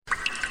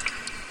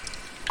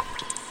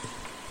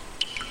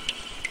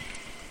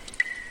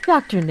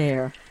Dr.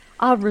 Nair,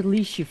 I'll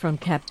release you from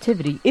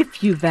captivity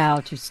if you vow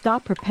to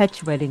stop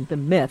perpetuating the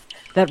myth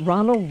that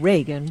Ronald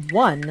Reagan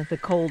won the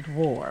Cold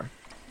War.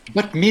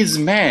 But Ms.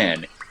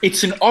 Mann,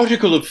 it's an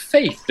article of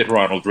faith that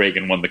Ronald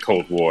Reagan won the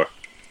Cold War.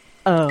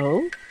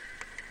 Oh?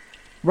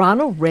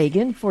 Ronald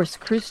Reagan forced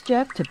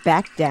Khrushchev to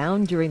back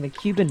down during the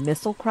Cuban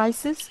Missile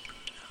Crisis?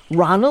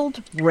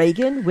 Ronald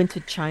Reagan went to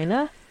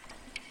China?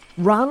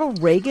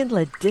 Ronald Reagan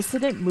led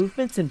dissident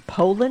movements in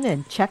Poland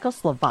and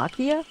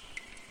Czechoslovakia?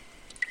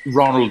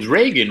 Ronald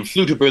Reagan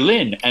flew to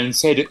Berlin and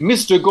said,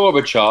 Mr.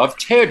 Gorbachev,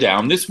 tear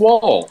down this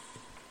wall.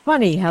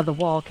 Funny how the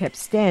wall kept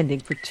standing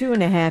for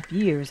 2.5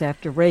 years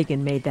after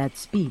Reagan made that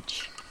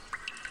speech.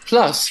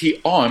 Plus, he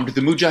armed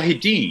the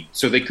Mujahideen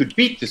so they could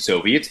beat the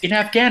Soviets in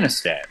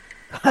Afghanistan.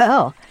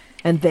 Well,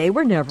 and they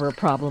were never a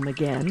problem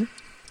again.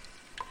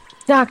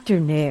 Dr.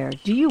 Nair,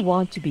 do you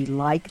want to be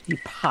like the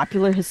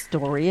popular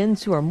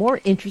historians who are more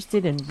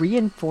interested in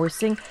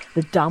reinforcing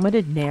the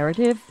dominant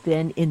narrative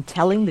than in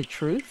telling the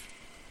truth?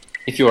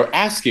 If you're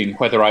asking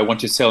whether I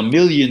want to sell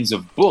millions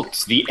of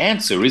books, the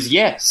answer is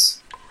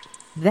yes.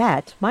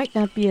 That might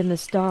not be in the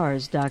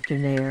stars, Dr.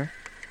 Nair.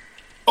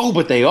 Oh,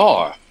 but they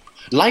are.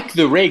 Like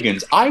the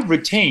Reagans, I've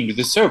retained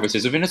the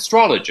services of an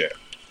astrologer.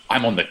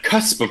 I'm on the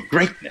cusp of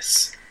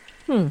greatness.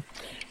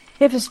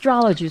 If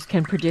astrologers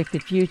can predict the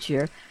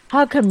future,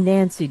 how come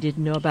Nancy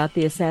didn't know about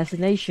the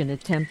assassination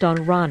attempt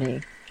on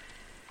Ronnie?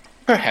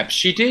 Perhaps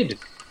she did.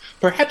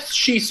 Perhaps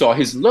she saw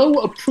his low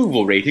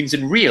approval ratings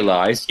and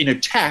realized an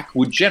attack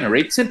would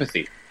generate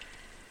sympathy.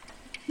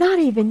 Not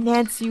even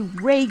Nancy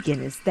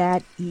Reagan is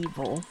that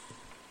evil.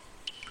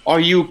 Are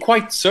you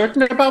quite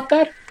certain about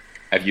that?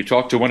 Have you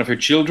talked to one of her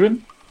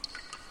children?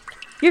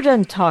 You're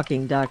done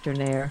talking, Dr.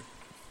 Nair.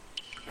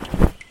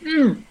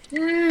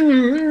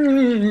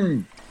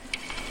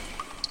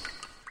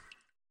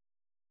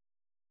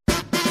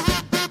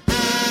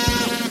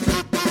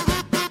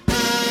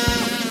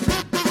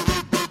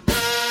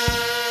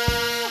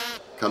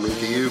 Coming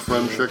to you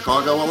from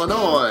Chicago,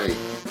 Illinois,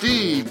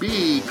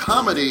 DB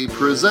Comedy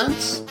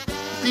presents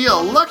The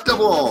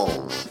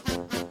Electables!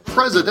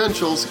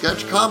 Presidential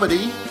sketch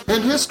comedy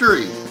and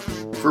history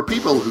for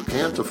people who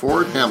can't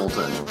afford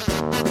Hamilton.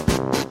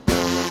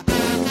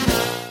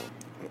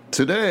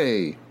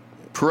 Today,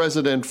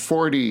 President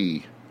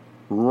 40,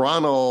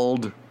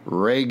 Ronald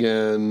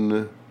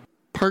Reagan,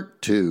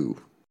 Part 2.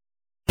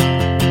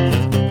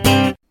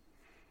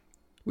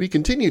 We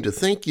continue to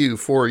thank you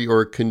for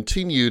your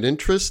continued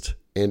interest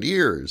and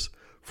ears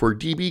for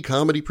DB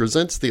Comedy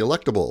Presents The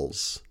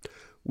Electables.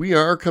 We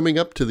are coming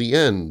up to the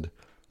end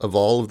of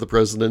all of the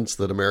presidents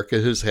that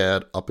America has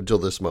had up until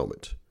this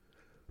moment.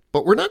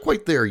 But we're not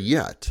quite there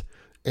yet,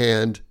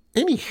 and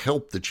any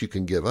help that you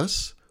can give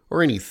us,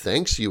 or any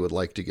thanks you would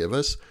like to give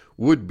us,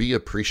 would be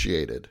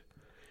appreciated.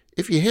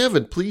 If you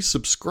haven't, please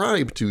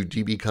subscribe to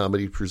DB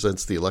Comedy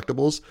Presents The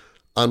Electables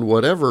on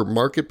whatever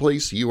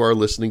marketplace you are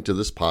listening to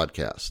this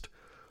podcast.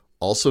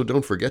 Also,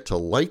 don't forget to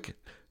like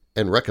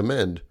and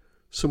recommend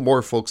so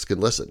more folks can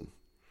listen.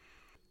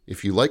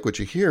 If you like what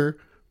you hear,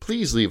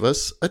 please leave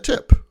us a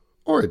tip,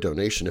 or a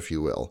donation if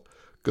you will.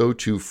 Go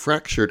to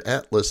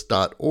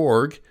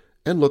fracturedatlas.org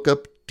and look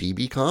up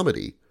DB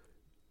Comedy.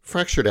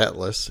 Fractured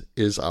Atlas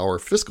is our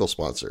fiscal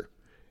sponsor.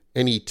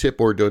 Any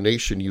tip or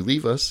donation you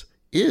leave us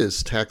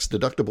is tax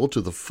deductible to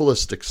the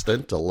fullest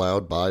extent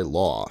allowed by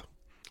law.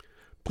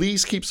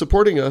 Please keep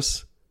supporting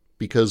us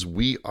because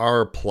we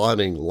are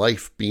plotting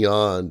life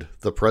beyond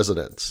the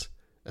presidents,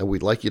 and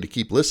we'd like you to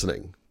keep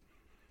listening.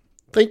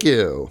 Thank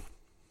you.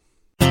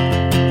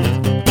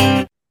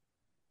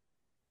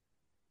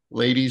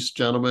 Ladies,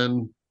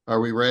 gentlemen, are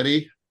we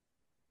ready?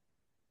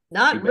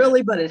 Not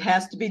really, but it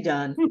has to be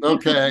done.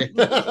 Okay.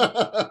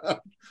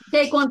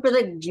 Take one for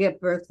the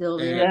jipper,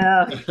 Sylvia.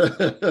 Yeah.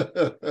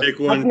 Take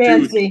one,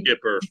 Nancy.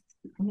 Skipper.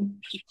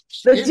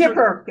 The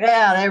dipper.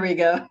 Yeah, there we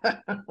go.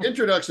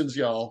 Introductions,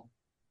 y'all.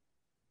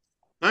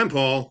 I'm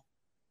Paul.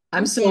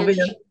 I'm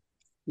Sylvia.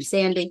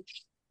 Sandy.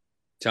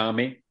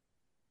 Tommy?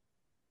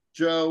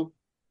 Joe.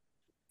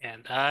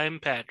 And I'm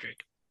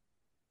Patrick.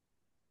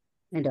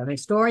 And our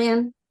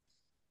historian.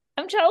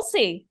 I'm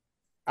Chelsea.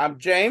 I'm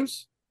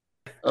James.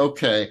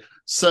 Okay.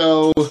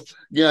 So,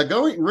 yeah,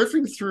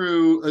 riffing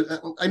through,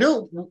 I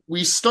know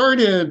we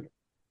started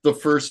the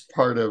first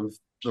part of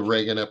the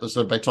Reagan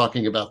episode by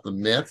talking about the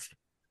myth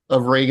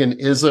of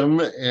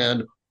Reaganism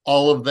and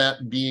all of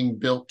that being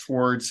built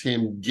towards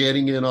him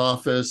getting in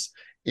office,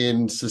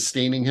 in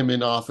sustaining him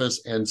in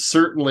office, and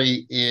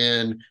certainly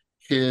in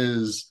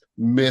his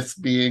myth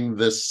being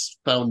this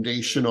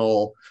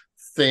foundational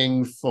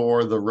thing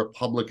for the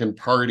Republican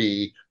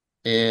Party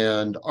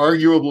and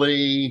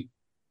arguably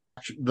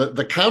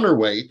the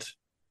counterweight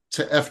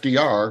to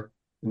FDR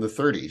in the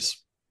 30s.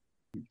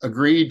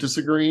 Agree,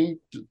 disagree?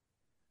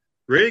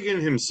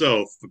 Reagan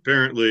himself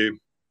apparently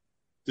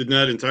did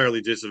not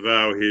entirely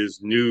disavow his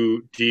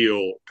New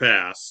Deal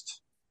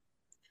past,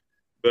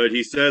 but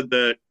he said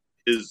that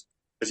his,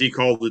 as he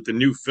called it, the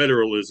new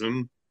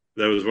federalism,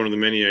 that was one of the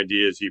many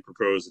ideas he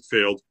proposed that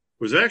failed,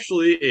 was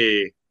actually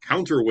a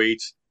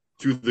counterweight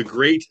to the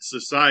Great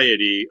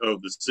Society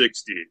of the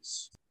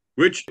 60s.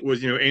 which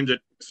was, aimed at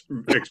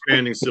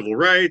expanding civil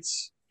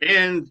rights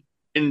and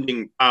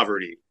ending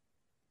poverty.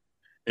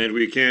 And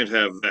we can't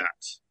have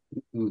that.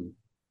 Mm-hmm.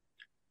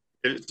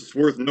 It's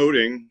worth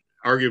noting,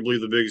 arguably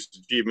the biggest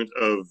achievement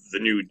of the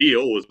New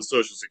Deal was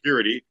Social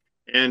Security,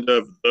 and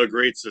of the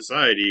Great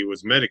Society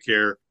was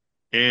Medicare.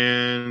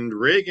 And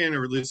Reagan,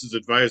 or at least his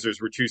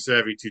advisors, were too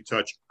savvy to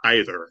touch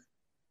either.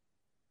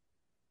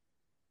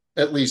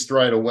 At least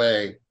right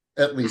away,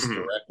 at least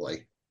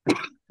directly.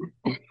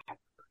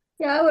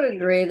 Yeah, I would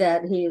agree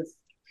that his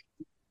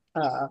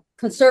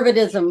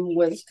conservatism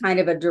was kind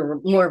of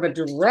more of a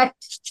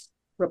direct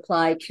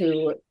reply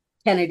to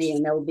Kennedy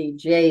and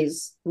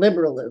LBJ's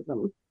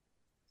liberalism.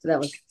 So that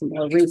was the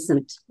more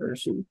recent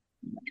version.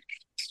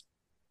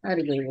 I'd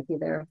agree with you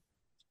there.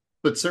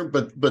 But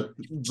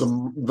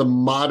the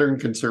modern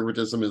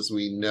conservatism as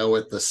we know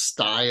it, the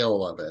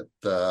style of it,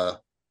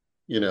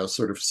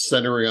 sort of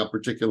centering on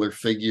particular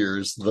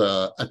figures,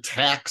 the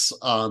attacks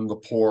on the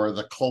poor,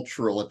 the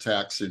cultural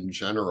attacks in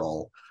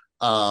general.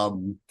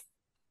 Reagan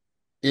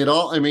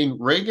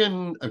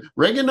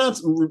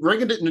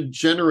didn't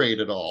generate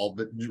it all,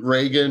 but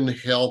Reagan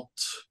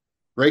helped.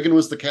 Reagan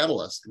was the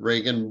catalyst.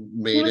 Reagan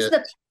made it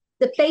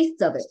the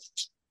face of it.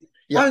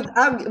 Yeah.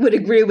 I would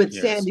agree with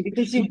Sandy,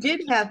 because you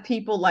did have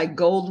people like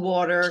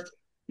Goldwater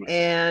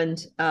and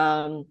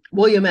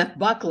William F.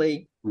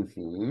 Buckley,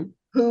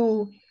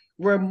 who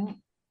were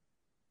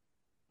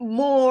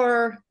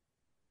more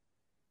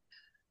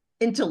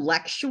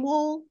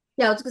intellectual.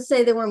 Yeah, I was going to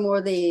say they were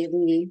more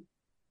the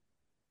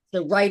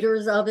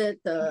writers of it,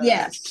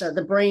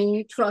 the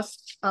brain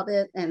trust of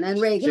it, and then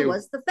Reagan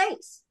was the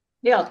face.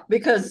 Yeah,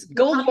 because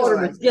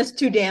Goldwater was just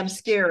too damn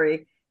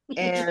scary.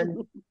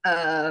 And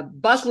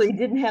Buckley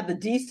didn't have the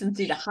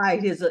decency to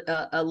hide his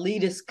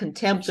elitist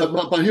contempt.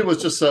 But he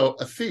was just so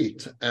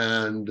effete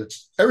and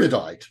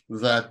erudite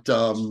that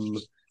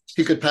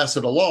he could pass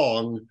it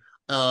along,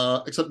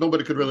 except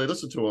nobody could really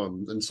listen to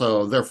him. And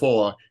so,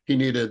 therefore, he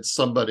needed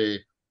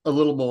somebody a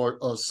little more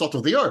salt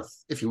of the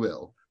earth, if you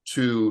will,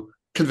 to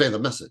convey the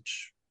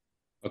message.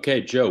 Okay,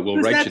 Joe, we'll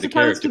write you the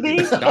character.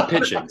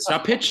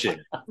 Stop pitching.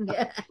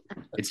 Yeah.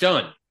 It's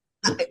done.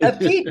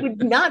 Effete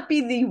would not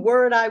be the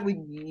word I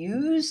would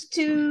use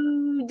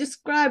to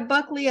describe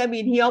Buckley. I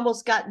mean, he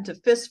almost got into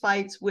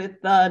fistfights with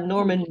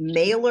Norman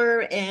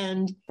Mailer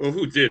and... Well,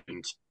 who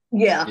didn't?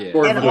 Yeah.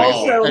 And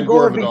also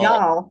Gore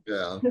Vidal.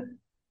 Yeah.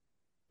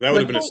 That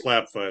would have been a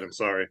slap fight, I'm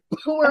sorry.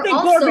 I think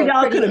Gore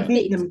Vidal could have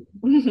beaten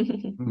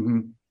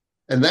him.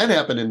 And that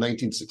happened in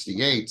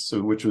 1968,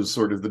 which was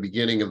sort of the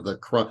beginning of the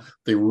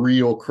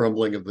real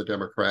crumbling of the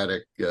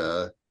Democratic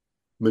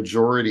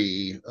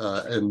majority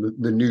and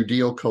the New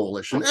Deal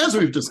coalition. As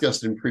we've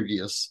discussed in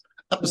previous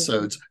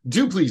episodes,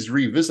 do please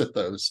revisit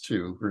those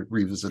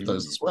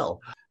as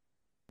well.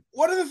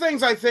 One of the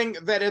things I think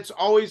that it's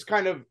always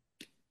kind of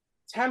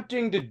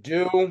tempting to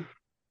do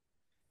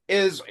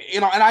is,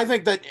 and I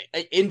think that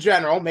in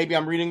general, maybe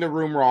I'm reading the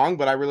room wrong,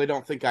 but I really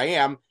don't think I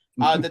am,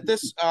 that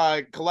this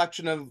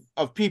collection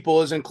of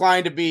people is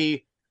inclined to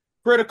be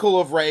critical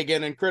of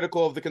Reagan and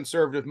critical of the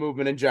conservative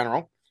movement in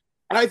general.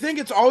 And I think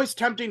it's always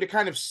tempting to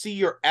kind of see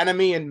your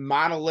enemy in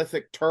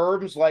monolithic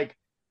terms, like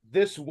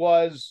this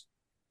was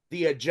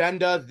the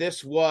agenda,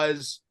 this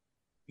was,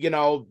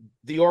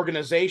 the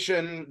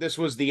organization, this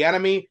was the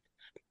enemy.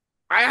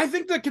 I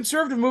think the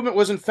conservative movement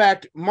was, in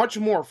fact, much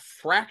more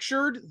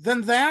fractured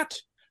than that.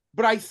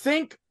 But I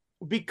think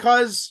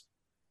because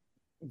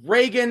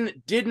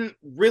Reagan didn't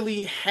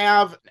really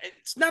have,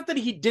 it's not that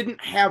he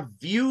didn't have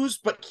views,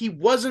 but he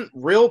wasn't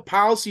real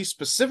policy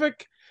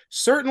specific,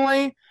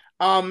 certainly.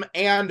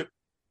 And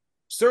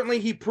certainly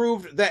he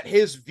proved that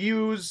his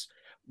views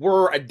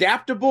were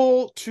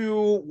adaptable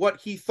to what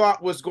he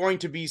thought was going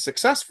to be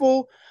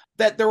successful,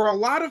 that there were a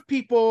lot of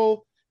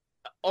people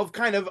of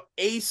kind of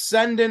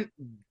ascendant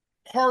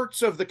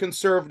parts of the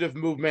conservative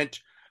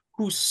movement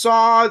who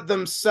saw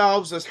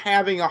themselves as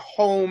having a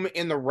home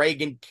in the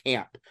Reagan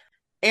camp.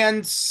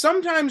 And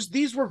sometimes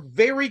these were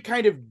very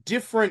kind of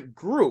different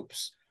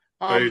groups.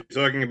 Are you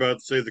talking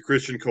about, say, the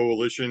Christian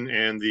Coalition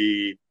and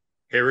the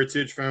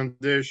Heritage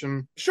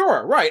Foundation?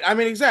 Sure, right. I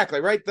mean,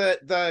 exactly, right.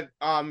 The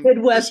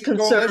Midwest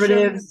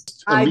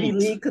conservatives, Ivy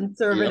League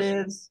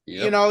conservatives.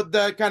 Yep.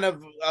 The kind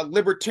of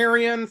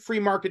libertarian, free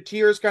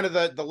marketeers, kind of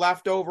the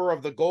leftover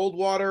of the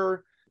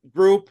Goldwater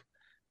group.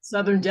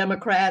 Southern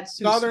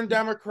Democrats,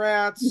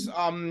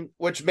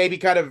 which maybe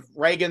kind of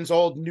Reagan's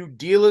old New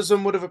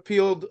Dealism would have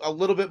appealed a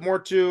little bit more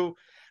to.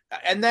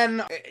 And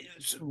then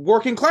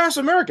working class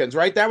Americans,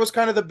 right? That was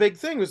kind of the big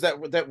thing, was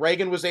that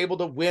Reagan was able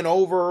to win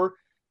over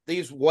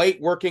these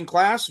white working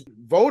class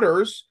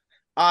voters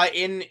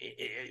and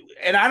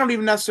I don't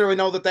even necessarily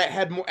know that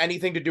had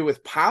anything to do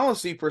with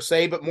policy per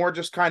se, but more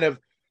just kind of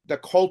the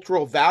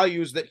cultural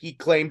values that he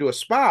claimed to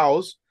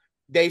espouse,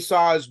 they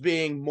saw as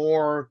being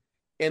more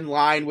in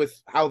line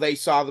with how they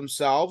saw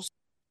themselves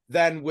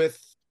than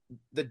with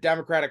the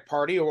Democratic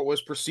Party, or what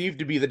was perceived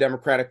to be the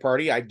Democratic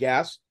Party, I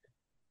guess.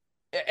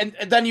 And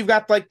then you've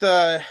got like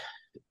the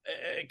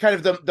kind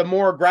of the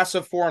more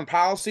aggressive foreign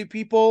policy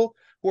people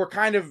who are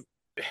kind of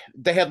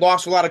they had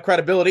lost a lot of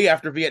credibility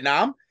after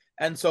Vietnam,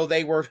 and so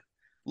they were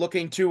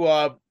looking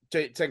to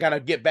kind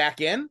of get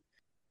back in.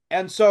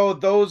 And so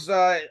those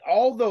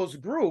all those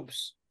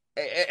groups,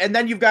 and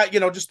then you've got,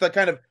 just the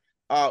kind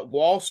of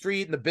Wall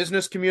Street and the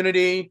business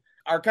community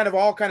are kind of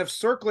all kind of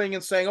circling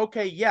and saying,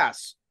 okay,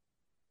 yes,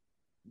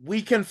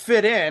 we can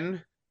fit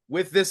in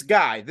with this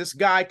guy. This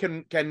guy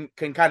can kind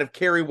of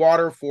carry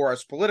water for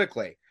us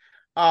politically.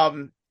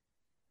 And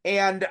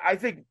I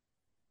think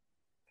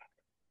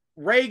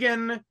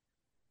Reagan,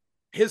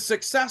 his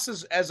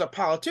success as a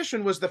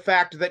politician was the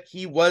fact that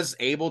he was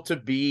able to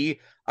be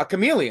a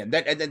chameleon.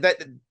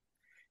 That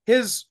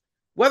his,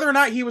 whether or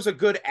not he was a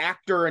good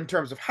actor in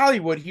terms of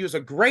Hollywood, he was a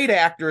great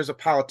actor as a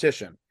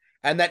politician,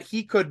 and that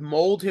he could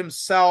mold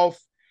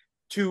himself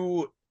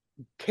to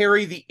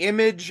carry the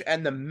image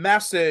and the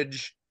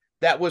message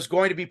that was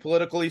going to be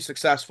politically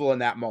successful in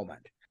that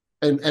moment.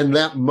 And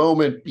that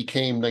moment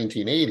became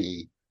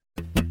 1980.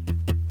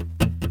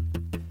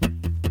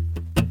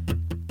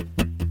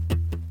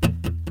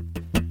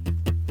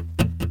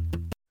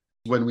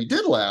 When we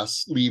did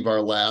leave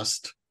our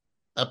last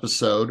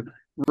episode,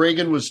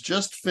 Reagan was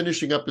just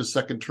finishing up his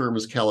second term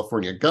as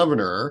California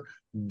governor,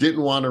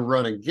 didn't want to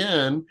run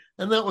again,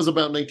 and that was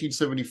about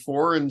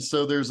 1974, and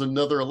so there's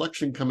another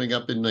election coming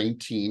up in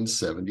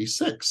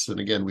 1976. And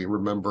again, we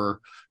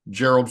remember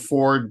Gerald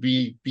Ford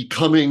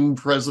becoming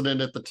president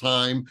at the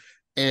time,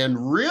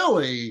 and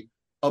really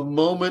a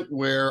moment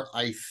where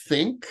I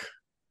think,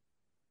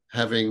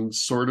 having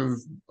sort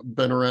of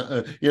been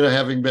around,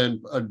 having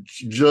been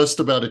just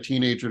about a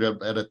teenager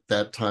at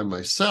that time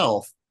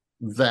myself,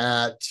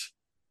 that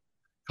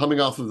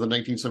coming off of the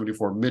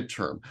 1974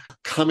 midterm,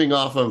 coming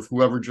off of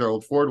whoever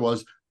Gerald Ford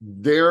was,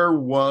 there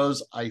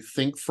was, I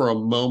think, for a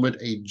moment,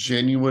 a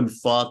genuine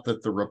thought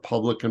that the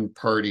Republican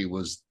Party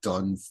was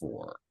done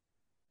for.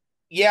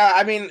 Yeah,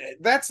 I mean,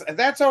 that's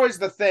always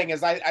the thing,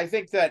 is I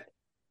think that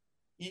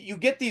you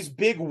get these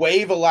big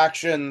wave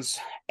elections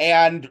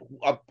and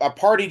a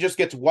party just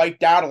gets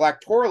wiped out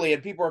electorally,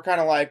 and people are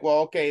kind of like, well,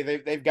 okay,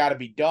 they've got to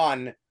be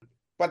done.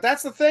 But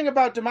that's the thing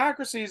about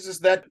democracies, is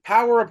that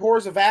power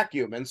abhors a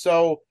vacuum. And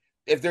so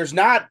if there's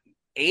not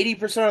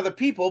 80% of the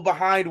people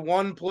behind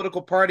one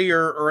political party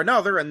or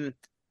another, and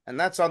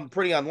that's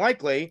pretty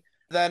unlikely,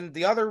 then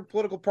the other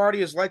political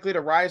party is likely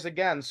to rise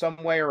again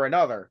some way or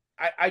another.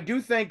 I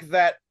do think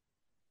that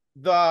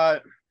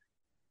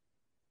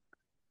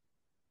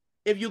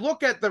if you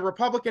look at the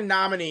Republican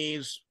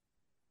nominees,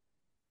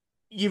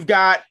 you've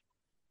got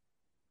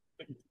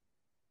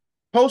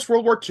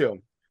post-World War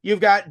II. You've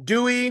got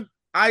Dewey,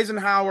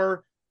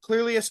 Eisenhower,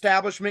 clearly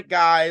establishment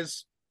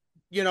guys.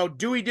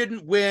 Dewey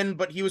didn't win,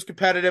 but he was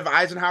competitive.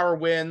 Eisenhower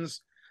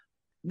wins.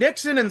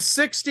 Nixon in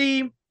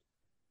 60,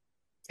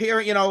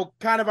 here,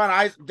 kind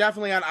of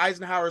definitely on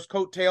Eisenhower's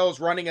coattails,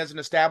 running as an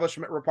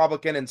establishment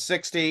Republican in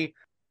 60.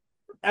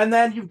 And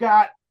then you've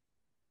got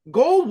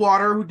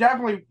Goldwater, who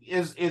definitely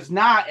is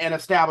not an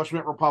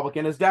establishment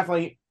Republican, is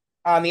definitely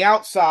on the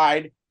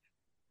outside,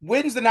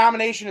 wins the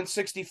nomination in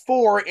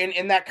 64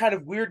 in that kind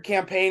of weird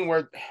campaign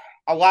where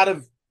a lot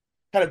of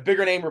kind of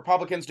bigger name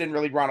Republicans didn't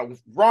really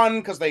run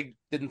because they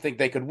didn't think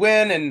they could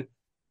win. And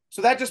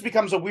so that just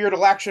becomes a weird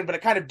election, but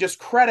it kind of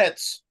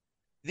discredits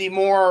the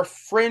more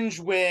fringe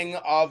wing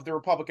of the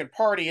Republican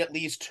Party, at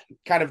least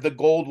kind of the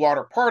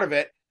Goldwater part of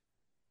it.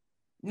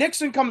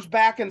 Nixon comes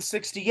back in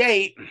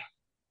 68,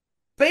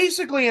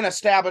 basically an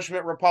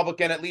establishment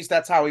Republican, at least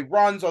that's how he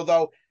runs,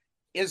 although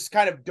his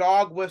kind of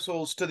dog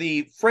whistles to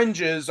the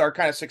fringes are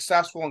kind of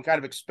successful in kind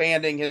of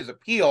expanding his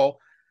appeal.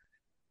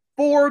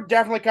 Ford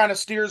definitely kind of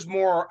steers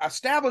more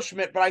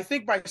establishment, but I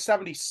think by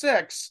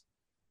 76,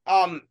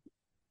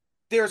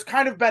 there's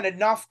kind of been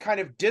enough kind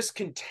of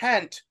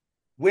discontent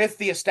with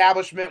the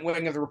establishment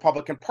wing of the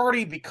Republican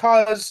Party,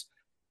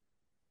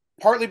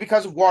 partly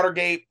because of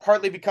Watergate,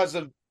 partly because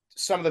of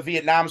some of the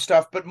Vietnam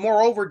stuff, but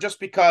moreover, just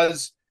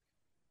because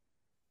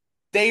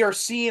they are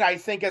seen, I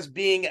think, as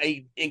being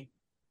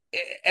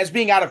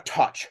out of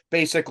touch,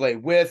 basically,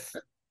 with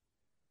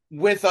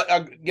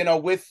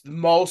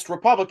most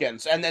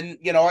Republicans. And then,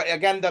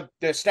 again, the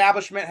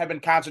establishment have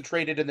been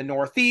concentrated in the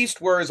Northeast,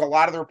 whereas a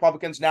lot of the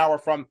Republicans now are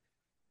from,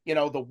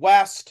 the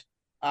West,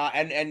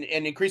 and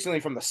increasingly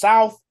from the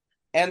South.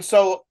 And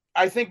so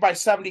I think by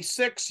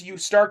 76, you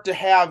start to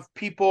have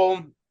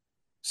people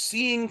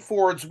seeing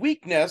Ford's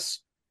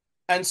weakness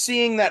and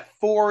seeing that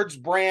Ford's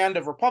brand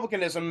of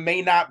Republicanism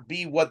may not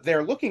be what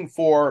they're looking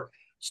for,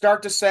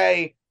 start to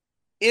say,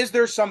 is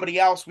there somebody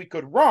else we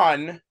could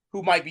run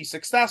who might be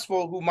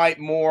successful, who might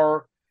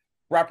more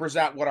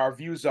represent what our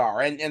views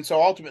are? And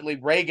so ultimately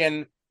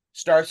Reagan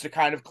starts to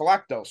kind of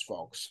collect those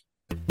folks.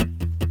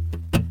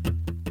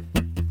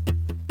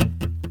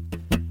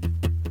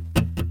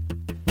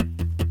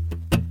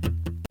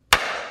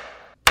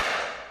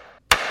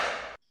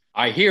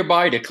 I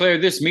hereby declare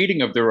this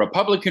meeting of the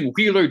Republican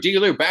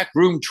Wheeler-Dealer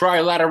Backroom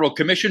Trilateral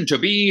Commission to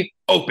be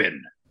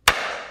open.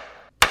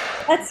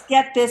 Let's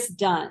get this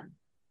done.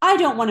 I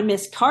don't want to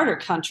miss Carter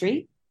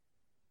country.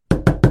 Oh,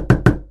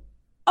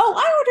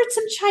 I ordered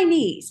some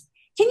Chinese.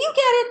 Can you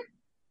get it?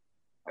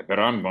 I bet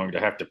I'm going to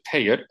have to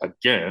pay it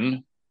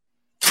again.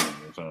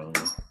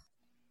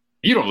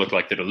 You don't look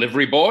like the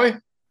delivery boy.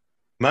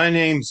 My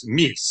name's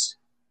Meese.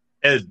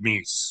 Ed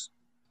Meese.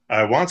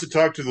 I want to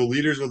talk to the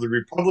leaders of the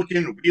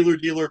Republican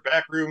Wheeler-Dealer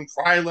Backroom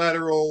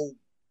Trilateral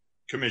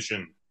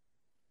Commission.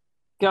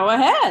 Go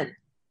ahead.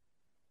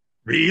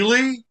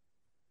 Really?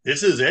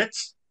 This is it?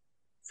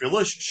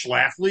 Phyllis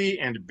Schlafly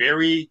and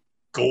Barry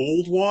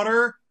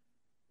Goldwater?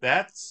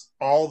 That's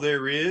all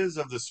there is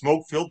of the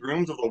smoke-filled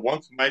rooms of the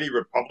once mighty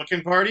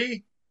Republican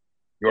Party?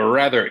 You're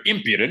rather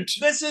impudent.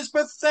 This is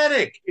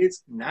pathetic.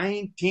 It's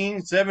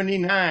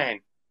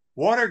 1979.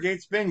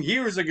 Watergate's been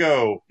years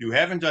ago. You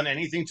haven't done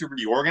anything to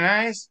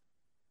reorganize?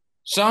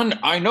 Son,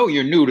 I know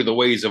you're new to the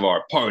ways of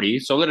our party,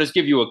 so let us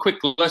give you a quick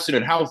lesson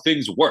in how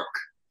things work.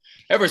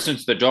 Ever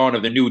since the dawn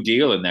of the New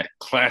Deal and that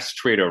class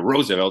traitor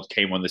Roosevelt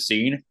came on the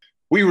scene,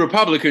 we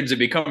Republicans have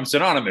become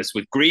synonymous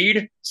with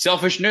greed,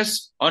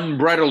 selfishness,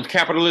 unbridled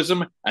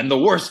capitalism, and the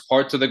worst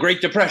parts of the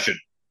Great Depression.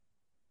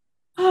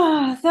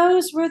 Ah,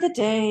 those were the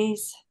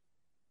days.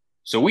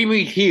 So we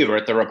meet here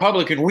at the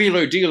Republican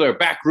Wheeler-Dealer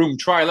Backroom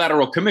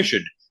Trilateral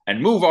Commission and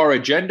move our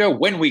agenda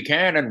when we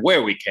can and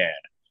where we can,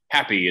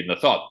 happy in the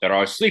thought that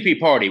our sleepy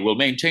party will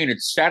maintain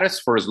its status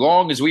for as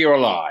long as we are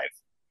alive.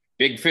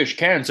 Big fish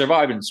can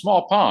survive in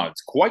small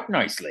ponds quite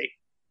nicely.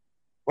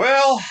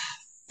 Well,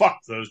 fuck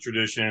those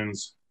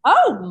traditions.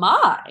 Oh,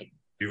 my.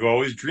 You've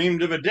always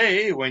dreamed of a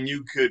day when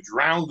you could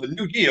drown the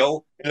New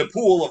Deal in a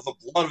pool of the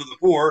blood of the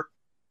poor,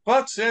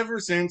 but ever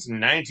since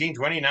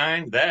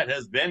 1929, that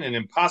has been an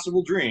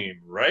impossible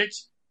dream, right?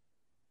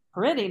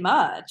 Pretty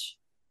much.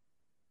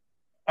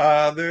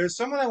 There's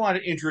someone I want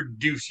to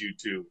introduce you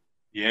to.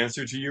 The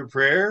answer to your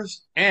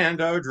prayers and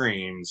our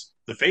dreams.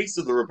 The face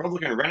of the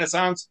Republican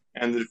Renaissance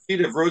and the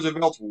defeat of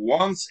Roosevelt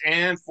once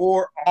and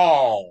for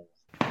all.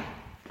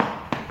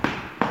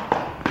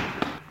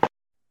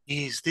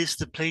 Is this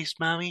the place,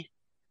 Mommy?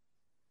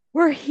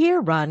 We're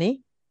here,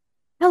 Ronnie.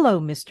 Hello,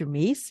 Mr.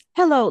 Meese.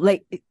 Hello,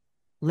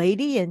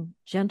 lady and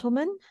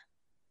gentlemen.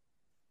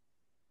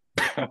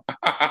 Mr.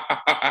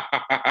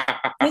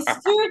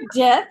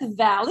 Death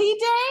Valley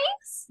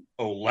Days?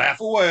 Oh, laugh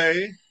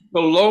away.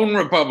 The lone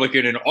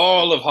Republican in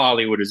all of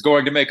Hollywood is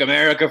going to make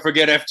America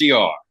forget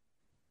FDR.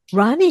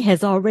 Ronnie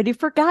has already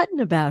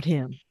forgotten about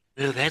him.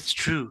 Well, that's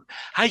true.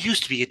 I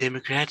used to be a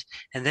Democrat,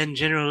 and then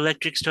General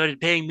Electric started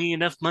paying me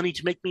enough money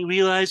to make me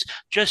realize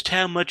just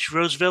how much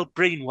Roosevelt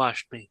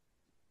brainwashed me.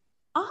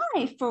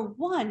 I, for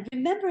one,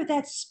 remember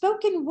that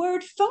spoken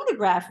word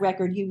phonograph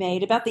record you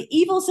made about the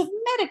evils of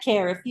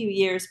Medicare a few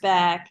years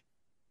back.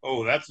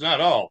 Oh, that's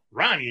not all.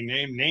 Ronnie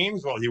named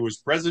names while he was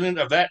president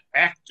of that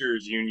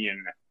actors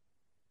union.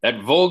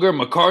 That vulgar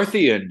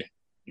McCarthy and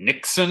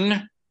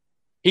Nixon.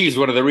 He's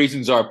one of the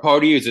reasons our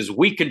party is as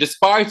weak and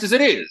despised as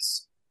it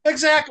is.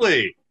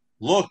 Exactly.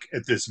 Look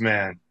at this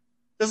man.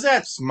 Does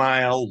that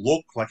smile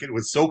look like it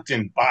was soaked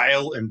in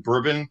bile and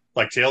bourbon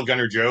like Tail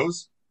Gunner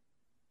Joe's?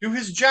 Do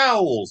his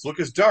jowls look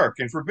as dark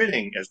and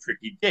forbidding as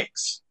Tricky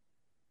Dick's?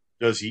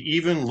 Does he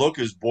even look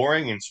as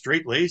boring and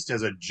straight-laced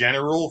as a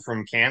general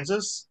from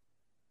Kansas?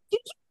 Do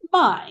you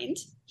mind?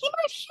 He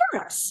might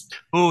hear us.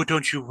 Oh,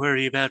 don't you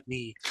worry about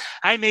me.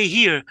 I may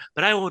hear,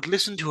 but I won't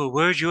listen to a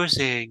word you're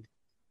saying.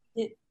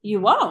 You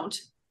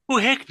won't? Oh,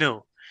 heck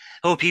no.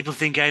 Oh, people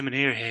think I'm an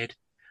airhead.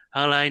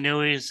 All I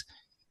know is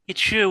it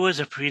sure was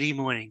a pretty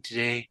morning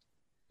today.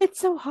 It's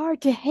so hard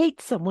to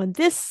hate someone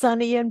this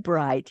sunny and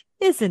bright,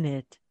 isn't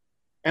it?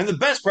 And the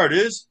best part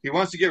is, he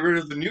wants to get rid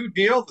of the New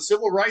Deal, the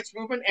Civil Rights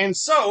Movement, and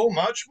so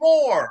much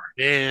more.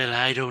 Well,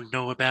 I don't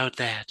know about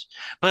that.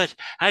 But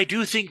I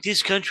do think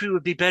this country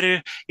would be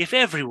better if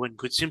everyone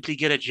could simply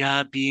get a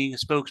job being a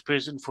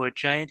spokesperson for a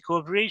giant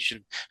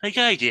corporation, like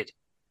I did.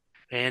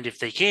 And if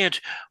they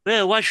can't,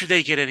 well, why should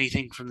they get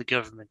anything from the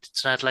government?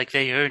 It's not like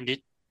they earned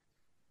it.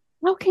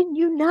 How can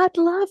you not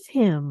love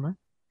him?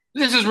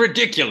 This is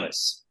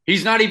ridiculous.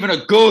 He's not even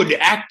a good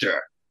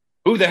actor.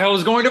 Who the hell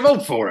is going to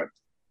vote for him?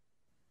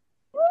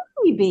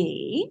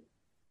 Maybe.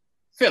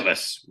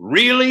 Phyllis,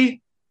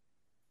 really?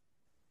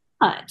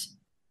 But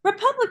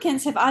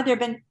Republicans have either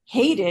been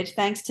hated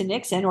thanks to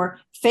Nixon or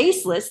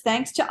faceless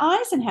thanks to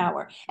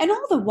Eisenhower. And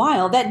all the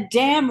while, that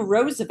damn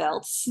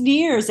Roosevelt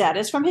sneers at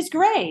us from his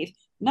grave,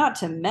 not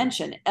to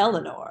mention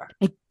Eleanor.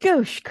 A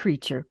gauche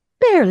creature,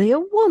 barely a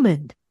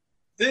woman.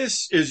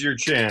 This is your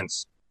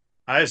chance.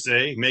 I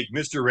say make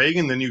Mr.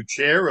 Reagan the new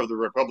chair of the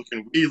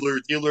Republican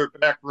Wheeler-Dealer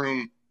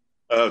Backroom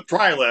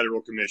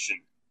Trilateral Commission.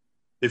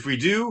 If we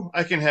do,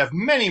 I can have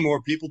many more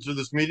people to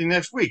this meeting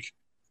next week.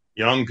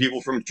 Young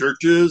people from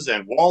churches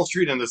and Wall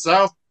Street and the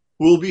South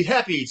who will be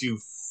happy to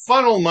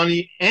funnel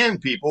money and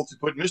people to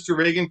put Mr.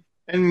 Reagan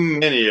and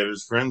many of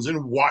his friends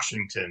in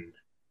Washington.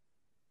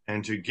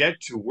 And to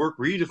get to work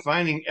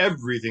redefining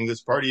everything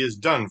this party has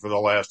done for the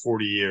last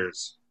 40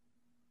 years.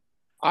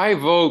 I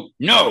vote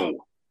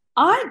no.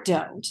 I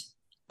don't.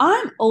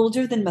 I'm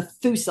older than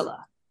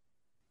Methuselah.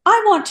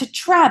 I want to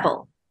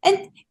travel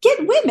and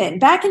get women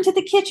back into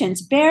the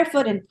kitchens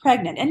barefoot and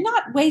pregnant and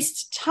not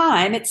waste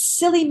time at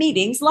silly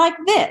meetings like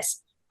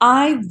this.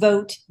 I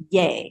vote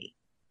yay.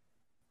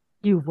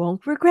 You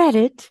won't regret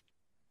it.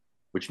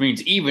 which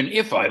means even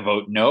if I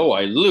vote no,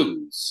 I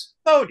lose.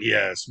 Vote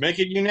yes. Make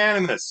it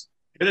unanimous.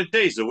 Get a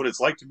taste of what it's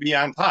like to be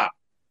on top.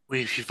 Well,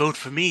 if you vote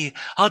for me,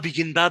 I'll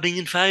begin bombing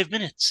in 5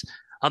 minutes.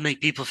 I'll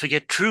make people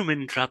forget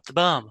Truman dropped the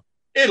bomb.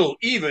 It'll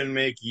even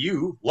make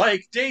you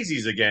like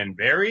daisies again,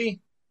 Barry.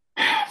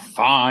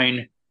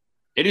 Fine.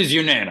 It is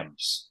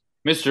unanimous.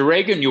 Mr.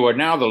 Reagan, you are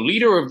now the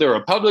leader of the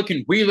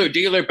Republican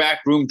Wheeler-Dealer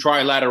Backroom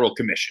Trilateral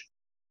Commission.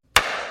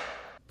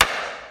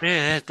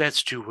 Yeah,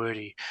 that's too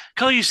wordy.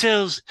 Call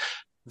yourselves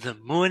the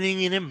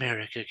Morning in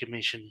America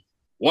Commission.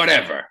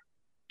 Whatever.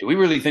 Do we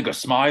really think a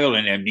smile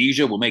and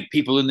amnesia will make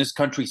people in this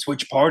country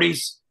switch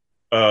parties?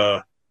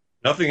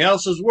 Nothing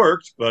else has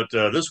worked, but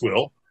this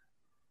will.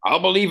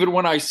 I'll believe it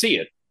when I see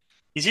it.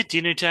 Is it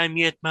dinner time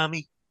yet,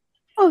 Mommy?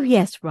 Oh,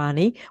 yes,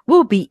 Ronnie.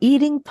 We'll be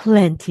eating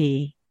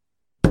plenty.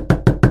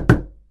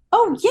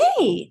 Oh,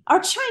 yay!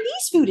 Our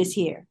Chinese food is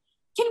here.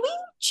 Can we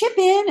chip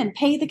in and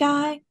pay the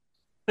guy?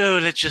 Oh,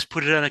 let's just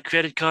put it on a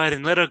credit card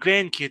and let our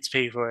grandkids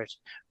pay for it.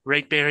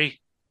 Right,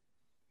 Barry?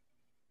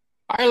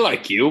 I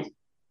like you.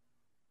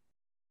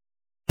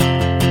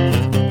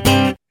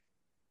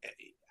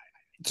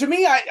 To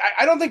me,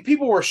 I don't think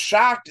people were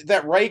shocked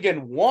that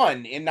Reagan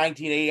won in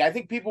 1980. I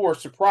think people were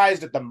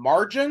surprised at the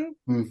margin,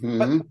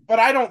 but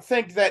I don't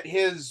think that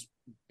his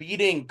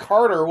beating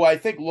Carter, who I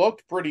think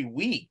looked pretty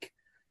weak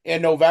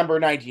in November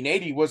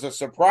 1980, was a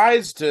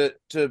surprise to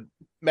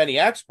many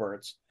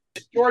experts.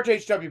 George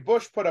H.W.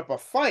 Bush put up a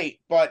fight,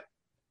 but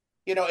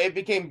it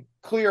became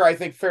clear, I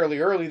think, fairly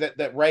early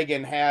that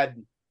Reagan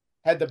had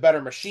the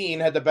better machine,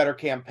 had the better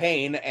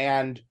campaign,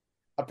 and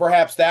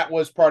perhaps that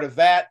was part of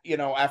that,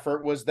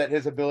 effort, was that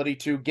his ability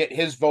to get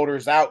his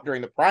voters out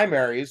during the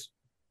primaries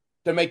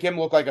to make him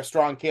look like a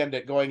strong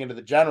candidate going into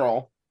the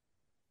general.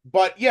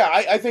 But yeah,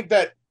 I think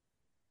that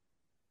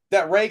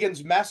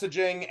Reagan's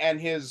messaging and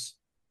his,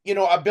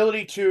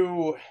 ability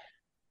to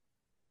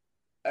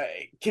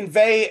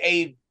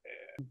convey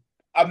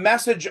a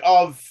message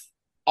of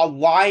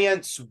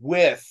alliance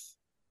with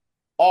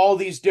all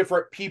these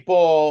different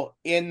people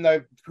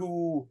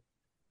who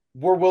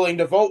were willing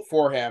to vote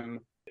for him.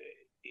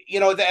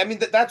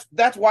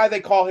 That's why they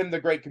call him the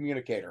great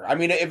communicator. I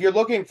mean, if you're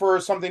looking for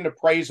something to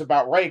praise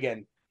about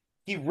Reagan,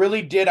 he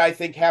really did, I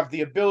think, have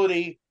the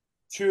ability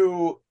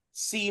to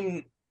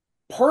seem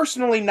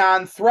personally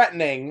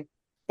non-threatening,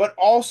 but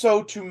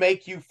also to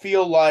make you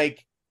feel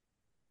like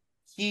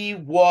he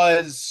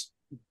was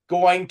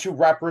going to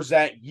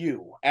represent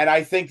you. And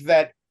I think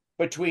that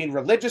between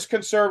religious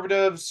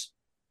conservatives,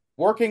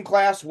 working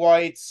class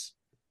whites,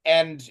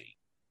 and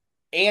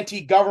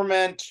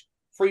anti-government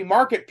free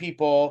market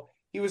people,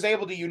 he was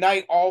able to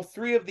unite all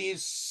three of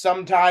these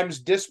sometimes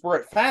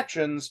disparate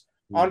factions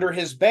under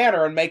his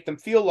banner and make them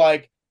feel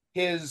like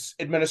his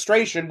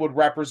administration would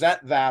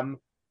represent them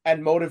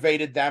and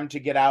motivated them to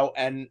get out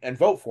and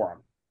vote for him.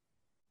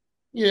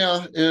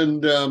 Yeah,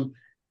 and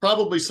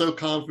probably so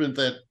confident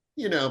that,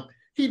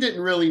 he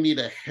didn't really need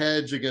a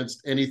hedge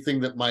against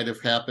anything that might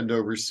have happened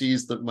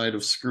overseas that might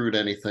have screwed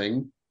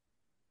anything.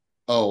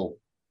 Oh,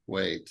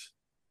 wait.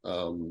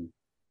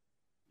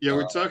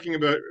 We're talking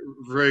about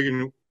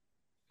Reagan.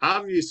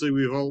 Obviously,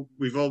 we've all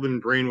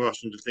been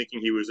brainwashed into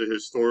thinking he was a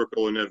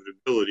historical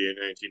inevitability in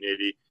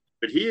 1980,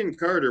 but he and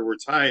Carter were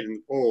tied in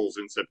the polls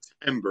in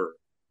September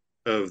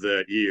of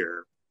that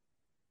year.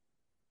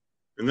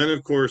 And then,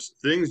 of course,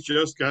 things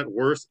just got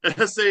worse,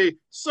 as they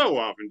so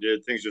often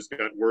did. Things just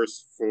got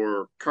worse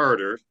for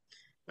Carter.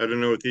 I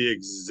don't know what the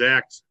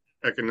exact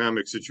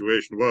economic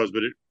situation was,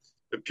 but it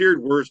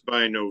appeared worse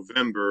by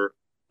November,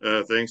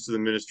 thanks to the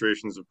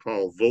administrations of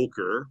Paul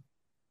Volcker,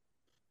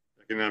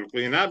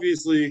 economically. And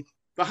obviously,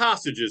 the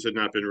hostages had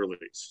not been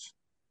released.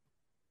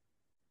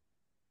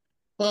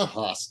 The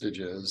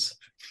hostages.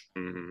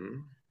 Mm-hmm.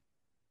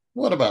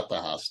 What about the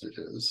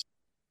hostages?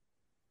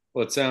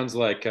 Well, it sounds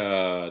like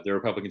the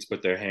Republicans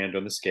put their hand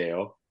on the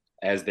scale,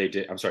 as they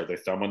did. I'm sorry, their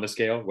thumb on the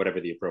scale,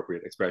 whatever the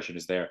appropriate expression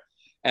is there,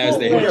 as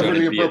they had done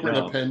in Vietnam.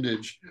 Vietnam.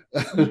 Appendage.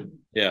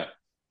 Yeah,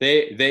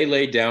 they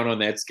laid down on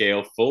that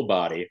scale full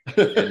body,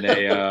 and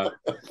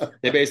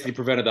they basically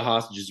prevented the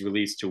hostages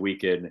release to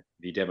weaken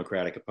the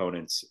Democratic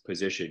opponent's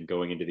position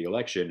going into the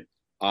election,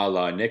 a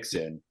la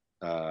Nixon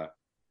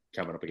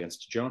coming up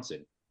against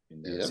Johnson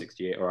in the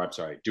 68. Or I'm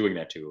sorry, doing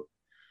that to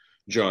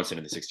Johnson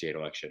in the 68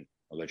 election.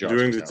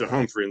 Doing it to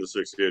Humphrey in the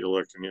 68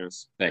 election,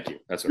 yes. Thank you.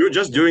 That's what you were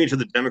just doing it to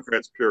the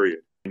Democrats, period.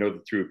 I know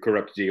that through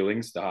corrupt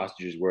dealings, the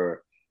hostages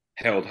were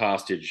held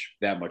hostage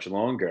that much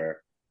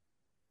longer.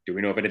 Do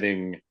we know if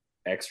anything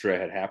extra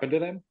had happened to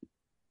them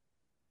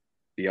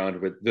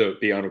beyond what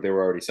they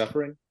were already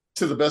suffering?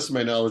 To the best of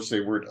my knowledge,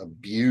 they weren't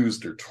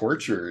abused or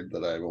tortured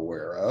that I'm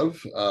aware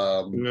of.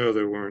 No,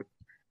 they weren't.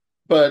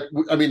 But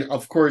I mean,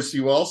 of course,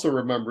 you also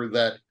remember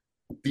that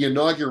the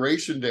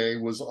inauguration day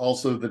was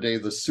also the day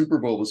the Super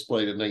Bowl was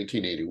played in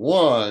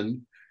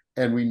 1981.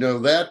 And we know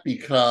that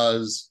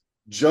because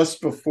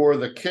just before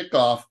the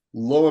kickoff,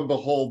 lo and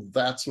behold,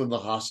 that's when the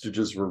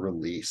hostages were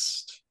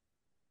released.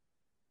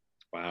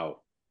 Wow.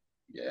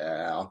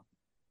 Yeah.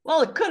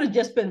 Well, it could have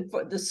just been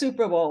for the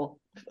Super Bowl.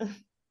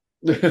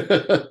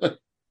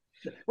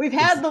 We've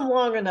had them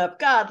long enough.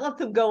 God, let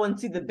them go and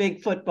see the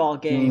big football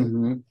game.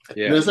 Mm-hmm.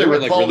 Yeah, And as they I were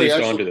recall,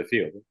 released onto the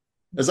field.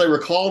 As I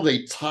recall,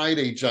 they tied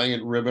a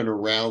giant ribbon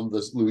around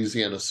the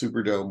Louisiana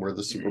Superdome where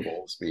the Super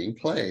Bowl was being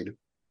played.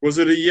 Was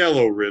it a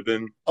yellow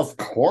ribbon? Of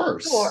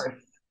course. Of course.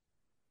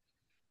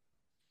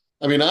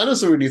 I mean,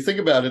 honestly, when you think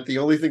about it, the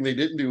only thing they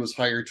didn't do was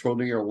hire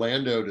Tony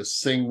Orlando to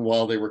sing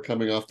while they were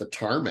coming off the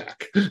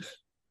tarmac.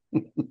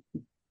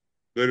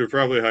 They'd have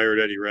probably hired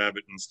Eddie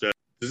Rabbit instead.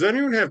 Does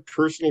anyone have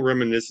personal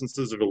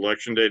reminiscences of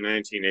Election Day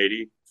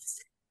 1980?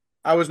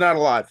 I was not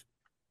alive.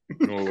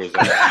 Nor was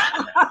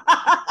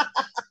I.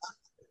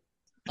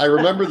 I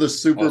remember the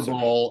Super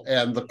Bowl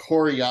and the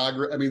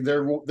choreography. I mean,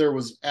 there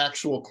was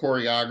actual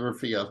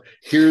choreography of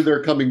here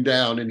they're coming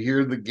down and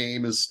here the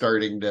game is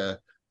starting to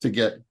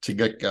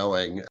get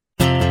going.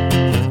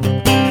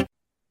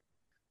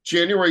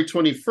 January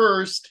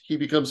 21st, he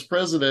becomes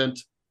president.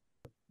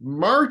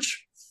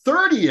 March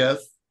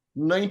 30th,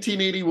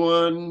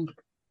 1981,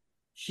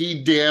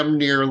 he damn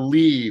near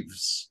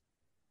leaves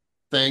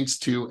thanks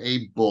to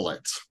a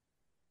bullet.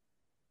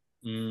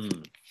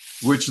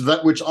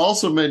 Which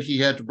also meant he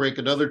had to break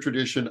another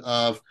tradition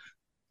of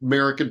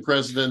American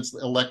presidents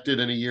elected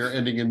in a year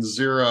ending in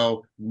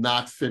 0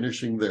 not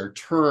finishing their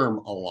term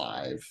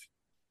alive.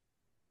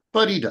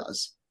 But he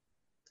does.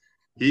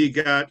 He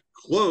got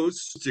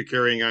close to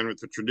carrying on with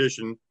the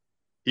tradition.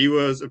 He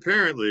was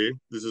apparently,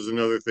 this is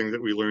another thing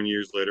that we learn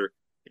years later,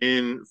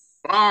 in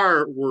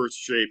far worse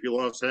shape. He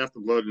lost half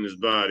the blood in his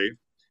body,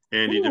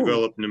 and he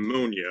developed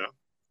pneumonia.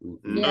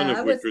 None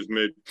of which was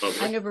made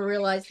public. I never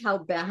realized how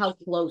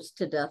close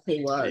to death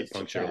he was. He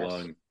punctured a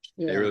lung.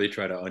 Yeah. They really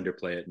try to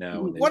underplay it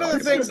now. One of the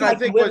things that I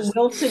think when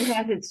Wilson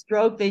had his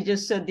stroke, they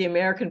just said the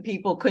American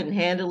people couldn't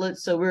handle it,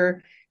 so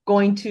we're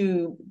going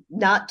to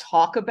not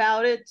talk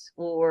about it.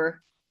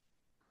 Or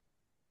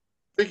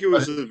I think it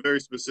was a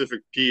very specific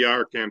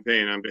PR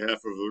campaign on behalf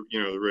of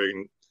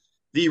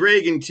the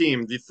Reagan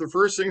team. The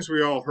first things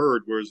we all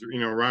heard was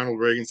Ronald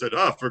Reagan said,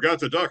 "Forgot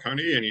to duck,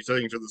 honey," and he's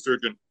saying to the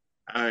surgeon,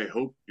 "I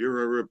hope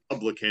you're a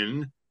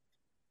Republican."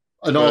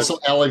 And also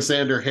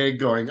Alexander Haig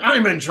going,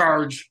 "I'm in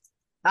charge."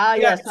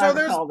 Yes, so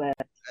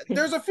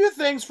there's a few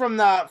things from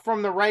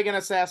the Reagan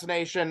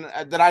assassination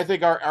that I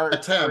think are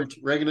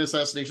Reagan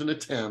assassination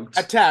attempt.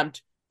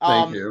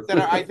 Thank you.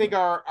 That I think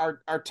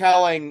are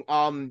telling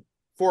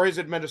for his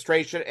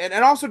administration and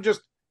also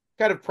just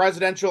kind of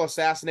presidential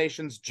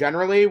assassinations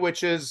generally,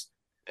 which is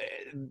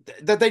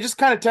that they just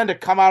kind of tend to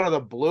come out of the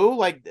blue.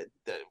 Like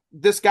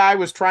this guy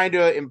was trying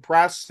to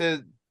impress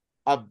female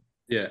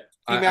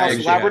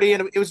celebrity,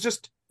 and it was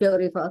just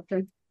Jodie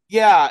Foster.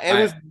 Yeah,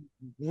 it was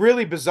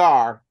really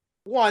bizarre.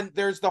 One,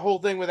 there's the whole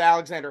thing with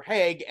Alexander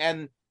Haig,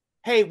 and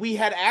hey, we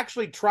had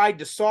actually tried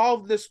to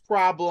solve this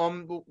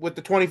problem with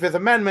the 25th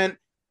Amendment,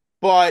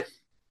 but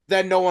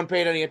then no one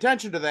paid any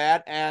attention to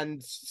that,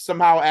 and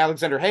somehow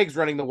Alexander Haig's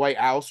running the White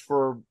House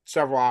for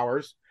several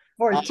hours.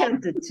 Or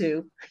attempted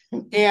to.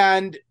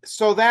 And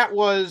so that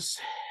was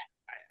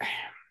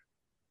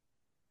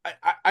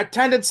a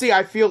tendency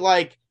I feel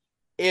like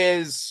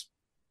is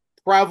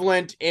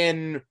prevalent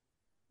in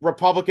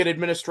Republican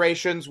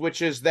administrations,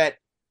 which is that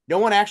no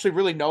one actually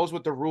really knows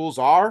what the rules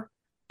are.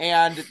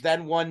 And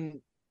then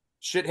when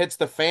shit hits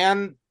the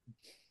fan,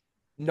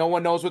 no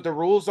one knows what the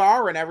rules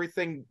are and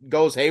everything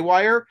goes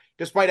haywire,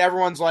 despite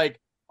everyone's like,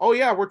 oh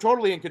yeah, we're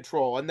totally in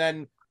control. And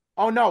then,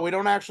 oh no, we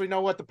don't actually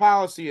know what the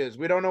policy is.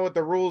 We don't know what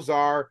the rules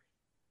are.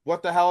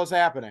 What the hell is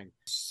happening?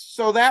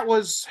 So that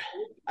was,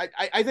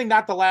 I think,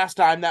 not the last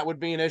time that would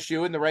be an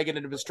issue in the Reagan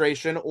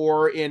administration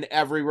or in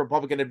every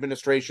Republican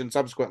administration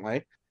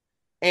subsequently.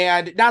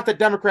 And not that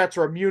Democrats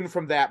are immune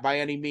from that by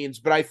any means,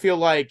 but I feel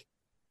like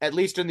at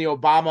least in the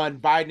Obama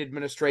and Biden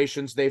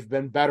administrations, they've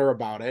been better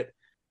about it.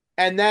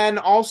 And then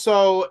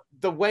also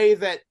the way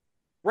that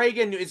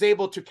Reagan is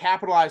able to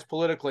capitalize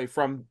politically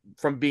from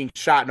being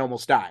shot and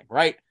almost dying,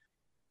 right?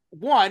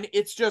 One,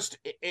 it's just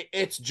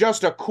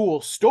a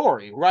cool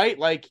story, right?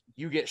 Like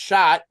you get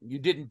shot, you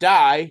didn't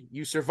die,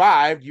 you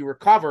survived, you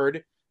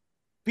recovered.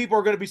 People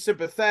are going to be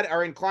sympathetic,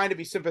 are inclined to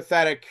be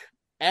sympathetic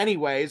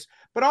anyways,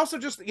 but also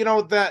just,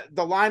 the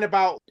line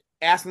about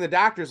asking the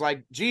doctors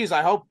like, geez,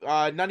 I hope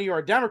none of you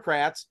are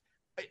Democrats.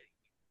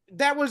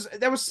 That was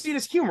seen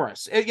as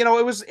humorous.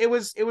 It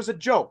was a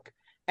joke.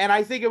 And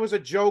I think it was a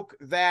joke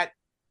that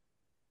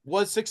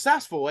was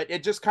successful.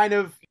 It just kind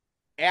of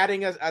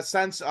adding a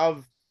sense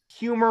of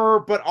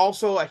humor, but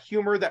also a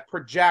humor that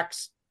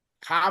projects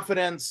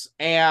confidence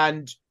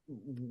and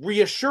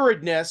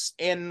reassuredness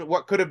in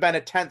what could have been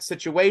a tense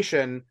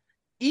situation,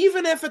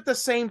 even if at the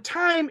same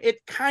time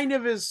it kind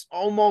of is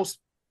almost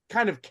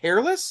kind of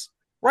careless,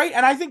 right?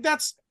 And I think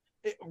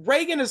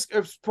Reagan is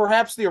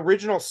perhaps the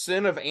original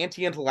sin of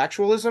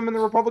anti-intellectualism in the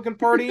Republican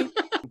Party,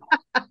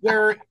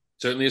 where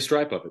certainly a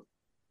stripe of it,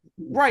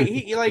 right?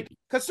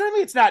 Because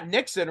certainly it's not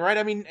Nixon, right?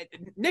 I mean,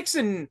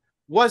 Nixon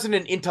wasn't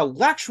an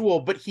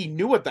intellectual, but he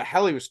knew what the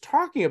hell he was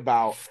talking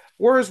about.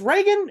 Whereas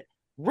Reagan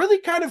really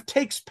kind of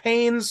takes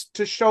pains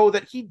to show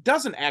that he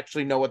doesn't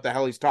actually know what the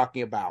hell he's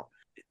talking about.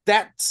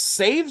 That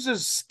saves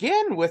his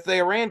skin with the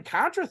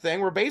Iran-Contra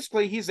thing, where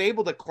basically he's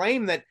able to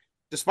claim that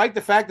despite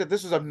the fact that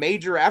this was a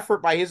major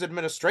effort by his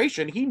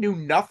administration, he knew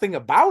nothing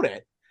about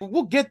it.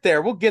 We'll get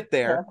there. We'll get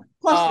there. Yeah.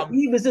 Plus,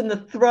 he was in the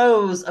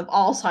throes of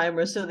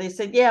Alzheimer's, so they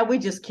said, "Yeah, we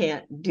just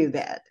can't do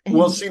that."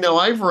 Well, see, now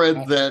I've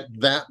read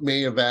that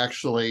may have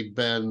actually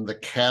been the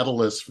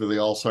catalyst for the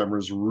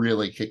Alzheimer's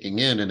really kicking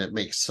in, and it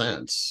makes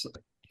sense.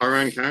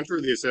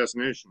 Iran-Contra, the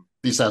assassination.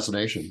 The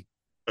assassination.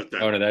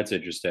 Oh, no, that's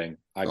interesting.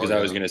 Because I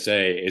was going to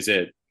say, is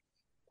it?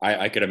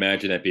 I could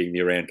imagine that being the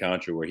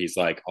Iran-Contra, where he's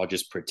like, "I'll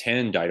just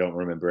pretend I don't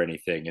remember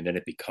anything," and then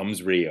it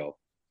becomes real.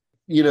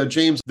 You know,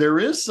 James, there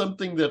is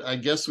something that I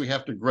guess we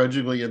have to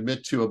grudgingly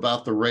admit to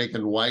about the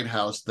Reagan White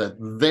House, that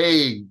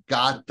they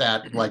got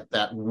that, like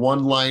that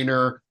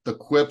one-liner, the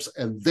quips,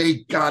 and they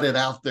got it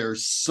out there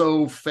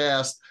so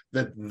fast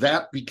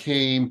that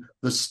became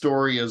the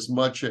story as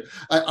much.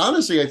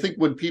 Honestly, I think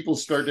when people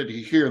started to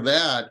hear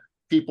that,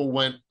 people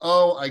went,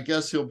 "Oh, I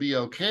guess he'll be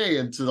okay."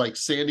 And to like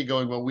Sandy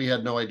going, "Well, we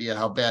had no idea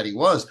how bad he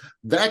was."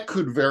 That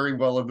could very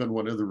well have been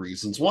one of the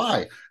reasons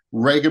why.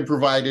 Reagan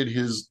provided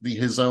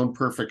his own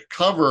perfect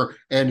cover,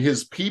 and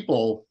his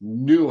people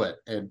knew it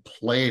and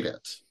played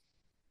it.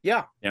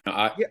 Yeah.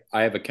 I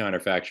have a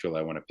counterfactual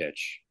I want to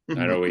pitch.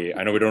 I know we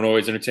don't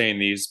always entertain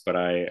these, but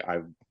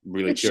I'm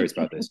really curious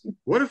about this.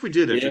 What if we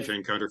did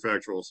entertain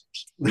counterfactuals?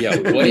 Yeah,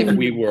 what if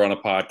we were on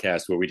a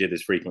podcast where we did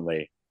this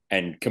frequently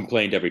and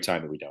complained every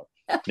time that we don't?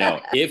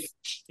 Now,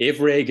 if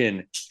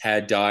Reagan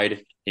had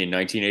died in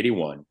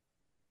 1981,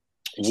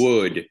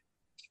 would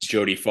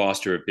Jodie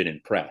Foster have been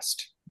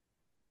impressed?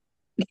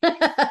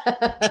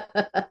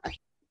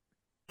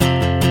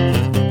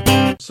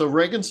 So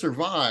Reagan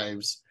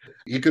survives.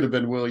 He could have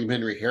been William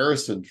Henry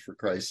Harrison, for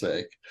Christ's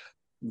sake.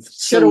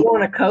 Should have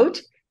worn a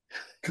coat.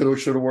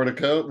 Should have worn a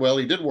coat. Well,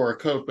 he did wear a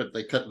coat, but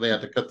they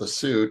had to cut the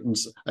suit. And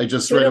I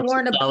just Should read have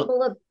worn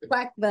a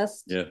black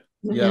vest. Yeah.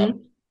 Yeah.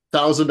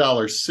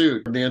 $1,000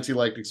 suit. Nancy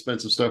liked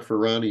expensive stuff for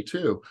Ronnie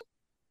too.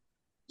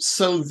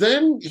 So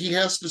then he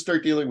has to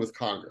start dealing with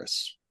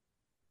Congress.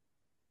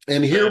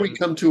 And here we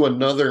come to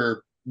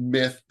another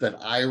myth that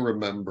I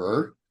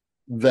remember,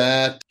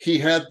 that he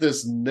had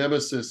this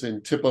nemesis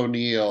in Tip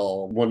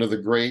O'Neill, one of the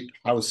great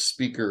House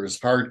speakers,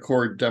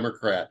 hardcore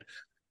Democrat.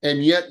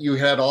 And yet you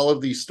had all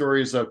of these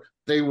stories of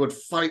they would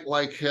fight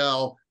like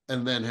hell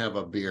and then have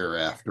a beer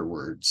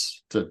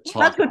afterwards to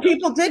talk. That's what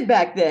people did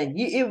back then.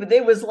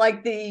 It was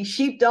like the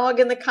sheepdog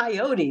and the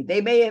coyote.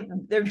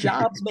 Their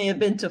jobs may have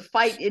been to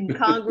fight in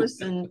Congress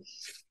and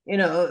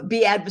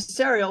be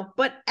adversarial,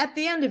 but at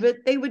the end of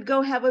it, they would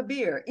go have a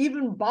beer.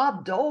 Even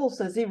Bob Dole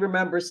says he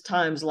remembers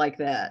times like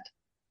that.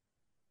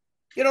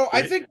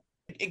 I think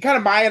kind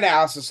of my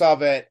analysis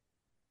of it,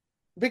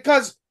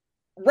 because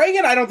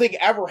Reagan, I don't think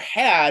ever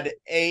had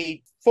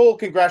a full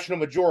congressional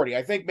majority.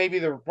 I think maybe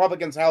the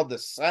Republicans held the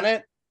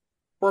Senate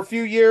for a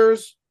few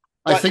years.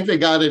 I think they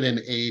got it in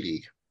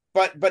 80.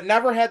 But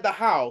never had the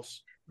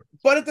House.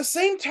 But at the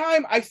same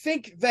time, I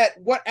think that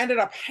what ended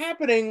up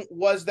happening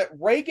was that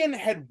Reagan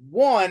had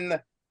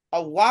won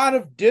a lot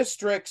of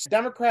districts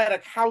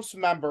Democratic House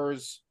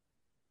members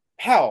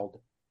held,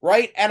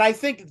 right? And I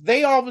think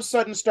they all of a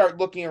sudden start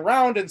looking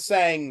around and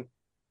saying,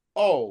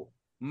 "Oh,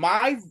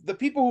 the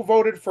people who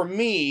voted for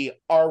me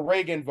are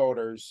Reagan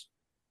voters.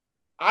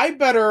 I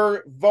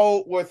better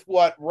vote with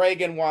what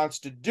Reagan wants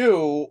to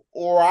do,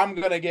 or I'm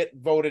going to get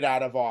voted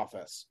out of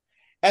office."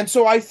 And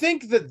so I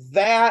think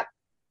that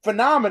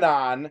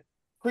phenomenon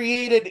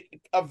created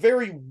a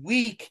very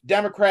weak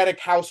Democratic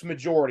House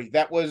majority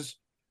that was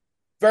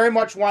very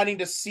much wanting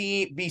to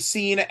be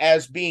seen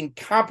as being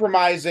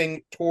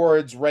compromising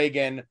towards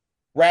Reagan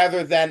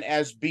rather than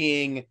as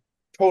being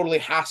totally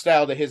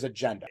hostile to his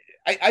agenda.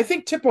 I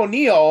think Tip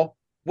O'Neill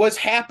was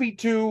happy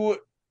to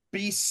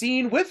be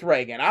seen with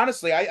Reagan.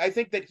 Honestly, I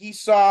think that he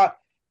saw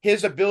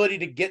his ability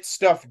to get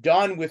stuff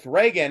done with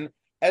Reagan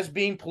as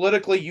being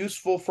politically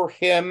useful for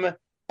him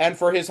and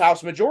for his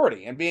House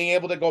majority, and being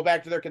able to go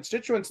back to their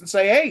constituents and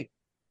say, "Hey,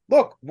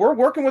 look, we're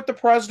working with the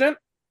president.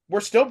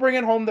 We're still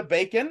bringing home the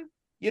bacon.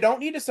 You don't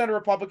need to send a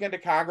Republican to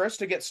Congress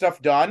to get stuff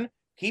done.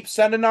 Keep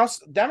sending us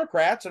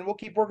Democrats and we'll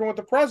keep working with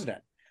the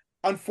president."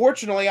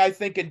 Unfortunately, I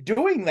think in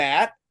doing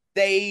that,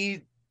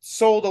 they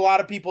sold a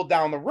lot of people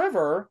down the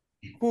river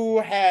who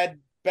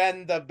had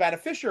been the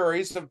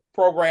beneficiaries of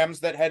programs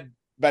that had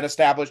been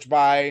established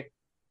by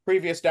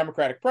previous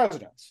Democratic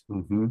presidents.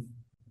 Mm-hmm.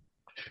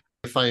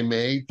 If I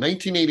may,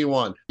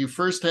 1981, you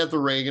first had the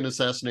Reagan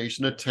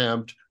assassination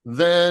attempt.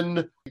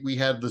 Then we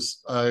had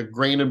this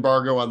grain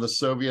embargo on the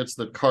Soviets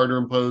that Carter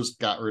imposed,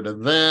 got rid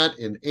of that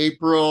in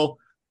April.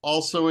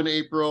 Also in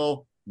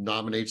April,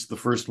 nominates the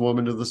first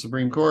woman to the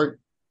Supreme Court,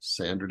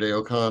 Sandra Day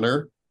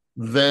O'Connor.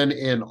 Then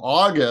in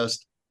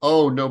August,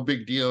 oh, no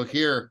big deal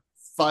here,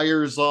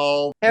 fires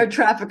all air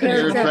traffic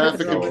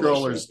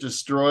controllers,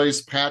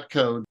 destroys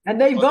PATCO.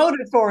 And they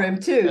voted for him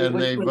too.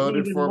 And they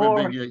voted for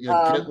him.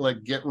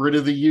 Get rid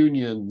of the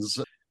unions.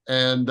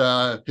 And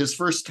his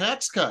first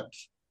tax cut,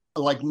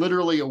 like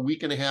literally a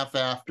week and a half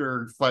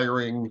after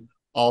firing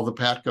all the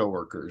PATCO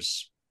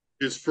workers.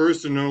 His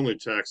first and only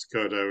tax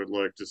cut, I would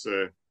like to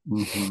say.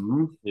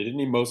 Mm-hmm. Didn't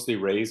he mostly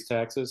raise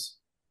taxes?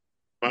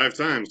 5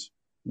 times.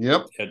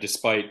 Yep.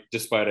 Despite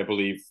I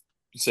believe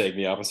saying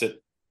the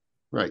opposite,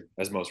 right,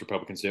 as most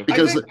Republicans do.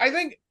 Because I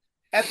think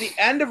at the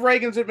end of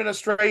Reagan's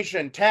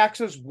administration,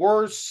 taxes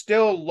were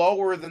still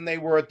lower than they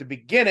were at the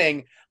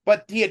beginning,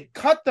 but he had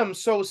cut them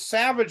so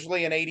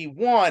savagely in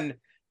 81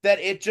 that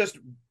it just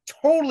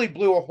totally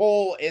blew a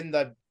hole in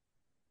the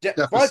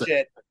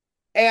budget.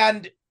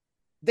 And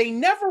they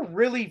never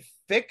really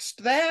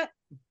fixed that,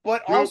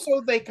 but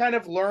also they kind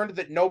of learned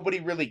that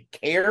nobody really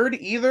cared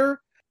either.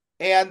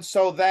 And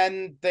so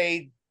then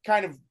they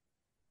kind of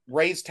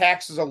raised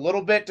taxes a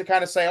little bit to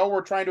kind of say, oh,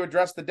 we're trying to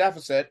address the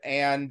deficit.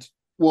 And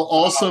well,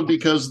 also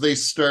because they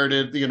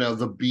started,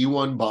 the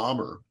B-1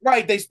 bomber.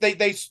 Right. They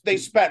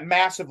spent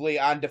massively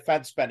on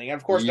defense spending. And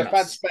of course,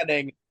 defense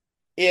spending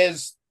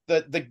is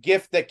the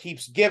gift that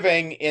keeps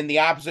giving in the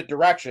opposite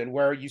direction,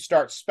 where you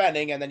start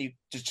spending and then you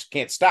just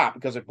can't stop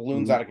because it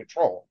balloons out of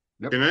control.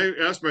 Yep. Can I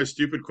ask my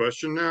stupid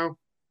question now?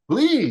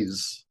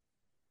 Please.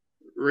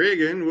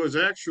 Reagan was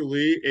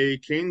actually a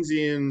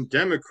Keynesian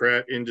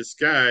Democrat in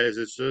disguise.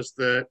 It's just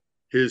that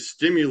his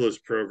stimulus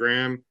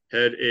program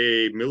had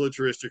a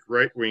militaristic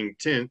right-wing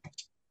tint,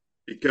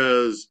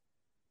 because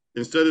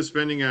instead of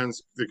spending on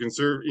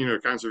the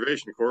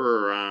Conservation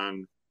Corps or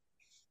on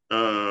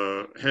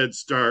Head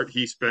Start,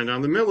 he spent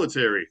on the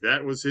military.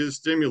 That was his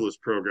stimulus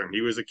program.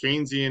 He was a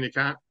Keynesian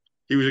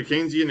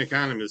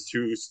economist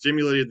who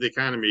stimulated the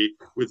economy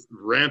with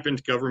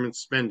rampant government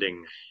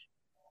spending.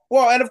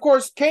 Well, and of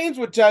course, Keynes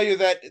would tell you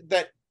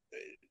that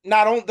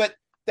not only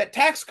that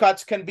tax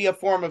cuts can be a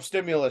form of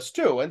stimulus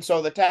too, and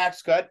so the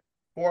tax cut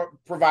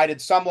provided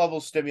some level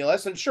of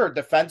stimulus. And sure,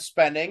 defense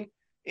spending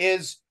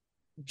is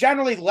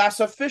generally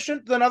less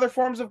efficient than other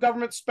forms of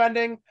government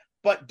spending,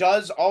 but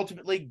does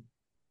ultimately,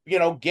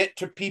 get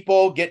to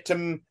people,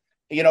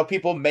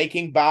 people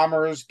making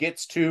bombers,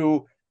 gets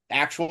to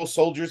actual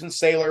soldiers and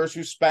sailors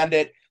who spend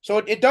it. So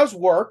it does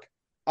work.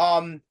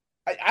 I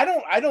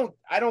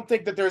don't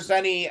think that there's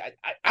any.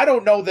 I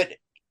don't know that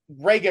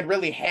Reagan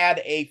really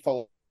had a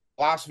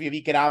philosophy of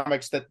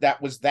economics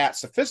that was that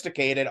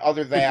sophisticated,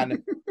 other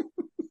than.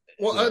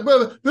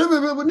 Well,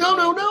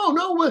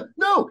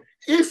 no.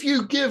 If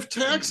you give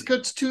tax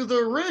cuts to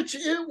the rich,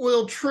 it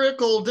will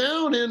trickle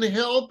down and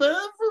help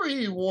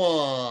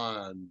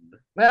everyone.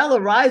 Well,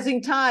 the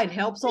rising tide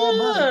helps all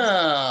boats.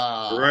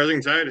 The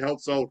rising tide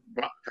helps all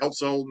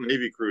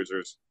Navy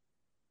cruisers.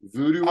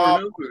 Voodoo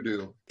or no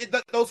voodoo?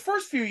 Those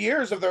first few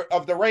years of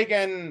the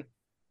Reagan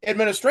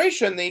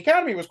administration, the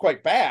economy was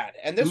quite bad,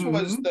 and this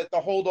was the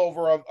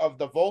holdover of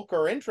the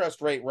Volcker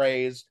interest rate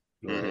raise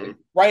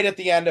right at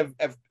the end of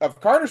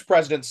Carter's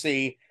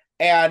presidency,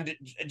 and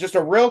just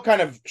a real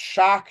kind of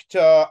shock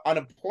to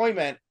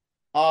unemployment.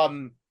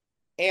 And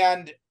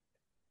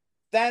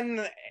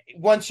then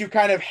once you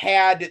kind of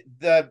had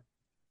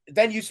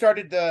then you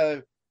started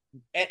the,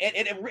 and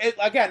it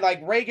again, like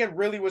Reagan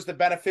really was the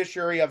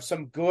beneficiary of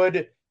some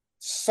good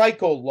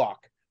cycle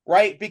luck,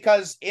 right?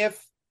 Because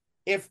if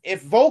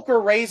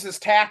Volcker raises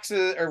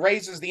taxes or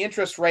raises the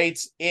interest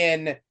rates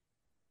in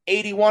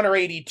 81 or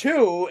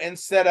 82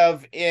 instead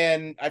of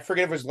in, I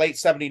forget if it was late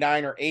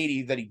 79 or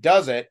 80 that he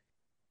does it,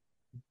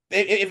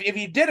 if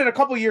he did it a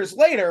couple years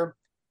later,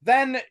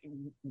 then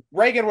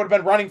Reagan would have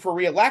been running for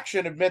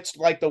re-election amidst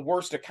like the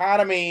worst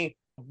economy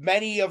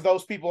many of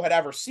those people had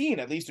ever seen,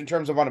 at least in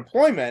terms of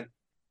unemployment.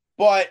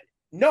 But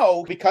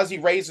no, because he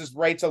raises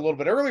rates a little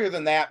bit earlier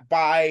than that,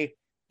 by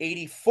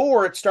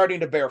 84, it's starting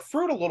to bear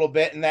fruit a little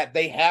bit, in that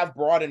they have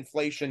brought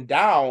inflation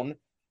down,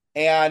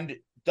 and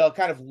the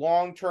kind of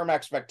long-term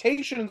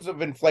expectations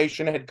of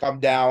inflation had come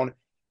down.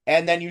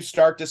 And then you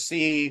start to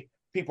see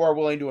people are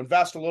willing to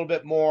invest a little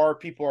bit more.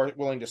 People are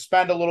willing to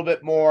spend a little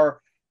bit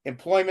more.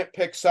 Employment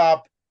picks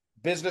up.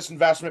 Business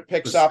investment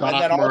picks up. And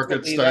then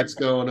market starts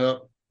going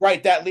up.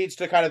 Right. That leads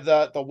to kind of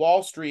the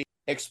Wall Street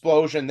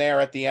explosion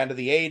there at the end of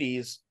the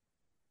 80s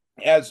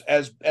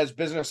as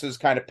businesses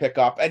kind of pick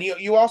up. And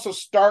you also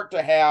start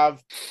to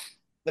have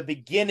the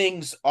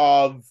beginnings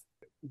of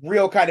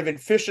real kind of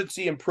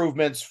efficiency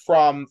improvements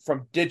from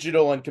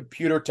digital and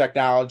computer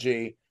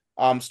technology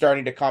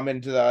starting to come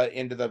into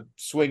the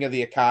swing of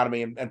the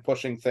economy and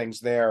pushing things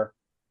there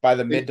by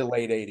the mid to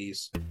late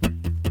 80s.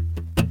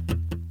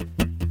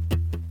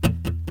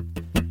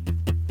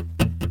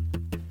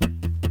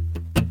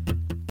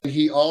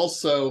 He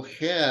also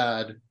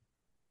had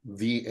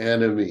the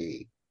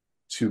enemy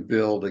to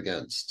build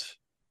against,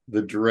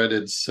 the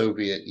dreaded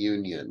Soviet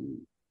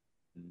Union,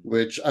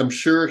 which I'm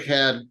sure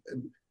had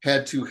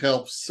to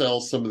help sell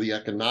some of the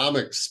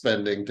economic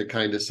spending to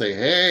kind of say,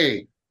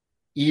 hey,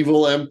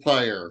 evil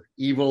empire,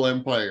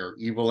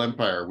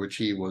 which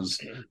he was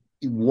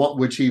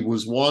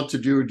wont to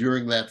do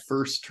during that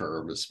first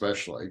term,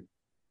 especially.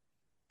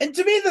 And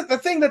to me, the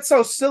thing that's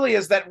so silly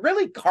is that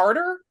really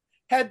Carter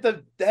had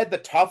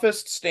the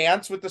toughest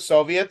stance with the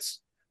Soviets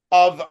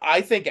of,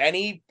 I think,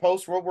 any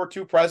post-World War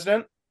II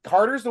president.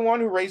 Carter's the one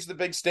who raised the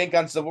big stink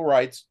on civil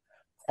rights.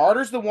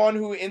 Carter's the one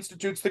who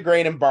institutes the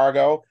grain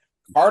embargo.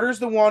 Carter's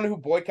the one who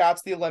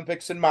boycotts the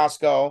Olympics in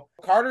Moscow.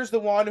 Carter's the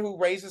one who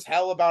raises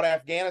hell about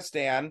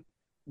Afghanistan.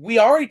 we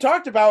already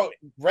talked about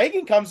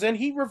Reagan comes in,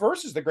 he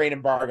reverses the grain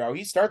embargo.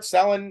 He starts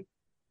selling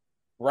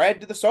bread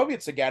to the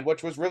Soviets again,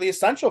 which was really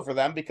essential for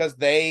them because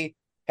they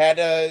had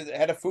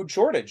a food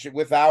shortage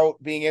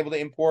without being able to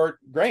import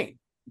grain.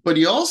 But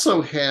he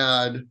also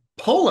had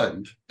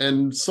Poland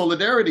and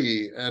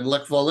Solidarity and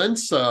Lech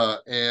Walesa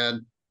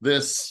and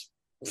this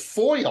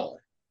foil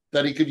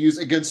that he could use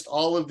against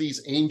all of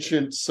these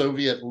ancient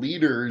Soviet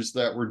leaders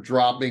that were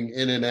dropping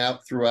in and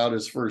out throughout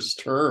his first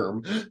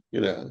term,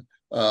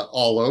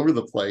 all over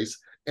the place.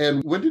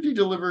 And when did he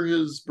deliver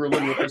his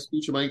Berlin Wall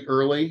speech? Am I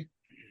early?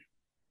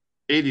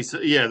 80.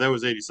 Yeah, that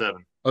was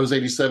 87. I was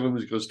 87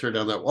 when he goes tear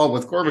down that wall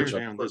with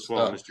Gorbachev.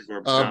 Mr.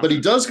 Gorbachev. But he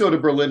does go to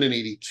Berlin in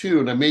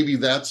 82. Now maybe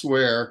that's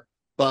where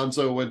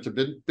Bonzo went to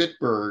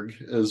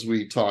Bitburg, as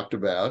we talked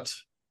about.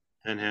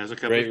 And has a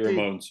couple Great of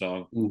Ramon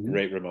song. Mm-hmm.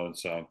 Great Ramon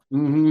song.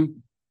 Mm-hmm.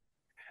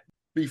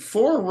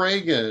 Before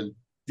Reagan,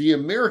 the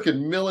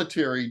American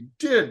military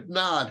did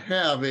not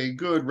have a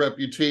good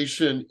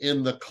reputation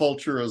in the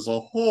culture as a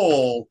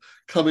whole,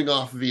 coming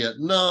off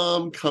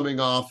Vietnam, coming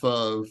off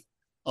of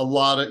a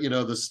lot of,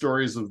 the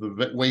stories of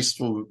the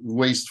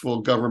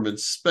wasteful government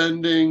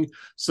spending.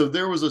 So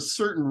there was a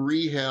certain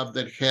rehab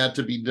that had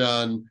to be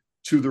done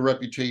to the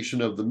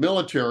reputation of the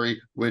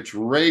military, which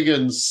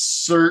Reagan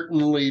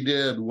certainly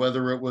did,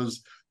 whether it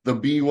was the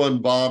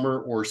B-1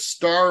 bomber or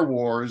Star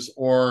Wars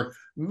or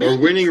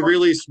winning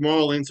really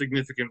small,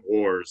 insignificant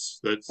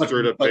wars that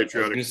stirred up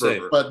patriotic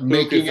fervor. But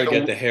making it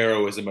forget the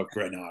heroism of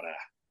Grenada.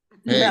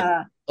 Hey,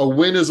 a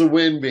win is a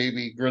win,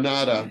 baby.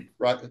 Grenada,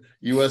 right?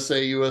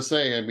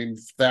 USA. I mean,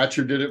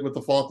 Thatcher did it with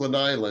the Falkland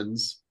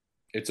Islands.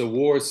 It's a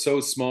war so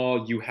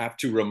small, you have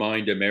to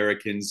remind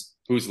Americans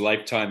whose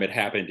lifetime it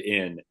happened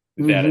in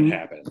that it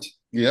happened.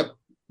 Yep.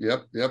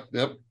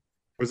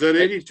 Was that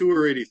 82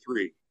 or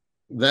 83?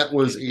 That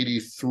was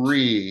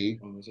 83.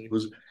 It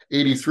was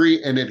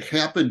 83, and it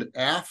happened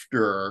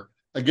after.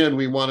 Again,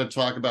 we want to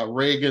talk about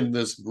Reagan,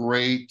 this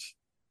great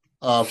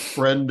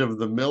friend of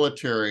the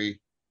military.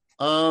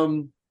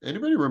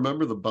 Anybody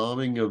remember the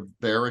bombing of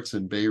barracks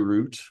in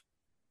Beirut?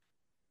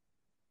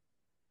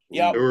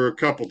 Yeah, there were a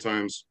couple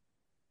times.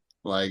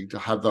 Like to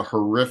have the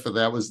horrific.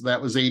 That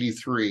was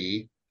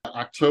 83.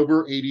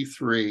 October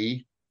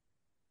 83.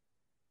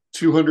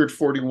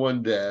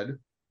 241 dead.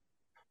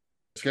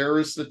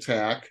 Terrorist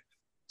attack.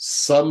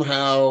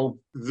 Somehow,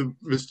 the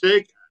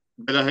mistake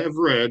that I have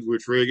read,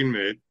 which Reagan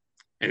made,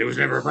 and it was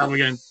never a problem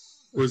again,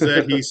 was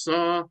that he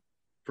saw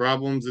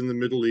problems in the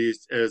Middle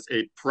East as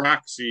a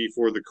proxy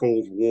for the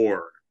Cold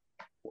War.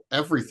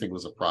 Everything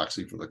was a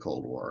proxy for the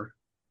Cold War.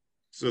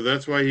 So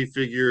that's why he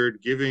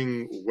figured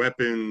giving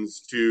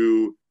weapons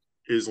to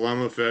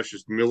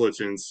Islamofascist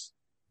militants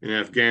in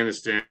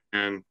Afghanistan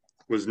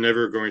was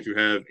never going to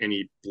have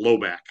any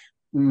blowback.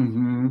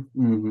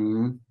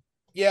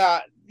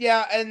 Yeah,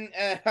 and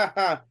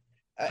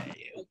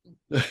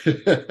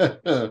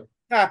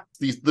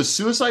the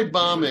suicide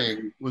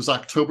bombing was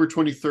October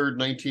 23rd,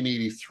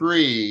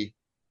 1983.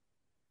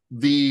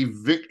 The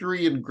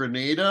victory in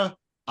Grenada,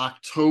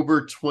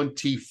 October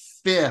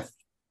 25th,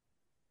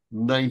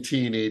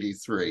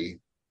 1983.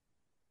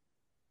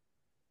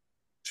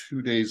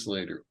 2 days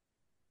later.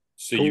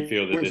 So you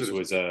feel that this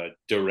was a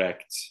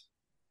direct,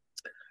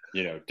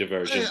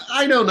 diversion?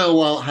 I don't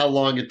know how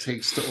long it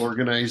takes to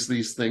organize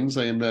these things.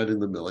 I am not in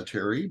the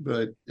military,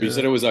 but... You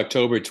said it was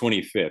October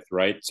 25th,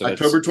 right? So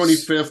October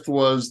 25th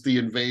was the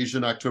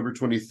invasion. October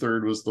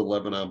 23rd was the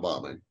Lebanon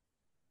bombing.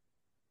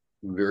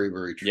 Very,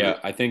 very true. Yeah,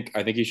 I think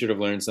he should have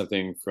learned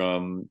something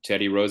from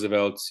Teddy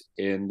Roosevelt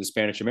in the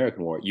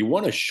Spanish-American War. You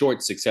want a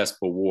short,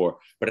 successful war,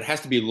 but it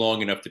has to be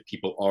long enough that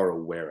people are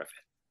aware of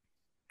it.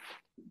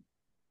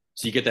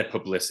 So you get that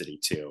publicity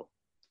too.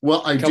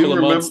 Well, I do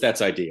remember months,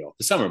 that's ideal.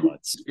 The summer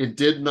months. It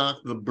did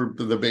knock the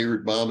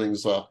Beirut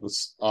bombings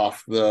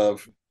off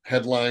the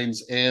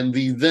headlines and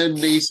the then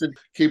nascent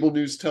cable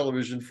news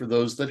television for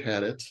those that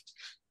had it.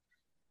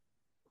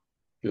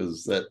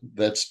 Because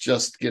that's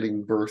just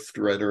getting birthed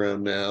right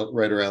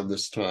around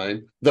this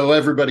time. Though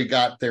everybody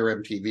got their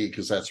MTV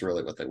because that's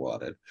really what they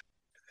wanted.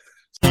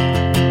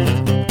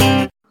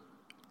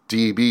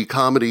 DB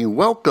Comedy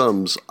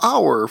welcomes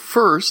our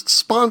first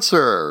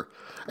sponsor.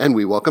 And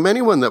we welcome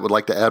anyone that would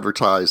like to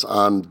advertise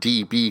on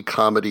DB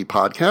Comedy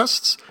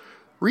podcasts.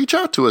 Reach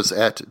out to us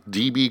at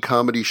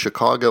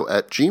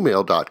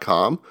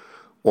dbcomedychicago@gmail.com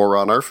or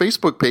on our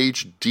Facebook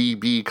page,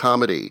 DB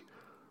Comedy.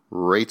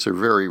 Rates are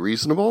very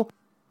reasonable,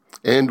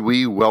 and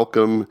we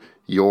welcome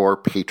your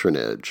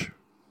patronage.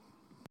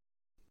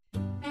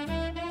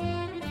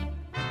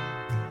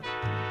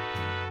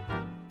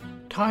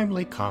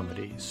 Timely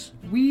comedies.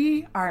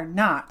 We are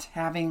not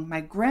having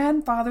my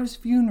grandfather's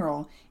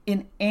funeral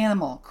in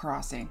Animal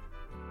Crossing.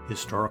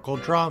 Historical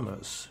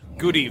dramas.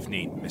 Good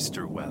evening,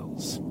 Mr.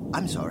 Wells.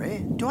 I'm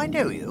sorry, do I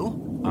know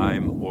you?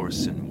 I'm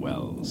Orson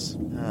Welles.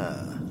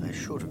 I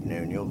should have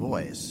known your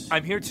voice.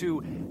 I'm here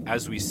to,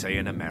 as we say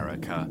in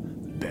America,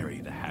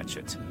 bury the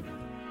hatchet.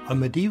 A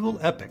medieval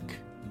epic.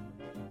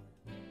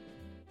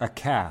 A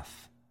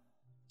calf,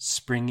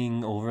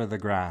 springing over the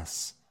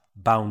grass,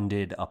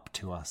 bounded up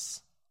to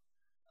us.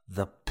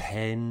 The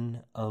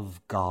pen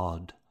of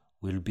God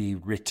will be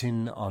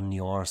written on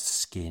your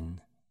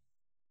skin,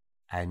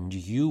 and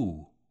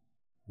you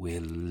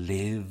will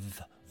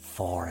live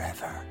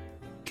forever.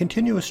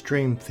 Continuous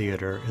Dream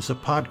Theater is a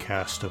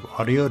podcast of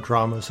audio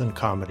dramas and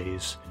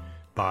comedies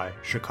by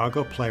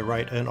Chicago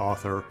playwright and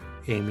author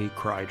Amy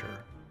Kreider.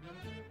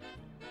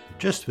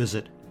 Just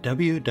visit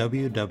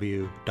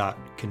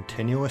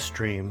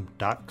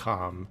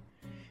www.continuousstream.com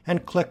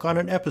and click on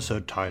an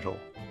episode title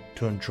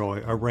to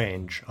enjoy a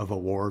range of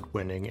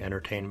award-winning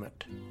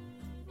entertainment.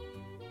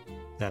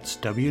 That's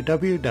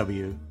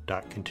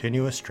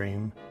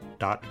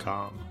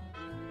www.continuousstream.com.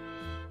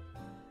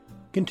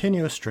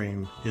 Continuous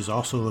Stream is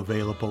also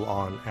available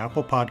on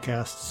Apple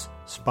Podcasts,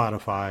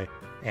 Spotify,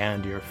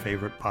 and your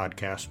favorite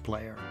podcast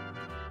player.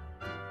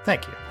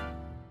 Thank you.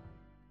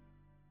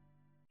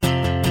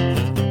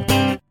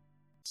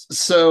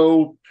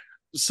 So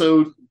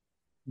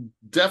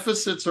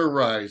deficits are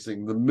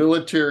rising. The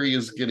military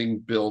is getting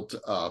built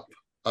up.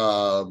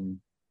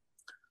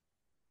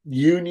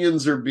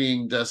 Unions are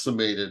being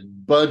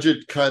decimated.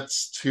 Budget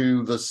cuts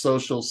to the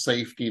social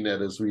safety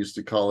net, as we used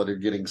to call it, are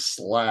getting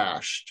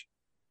slashed.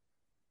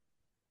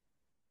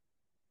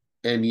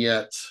 And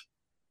yet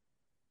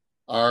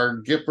our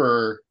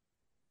Gipper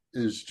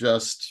is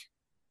just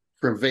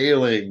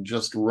prevailing,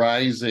 just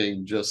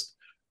rising, just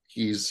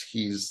he's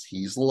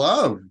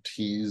loved,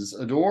 he's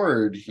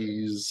adored,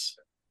 he's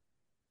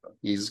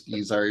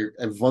our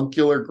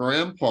avuncular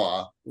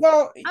grandpa.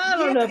 Well, I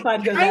don't know if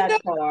I'd go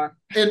that far.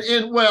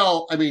 And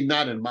well, I mean,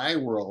 not in my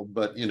world,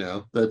 but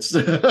that's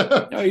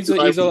No, he's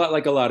a lot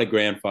like a lot of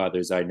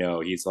grandfathers I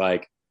know. He's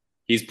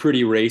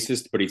pretty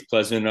racist, but he's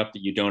pleasant enough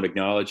that you don't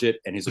acknowledge it,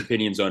 and his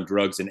opinions on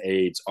drugs and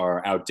AIDS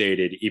are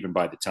outdated even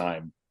by the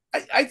time.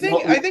 I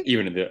think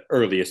even in the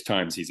earliest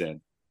times he's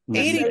in.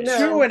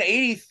 82 and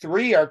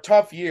 83 are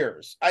tough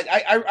years.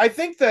 I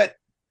think that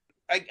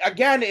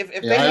again, if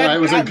they had I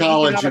was in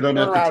college, you don't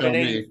have to tell in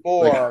me.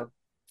 84,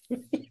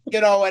 and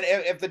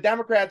if the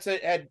Democrats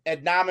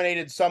had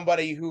nominated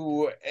somebody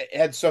who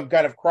had some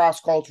kind of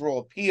cross-cultural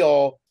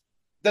appeal,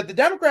 that the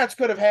Democrats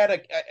could have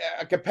had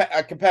a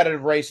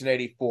competitive race in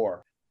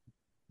 84.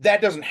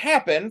 That doesn't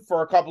happen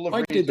for a couple of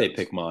reasons. Why did they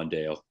pick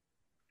Mondale?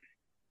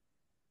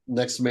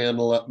 Next man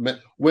up.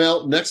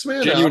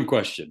 Genuine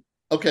question.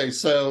 Okay,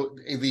 so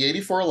the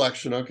 84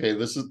 election. Okay,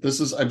 this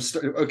is.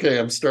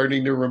 I'm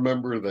starting to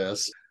remember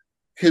this.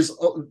 First of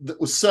all,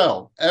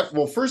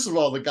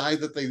 the guy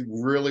that they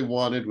really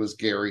wanted was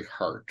Gary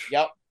Hart.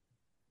 Yep.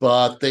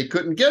 But they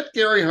couldn't get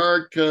Gary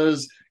Hart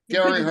because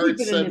Gary Hart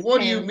said,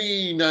 "What do you hand.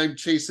 mean I'm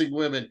chasing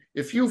women?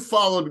 If you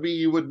followed me,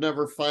 you would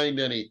never find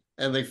any."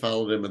 And they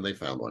followed him, and they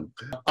found one.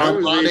 That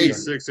was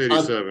 86,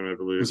 87, I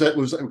believe.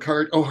 Was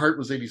Hart? Oh, Hart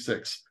was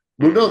 86.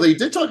 Well, no, they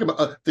did talk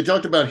about. They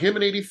talked about him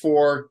in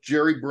 84.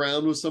 Jerry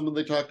Brown was someone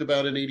they talked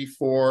about in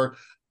 84.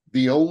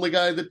 The only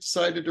guy that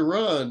decided to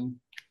run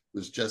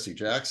was Jesse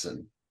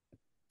Jackson.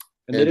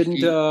 And they didn't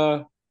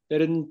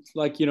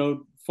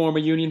form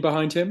a union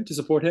behind him to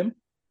support him?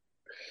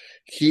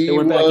 They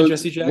went back to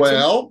Jesse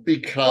Jackson?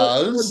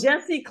 Because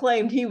Jesse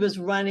claimed he was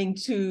running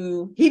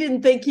he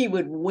didn't think he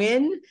would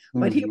win,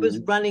 but he was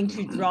running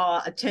to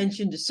draw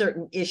attention to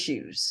certain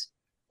issues.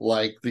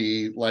 like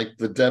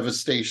the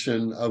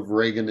devastation of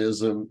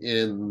Reaganism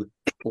in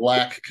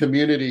Black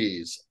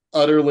communities.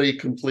 Utterly,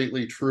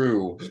 completely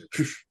true.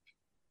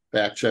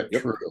 Fact check,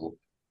 true.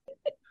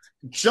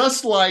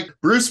 Just like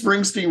Bruce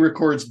Springsteen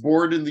records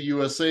Born in the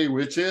USA,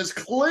 which is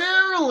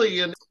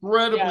clearly an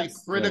incredibly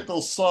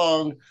critical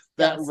song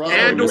that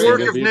and a work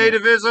of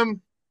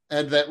nativism.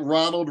 And that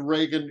Ronald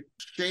Reagan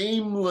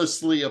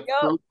shamelessly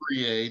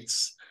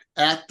appropriates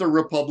at the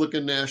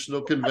Republican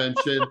National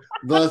Convention,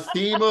 the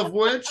theme of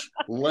which,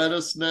 let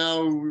us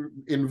now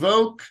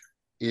invoke,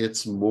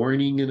 it's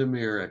Morning in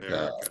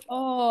America.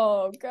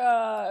 Oh,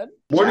 God.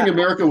 Morning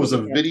America was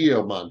a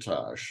video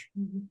montage.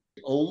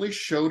 Only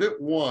showed it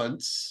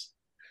once,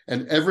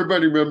 and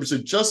everybody remembers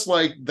it, just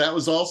like that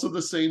was also the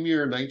same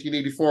year,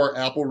 1984,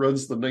 Apple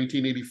runs the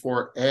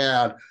 1984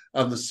 ad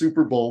on the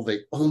Super Bowl. They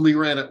only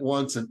ran it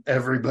once, and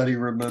everybody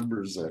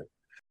remembers it.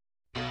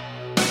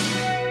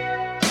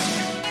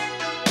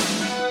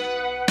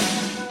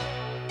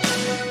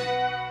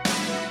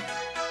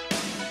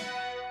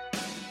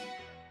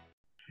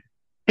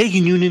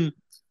 Hagen Noonan,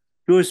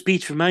 your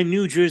speech for my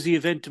New Jersey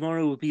event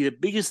tomorrow will be the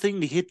biggest thing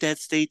to hit that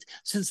state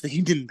since the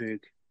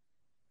Hindenburg.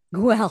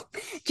 Well,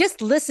 just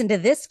listen to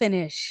this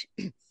finish.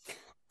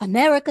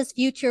 America's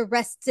future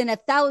rests in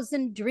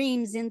 1,000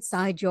 dreams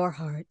inside your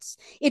hearts.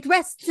 It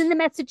rests in the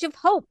message of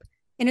hope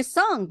in a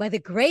song by the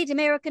great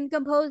American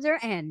composer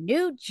and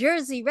New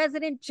Jersey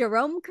resident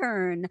Jerome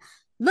Kern.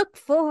 Look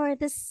for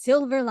the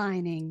silver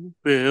lining.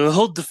 Well,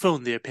 hold the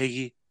phone there,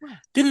 Peggy.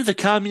 Didn't the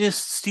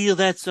communists steal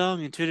that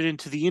song and turn it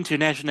into the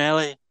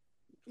Internationale?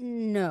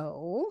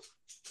 No,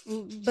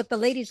 but the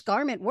Ladies'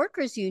 Garment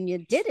Workers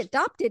Union did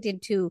adopt it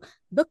into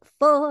Look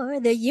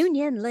for the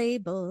Union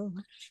label.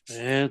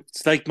 Well,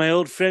 it's like my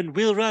old friend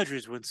Will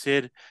Rogers once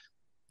said,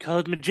 call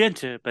it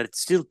magenta, but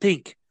it's still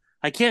pink.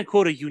 I can't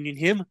quote a union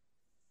hymn.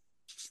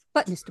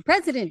 But, Mr.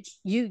 President,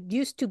 you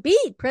used to be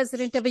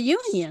president of a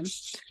union.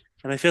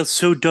 And I felt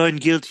so darn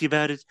guilty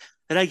about it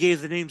that I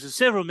gave the names of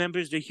several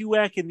members to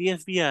HUAC and the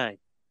FBI.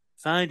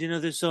 Find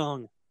another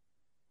song.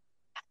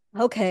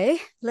 Okay,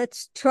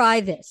 let's try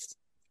this.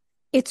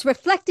 It's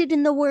reflected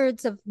in the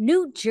words of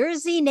New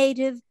Jersey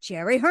native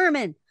Jerry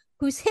Herman,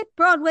 whose hit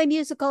Broadway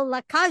musical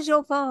La Cage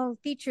aux Folles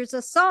features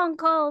a song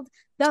called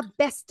The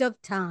Best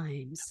of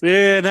Times.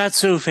 Not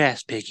so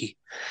fast, Peggy.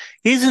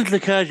 Isn't La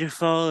Cage aux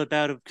Folles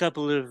about a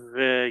couple of,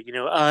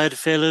 odd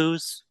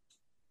fellows?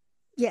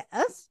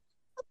 Yes,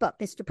 but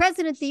Mr.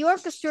 President, the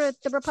orchestra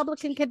at the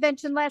Republican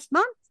convention last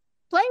month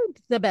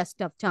played The Best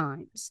of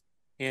Times.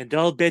 And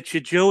I'll bet you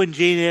Joe and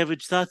Jane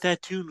Average thought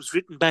that tune was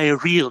written by a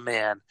real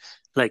man,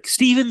 like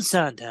Stephen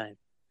Sondheim.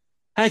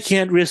 I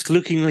can't risk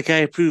looking like I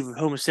approve of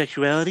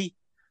homosexuality.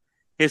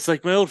 It's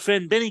like my old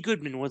friend Benny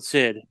Goodman once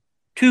said,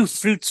 2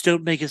 fruits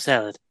don't make a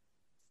salad.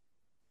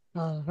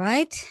 All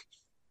right,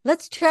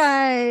 let's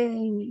try.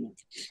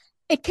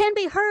 It can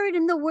be heard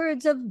in the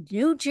words of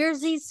New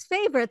Jersey's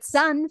favorite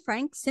son,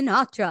 Frank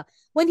Sinatra,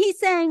 when he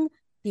sang,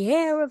 "The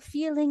air of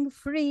feeling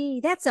free,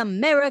 that's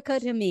America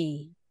to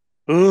me."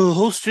 Oh,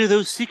 holster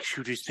those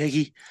 6-shooters,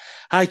 Peggy.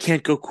 I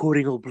can't go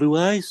quoting old Blue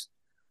Eyes.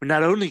 But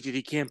not only did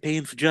he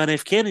campaign for John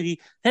F. Kennedy,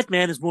 that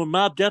man is more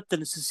mobbed up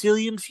than a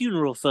Sicilian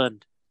funeral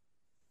fund.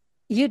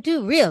 You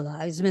do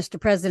realize, Mr.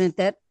 President,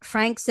 that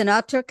Frank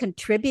Sinatra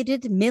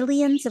contributed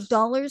millions of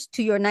dollars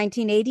to your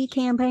 1980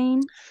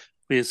 campaign?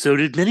 Well, so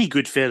did many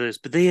good fellows,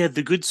 but they had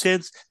the good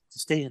sense to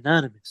stay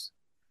anonymous.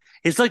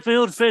 It's like my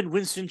old friend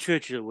Winston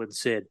Churchill once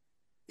said,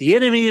 "The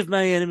enemy of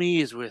my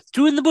enemy is worth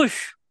 2 in the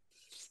bush."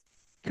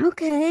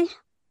 Okay,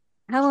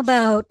 how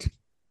about,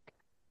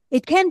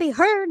 it can be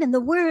heard in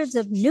the words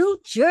of New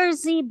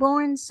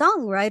Jersey-born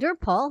songwriter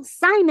Paul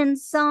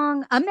Simon's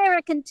song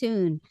American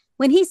Tune,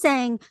 when he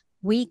sang,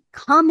 "We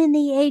come in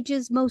the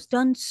age's most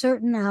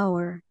uncertain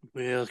hour."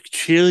 Well,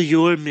 chill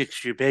your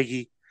mixture,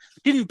 Peggy.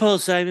 Didn't Paul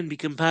Simon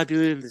become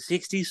popular in the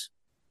 60s?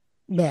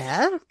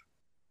 Yeah,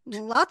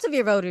 lots of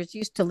your voters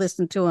used to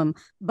listen to him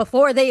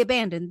before they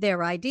abandoned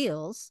their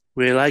ideals.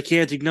 Well, I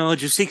can't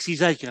acknowledge a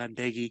 60s icon,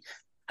 Peggy.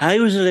 I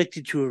was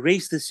elected to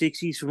erase the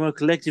 60s from our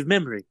collective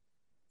memory.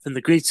 From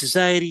the Great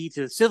Society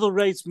to the civil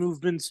rights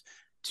movements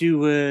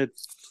to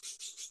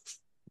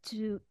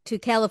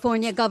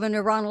California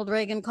Governor Ronald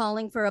Reagan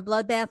calling for a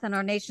bloodbath on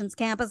our nation's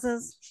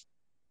campuses.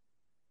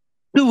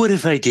 But what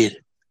if I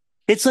did?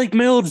 It's like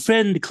my old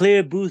friend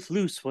Claire Booth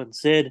Luce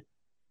once said,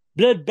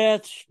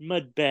 "Bloodbath,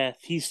 mudbath,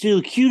 he's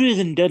still cuter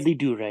than Dudley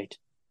Do-Right."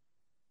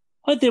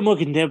 Aren't there more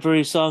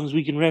contemporary songs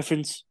we can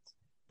reference?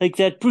 Like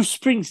that Bruce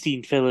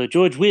Springsteen fellow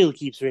George Will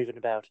keeps raving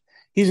about.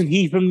 Isn't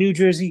he from New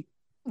Jersey?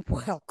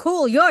 Well,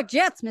 cool your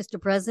jets, Mr.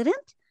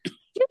 President.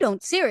 You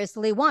don't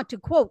seriously want to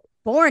quote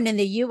 "Born in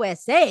the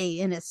USA"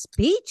 in a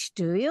speech,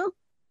 do you?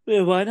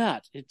 Well, why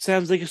not? It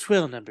sounds like a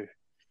swell number.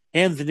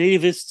 And the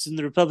nativists in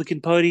the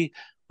Republican Party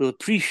will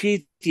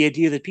appreciate the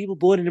idea that people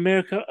born in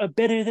America are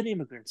better than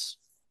immigrants.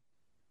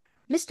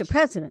 Mr.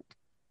 President,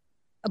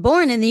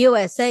 "Born in the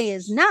USA"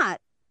 is not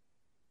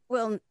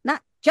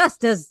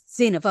just a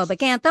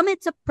xenophobic anthem.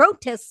 It's a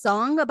protest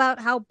song about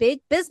how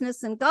big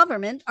business and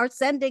government are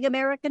sending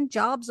American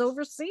jobs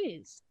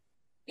overseas.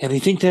 And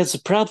you think that's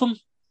a problem?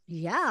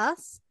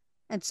 Yes,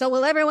 and so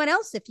will everyone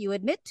else if you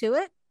admit to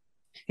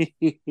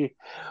it.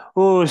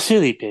 Oh,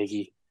 silly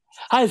Peggy.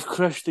 I've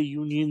crushed the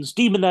unions,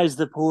 demonized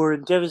the poor,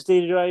 and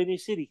devastated our inner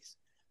cities.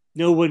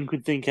 No one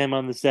could think I'm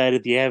on the side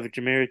of the average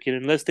American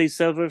unless they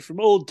suffer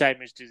from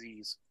old-timers'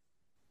 disease.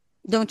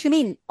 Don't you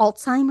mean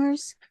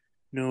Alzheimer's?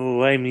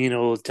 No, I mean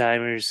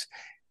old-timers.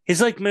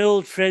 It's like my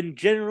old friend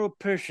General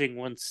Pershing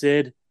once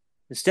said,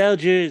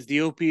 "Nostalgia is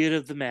the opiate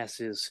of the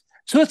masses,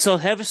 so let's all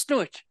have a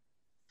snort."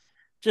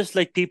 Just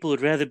like people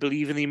would rather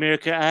believe in the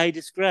America I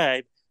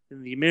describe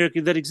than the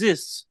America that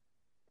exists.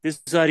 This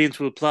audience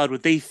will applaud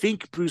what they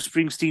think Bruce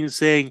Springsteen is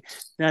saying,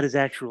 not his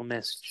actual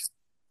message.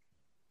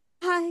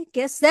 I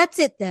guess that's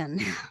it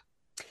then.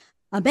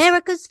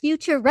 America's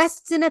future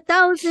rests in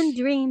 1,000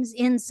 dreams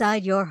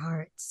inside your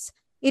hearts.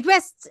 It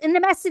rests in the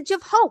message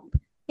of hope,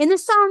 in the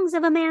songs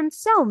of a man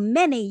so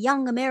many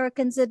young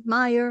Americans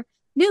admire,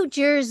 New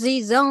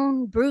Jersey's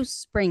own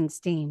Bruce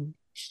Springsteen.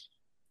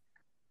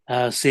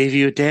 I'll save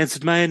you a dance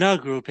at my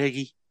inaugural,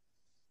 Peggy.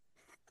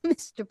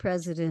 Mr.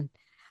 President,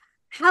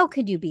 how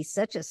could you be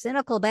such a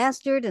cynical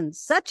bastard and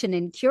such an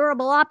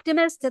incurable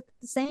optimist at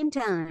the same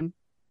time?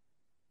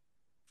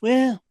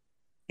 Well,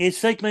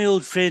 it's like my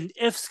old friend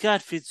F.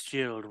 Scott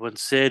Fitzgerald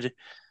once said,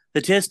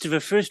 "The test of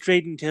a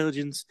first-rate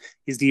intelligence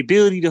is the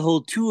ability to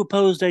hold 2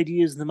 opposed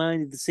ideas in the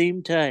mind at the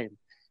same time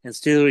and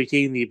still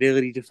retain the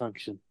ability to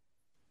function."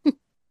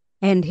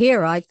 And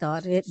here I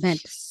thought it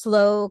meant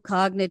slow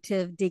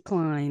cognitive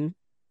decline.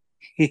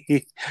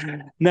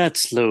 Not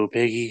slow,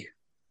 Peggy.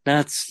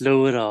 Not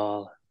slow at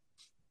all.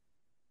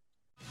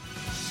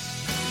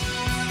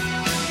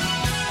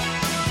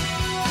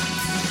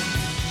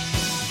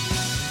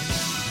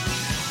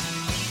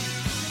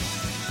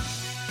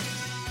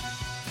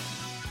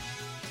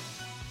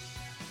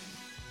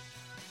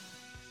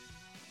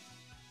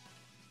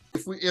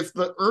 if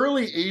the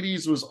early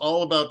 80s was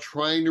all about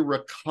trying to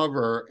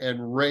recover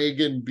and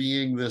Reagan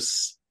being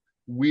this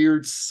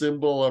weird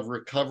symbol of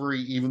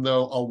recovery, even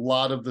though a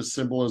lot of the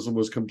symbolism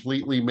was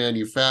completely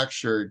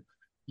manufactured,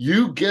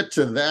 you get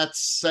to that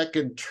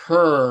second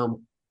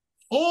term,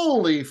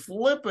 holy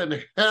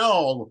flippin'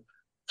 hell,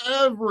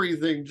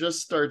 everything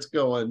just starts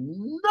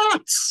going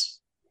nuts.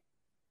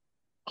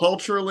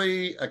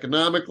 Culturally,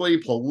 economically,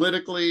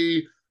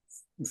 politically,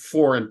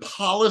 foreign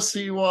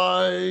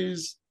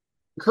policy-wise,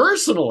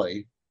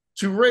 personally,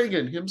 to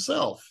Reagan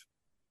himself,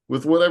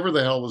 with whatever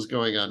the hell was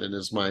going on in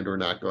his mind or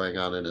not going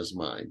on in his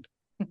mind.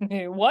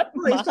 What?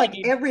 Well, it's like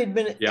every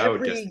Yeah, I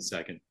would guess the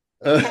second.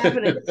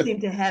 cabinet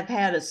seemed to have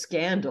had a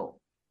scandal.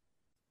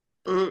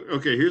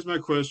 Okay, here's my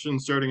question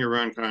starting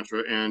Iran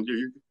Contra, and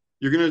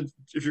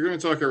if you're gonna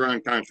talk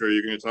Iran Contra,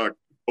 you're gonna talk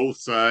both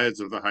sides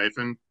of the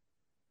hyphen.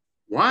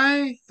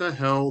 Why the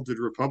hell did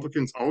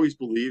Republicans always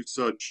believe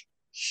such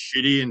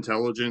shitty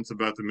intelligence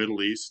about the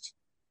Middle East?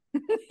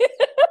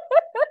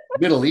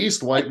 Middle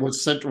East, why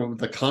was Central,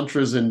 the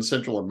Contras in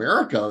Central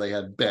America, they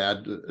had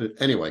bad.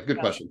 Anyway, good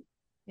question.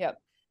 Yep.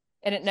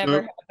 And it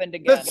never happened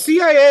again. The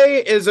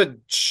CIA is a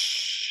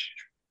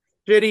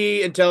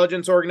shitty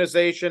intelligence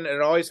organization, and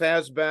it always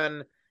has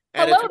been.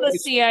 And Hello, the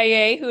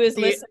CIA, who is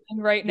listening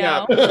right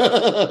now.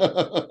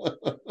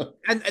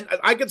 And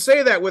I could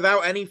say that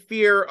without any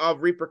fear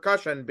of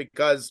repercussion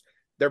because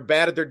they're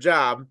bad at their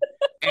job,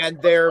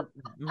 and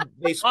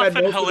they spend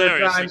Often most of their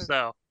hilariously time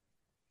so.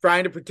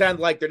 trying to pretend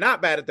like they're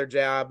not bad at their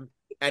job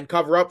and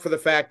cover up for the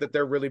fact that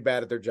they're really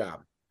bad at their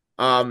job.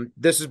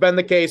 This has been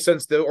the case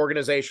since the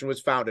organization was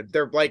founded.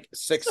 Their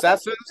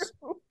successes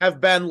have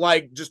been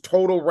just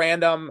total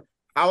random.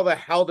 How the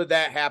hell did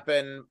that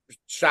happen?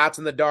 Shots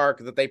in the dark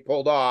that they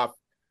pulled off.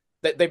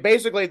 They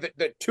basically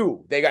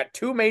they got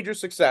two major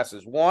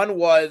successes. One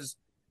was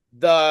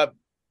the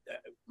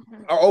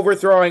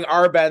overthrowing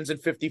Arbenz in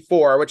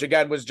 54, which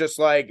again was just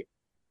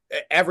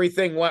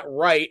everything went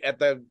right at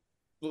the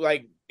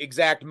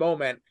exact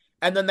moment.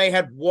 And then they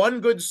had one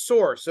good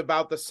source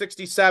about the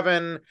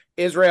 67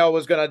 Israel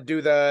was going to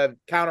do the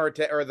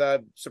counterattack or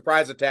the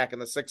surprise attack in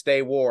the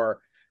 6-Day War.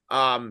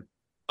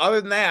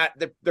 Other than that,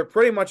 they're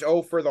pretty much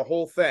for the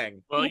whole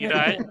thing. Well,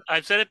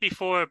 I've said it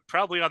before,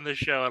 probably on this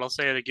show, and I'll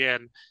say it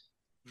again.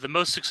 The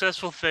most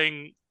successful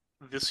thing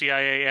the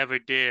CIA ever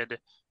did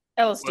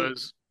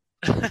was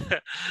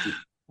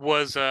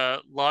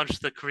launch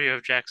the career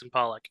of Jackson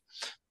Pollock.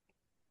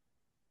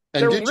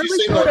 And did you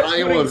say the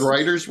Iowa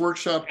Writers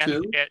Workshop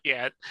too?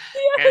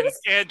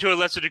 And to a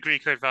lesser degree,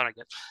 Kurt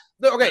Vonnegut.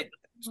 Okay,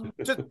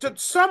 to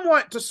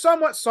somewhat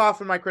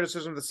soften my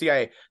criticism of the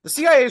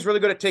CIA is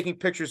really good at taking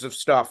pictures of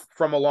stuff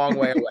from a long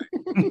way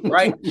away,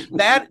 right?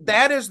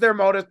 That is their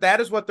motive. That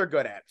is what they're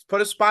good at.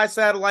 Put a spy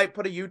satellite,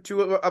 put a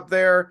U-2 up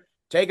there,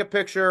 take a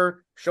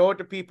picture, show it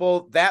to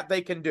people. That they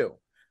can do.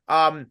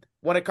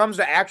 When it comes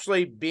to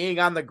actually being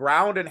on the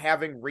ground and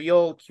having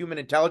real human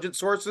intelligence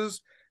sources,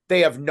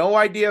 they have no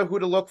idea who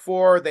to look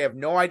for. They have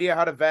no idea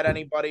how to vet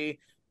anybody.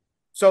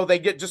 So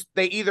they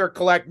either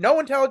collect no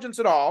intelligence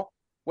at all,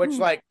 which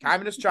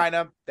Communist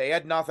China, they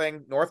had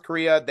nothing. North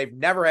Korea, they've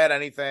never had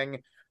anything.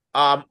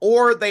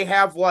 Or they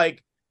have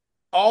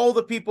all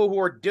the people who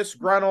are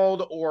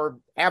disgruntled or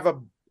have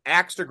a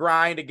axe to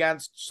grind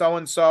against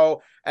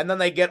so-and-so, and then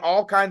they get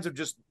all kinds of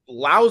just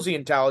lousy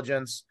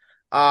intelligence.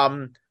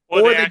 Or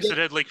they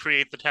accidentally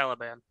create the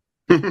Taliban.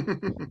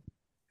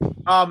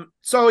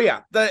 So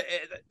yeah,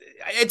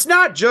 it's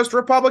not just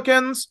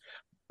Republicans.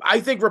 I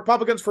think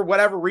Republicans, for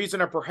whatever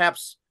reason, are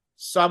perhaps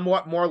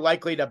somewhat more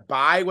likely to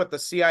buy what the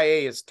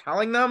CIA is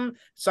telling them,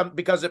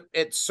 because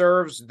it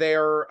serves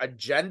their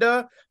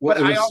agenda. Well,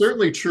 but it was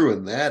certainly true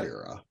in that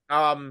era.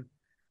 And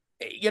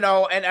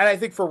I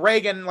think for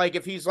Reagan,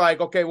 if he's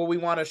okay, well, we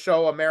want to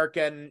show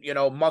American,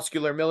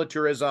 muscular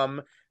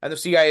militarism, and the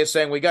CIA is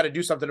saying, we got to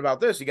do something about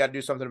this. You got to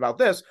do something about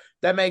this.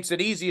 That makes it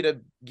easy to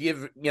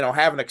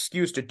have an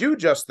excuse to do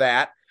just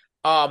that.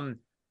 But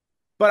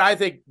I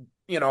think,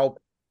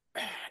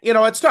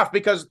 it's tough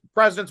because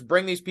presidents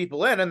bring these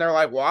people in and they're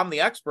like, well, I'm the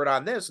expert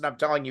on this and I'm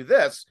telling you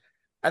this.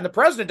 And the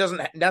president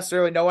doesn't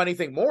necessarily know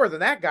anything more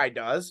than that guy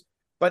does.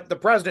 But the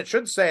president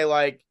should say,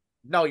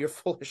 no, you're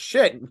full of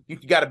shit. You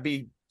got to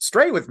be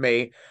straight with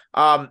me.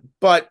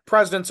 But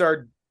presidents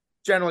are,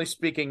 generally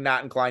speaking,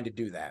 not inclined to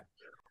do that.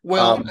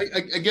 Well,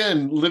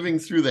 again, living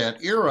through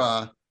that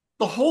era,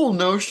 the whole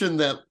notion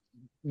that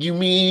you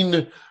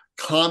mean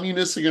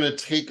communists are going to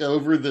take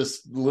over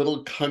this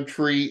little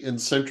country in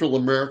Central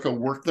America,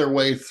 work their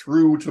way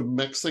through to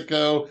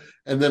Mexico,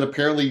 and then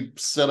apparently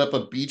set up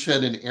a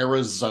beachhead in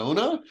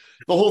Arizona,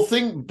 the whole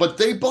thing, but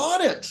they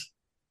bought it.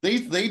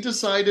 They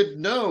decided,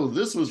 no,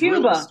 this was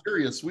Cuba. Really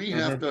serious. We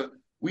have to,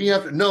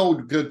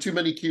 too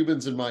many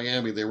Cubans in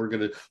Miami. They were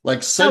going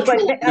to,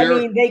 Central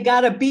America. They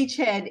got a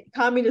beachhead,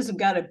 communism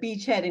got a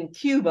beachhead in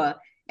Cuba,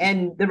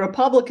 and the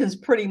Republicans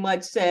pretty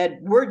much said,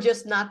 we're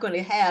just not going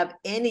to have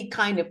any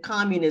kind of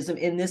communism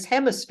in this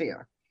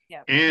hemisphere.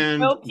 Yeah. And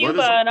no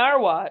Cuba on our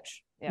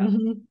watch. Yeah.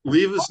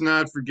 Leave us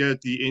not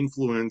forget the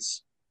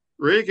influence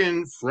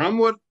Reagan, from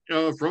what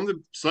from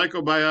the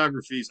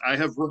psychobiographies I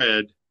have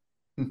read,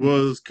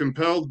 was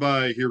compelled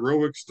by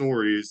heroic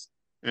stories,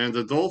 and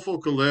Adolfo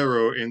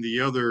Calero and the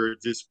other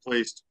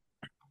displaced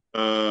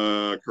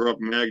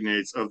corrupt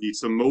magnates of the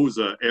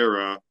Somoza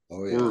era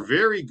were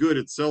very good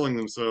at selling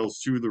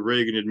themselves to the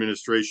Reagan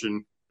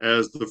administration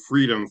as the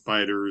freedom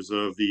fighters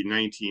of the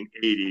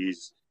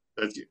 1980s.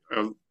 That's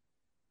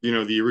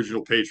the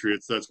original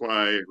patriots. That's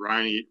why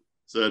Ronnie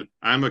said,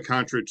 "I'm a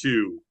Contra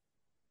too."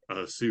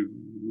 So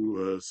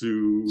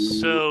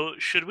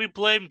should we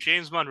blame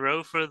James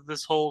Monroe for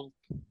this whole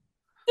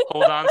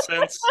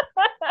nonsense?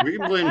 We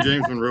can blame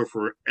James Monroe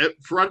for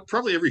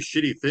probably every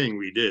shitty thing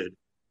we did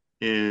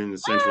in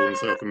Central and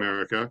South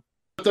America.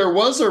 But there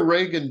was a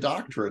Reagan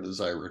doctrine,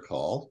 as I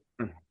recall,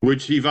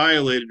 which he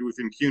violated with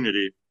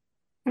impunity.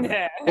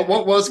 But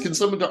what was? Can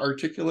someone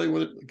articulate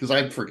what it? Because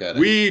I'm forgetting.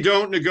 We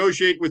don't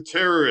negotiate with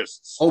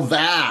terrorists. Oh,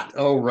 that.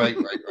 Oh, right.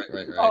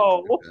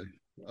 Oh, okay.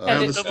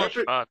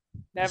 The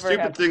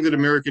stupid thing that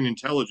American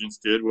intelligence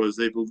did was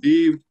they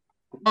believed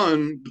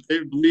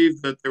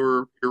that there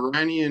were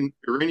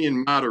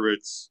Iranian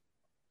moderates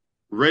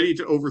ready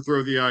to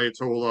overthrow the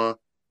Ayatollah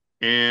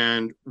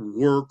and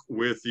work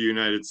with the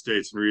United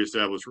States and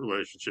reestablish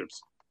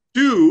relationships.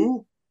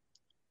 Two,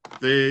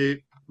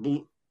 they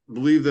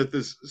believe that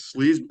this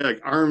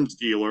sleazebag arms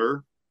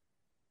dealer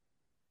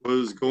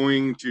was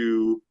going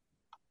to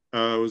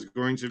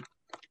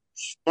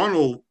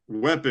funnel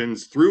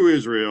weapons through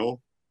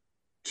Israel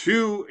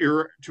to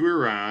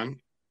Iran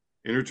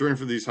in return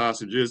for these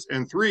hostages.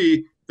 And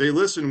three, they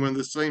listened when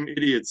the same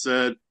idiot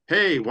said,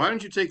 "Hey, why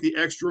don't you take the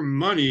extra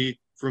money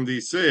from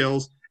these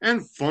sales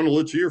and funnel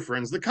it to your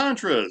friends, the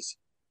Contras?"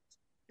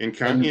 And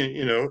I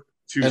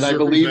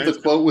believe the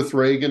quote with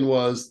Reagan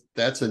was,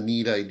 "That's a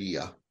neat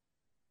idea."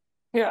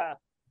 Yeah.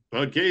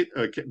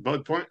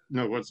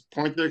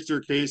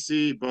 Poindexter,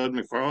 Casey, Bud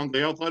McFarland,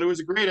 they all thought it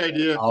was a great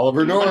idea.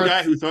 Oliver North. One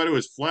guy who thought it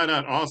was flat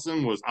out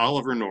awesome was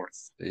Oliver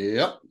North.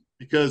 Yep.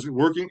 Because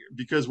working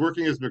as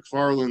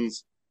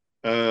McFarland's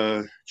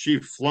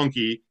chief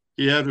flunky,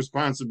 he had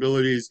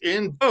responsibilities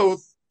in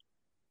both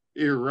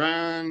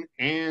Iran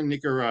and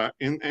Nicaragua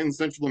and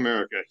Central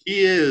America.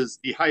 He is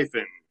the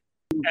hyphen.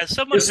 As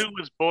someone who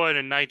was born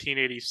in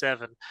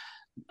 1987,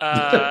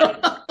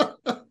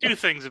 two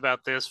things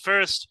about this.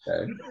 First,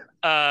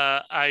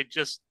 I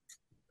just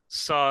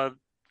saw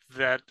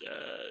that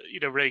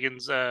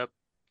Reagan's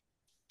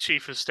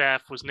chief of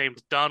staff was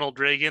named Donald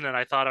Reagan, and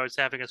I thought I was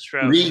having a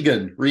stroke.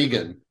 Reagan.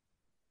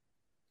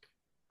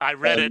 I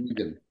read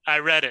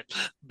it.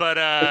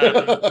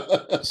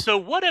 But so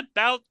what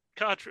about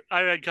Contra?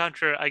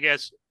 I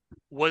guess,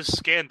 was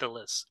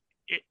scandalous,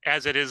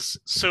 as it is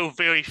so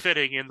very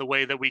fitting in the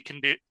way that we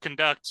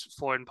conduct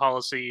foreign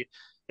policy,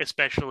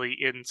 especially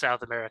in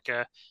South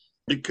America.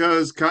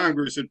 Because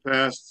Congress had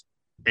passed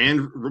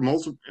and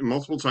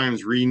multiple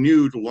times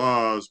renewed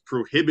laws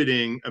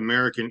prohibiting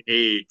American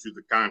aid to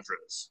the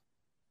Contras.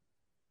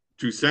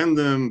 To send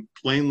them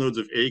plane loads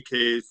of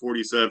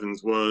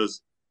AK-47s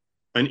was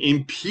an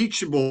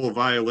impeachable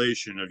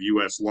violation of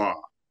U.S.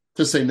 law.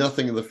 To say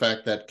nothing of the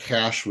fact that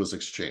cash was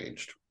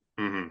exchanged.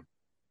 Mm-hmm.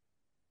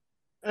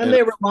 And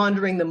they were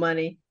laundering the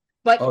money.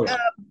 But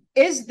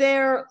is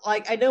there,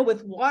 I know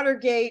with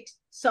Watergate,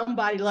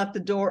 somebody left the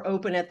door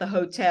open at the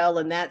hotel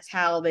and that's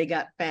how they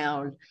got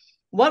found.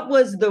 What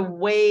was the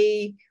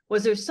way?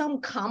 Was there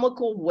some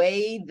comical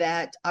way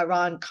that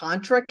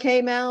Iran-Contra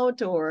came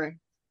out, or?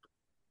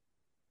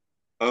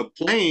 A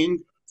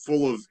plane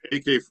full of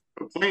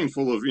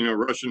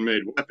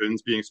Russian-made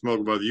weapons being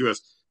smuggled by the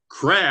U.S.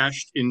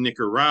 crashed in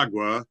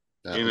Nicaragua,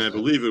 I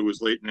believe it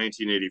was late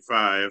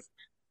 1985.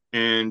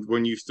 And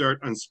when you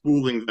start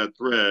unspooling that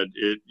thread,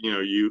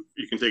 you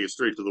can take it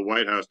straight to the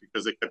White House,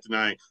 because they kept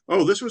denying,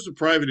 this was a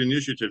private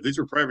initiative. These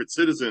were private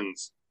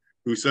citizens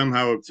who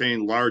somehow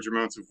obtained large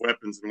amounts of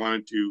weapons and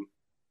wanted to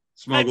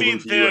smuggle them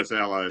to U.S.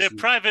 allies. They're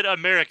private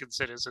American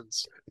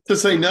citizens. To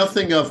say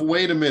nothing of,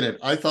 wait a minute,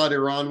 I thought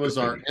Iran was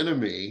our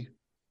enemy,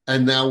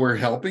 and now we're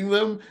helping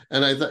them.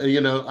 And I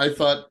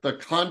thought the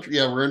country,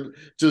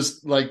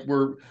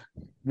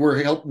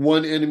 we're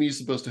one enemy is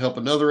supposed to help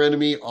another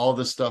enemy. All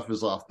this stuff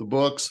is off the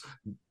books.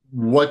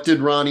 What did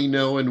Ronnie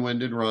know, and when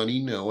did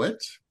Ronnie know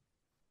it?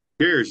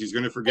 He's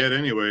going to forget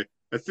anyway.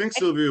 I think,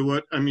 Sylvia,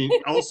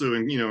 also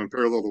in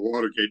parallel to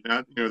Watergate,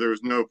 there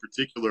was no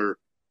particular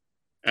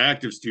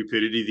act of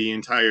stupidity. The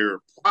entire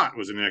plot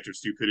was an act of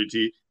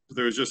stupidity. But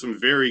there was just some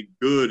very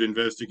good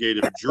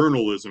investigative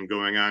journalism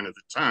going on at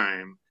the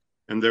time.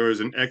 And there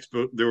was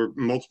there were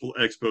multiple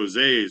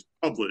exposés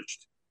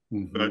published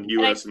about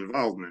U.S.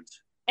 involvement.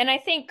 And I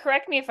think,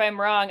 correct me if I'm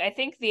wrong, I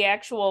think the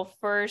actual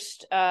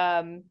first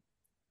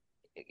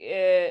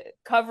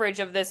coverage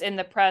of this in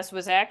the press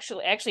was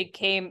actually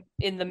came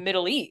in the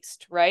Middle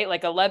East, right?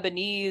 Like a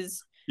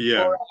Lebanese,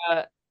 or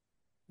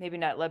maybe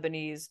not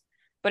Lebanese,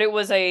 but it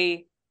was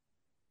a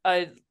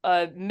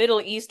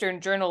Middle Eastern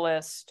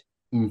journalist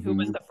who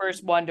was the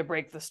first one to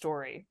break the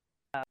story.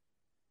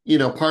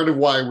 Part of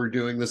why we're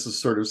doing this is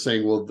sort of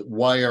saying, well,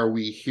 why are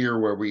we here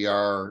where we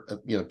are,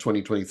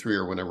 2023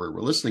 or whenever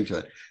we're listening to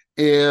it?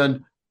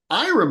 And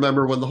I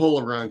remember when the whole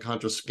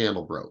Iran-Contra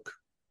scandal broke,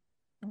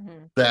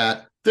 Mm-hmm.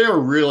 that there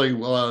really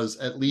was,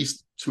 at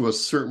least to a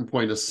certain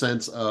point, a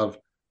sense of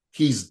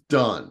he's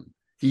done.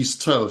 He's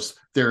toast.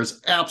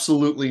 There's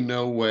absolutely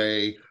no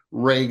way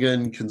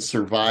Reagan can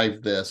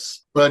survive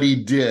this, but he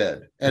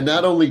did. And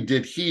not only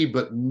did he,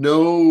 but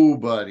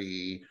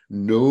nobody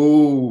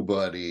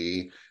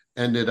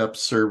ended up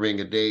serving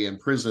a day in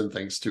prison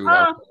thanks to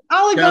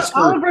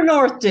Oliver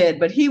North did,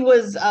 but he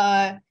was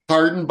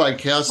pardoned by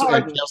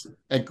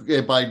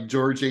by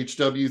George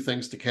H.W.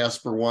 thanks to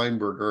Caspar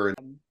Weinberger.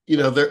 And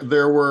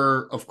there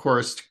were, of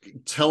course,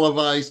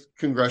 televised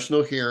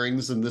congressional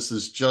hearings, and this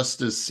is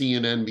just as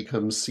CNN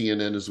becomes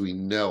CNN as we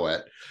know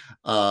it.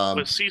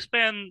 Was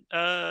C-SPAN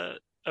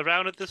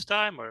around at this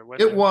time, or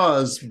what? It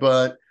was,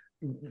 but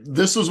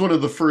this was one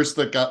of the first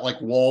that got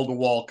like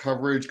wall-to-wall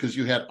coverage, because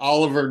you had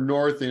Oliver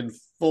North in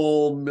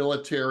full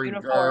military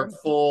garb,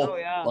 full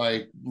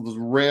like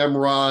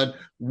ramrod.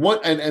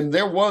 And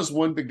there was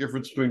one big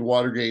difference between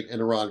Watergate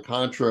and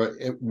Iran-Contra,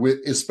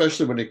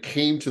 especially when it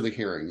came to the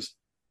hearings.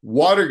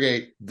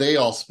 Watergate, they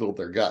all spilled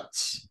their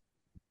guts.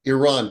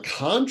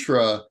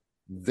 Iran-Contra,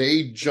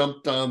 they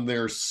jumped on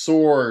their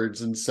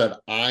swords and said,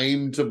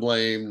 "I'm to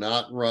blame,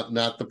 not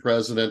the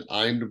president.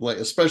 I'm to blame,"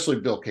 especially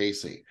Bill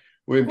Casey.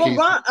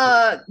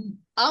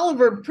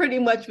 Oliver pretty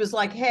much was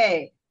like,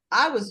 "Hey,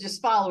 I was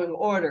just following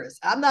orders.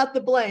 I'm not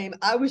to blame.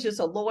 I was just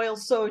a loyal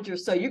soldier.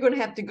 So you're going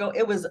to have to go."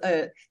 It was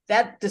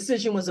that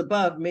decision was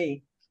above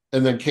me.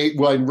 And then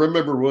I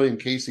remember William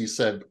Casey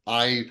said,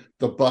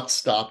 "The buck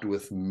stopped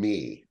with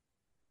me."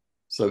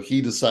 So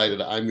he decided,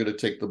 I'm going to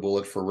take the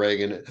bullet for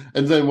Reagan.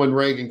 And then when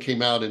Reagan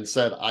came out and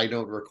said, "I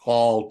don't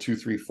recall 2,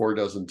 3, 4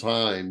 dozen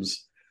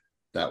times,"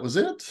 that was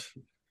it.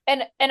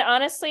 And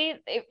honestly,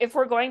 if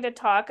we're going to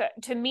talk,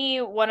 to me,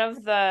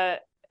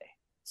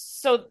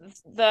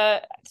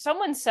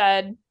 someone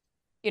said,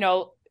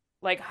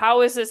 like,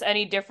 how is this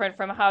any different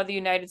from how the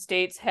United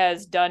States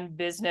has done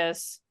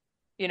business,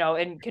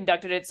 and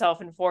conducted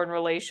itself in foreign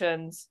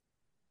relations?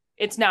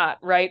 It's not,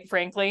 right?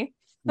 Frankly.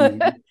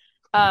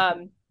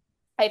 Mm-hmm.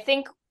 I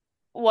think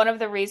one of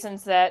the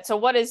reasons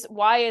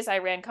why is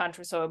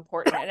Iran-Contra so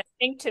important? And I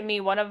think, to me,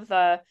 one of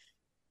the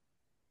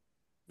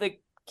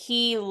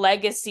key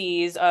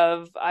legacies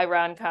of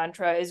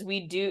Iran-Contra is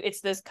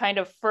it's this kind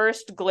of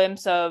first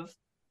glimpse of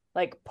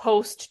like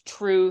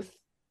post-truth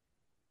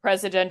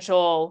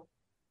presidential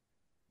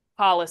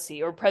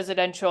policy or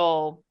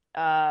presidential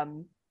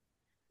like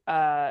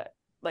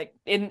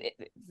in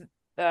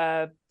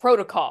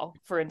protocol,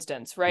 for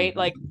instance, right? Mm-hmm.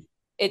 Like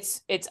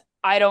it's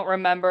I don't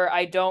remember,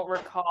 I don't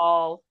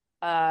recall,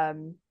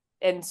 and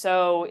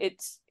so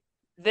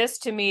this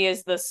to me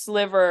is the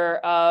sliver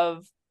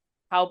of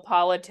how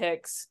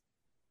politics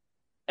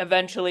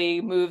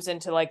eventually moves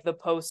into like the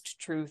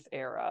post-truth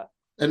era.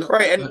 And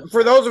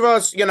for those of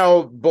us,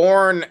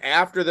 born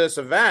after this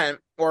event,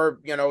 or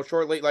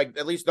shortly, like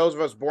at least those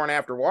of us born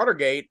after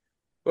Watergate,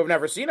 who have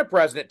never seen a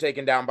president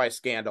taken down by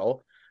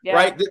scandal,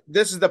 right?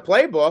 This is the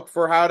playbook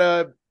for how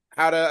to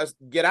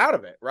get out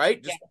of it,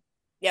 right? Just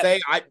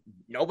say,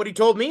 nobody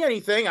told me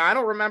anything. I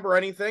don't remember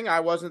anything. I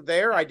wasn't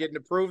there. I didn't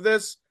approve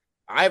this.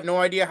 I have no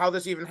idea how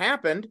this even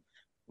happened.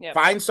 Yep.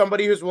 Find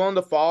somebody who's willing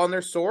to fall on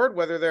their sword,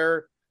 whether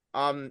they're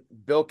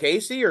Bill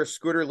Casey or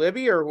Scooter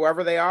Libby or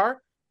whoever they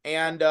are,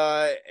 and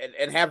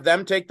have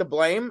them take the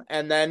blame,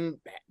 and then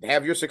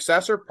have your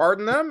successor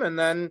pardon them, and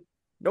then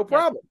no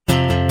problem.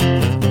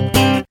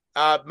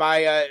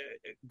 My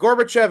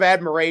Gorbachev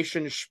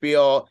admiration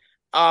spiel.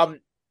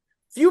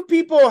 Few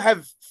people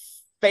have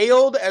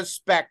failed as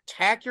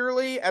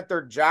spectacularly at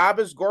their job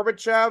as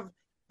Gorbachev,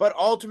 but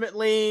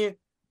ultimately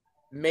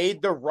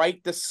made the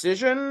right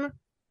decision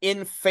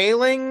in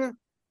failing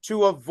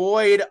to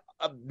avoid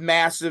a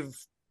massive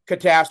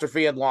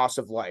catastrophe and loss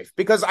of life.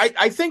 Because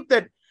I think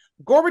that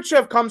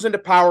Gorbachev comes into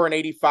power in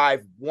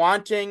 1985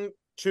 wanting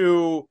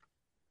to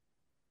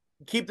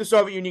keep the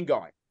Soviet Union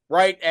going,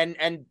 right? And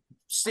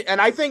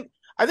I think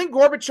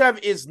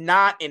Gorbachev is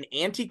not an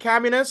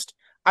anti-communist.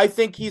 I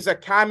think he's a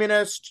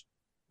communist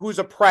who's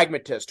a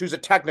pragmatist, who's a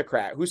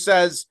technocrat, who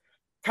says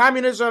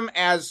communism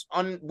as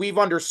we've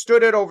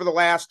understood it over the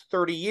last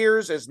 30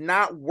 years is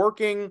not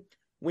working.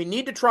 We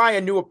need to try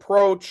a new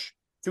approach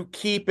to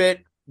keep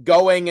it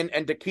going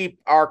and to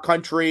keep our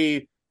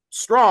country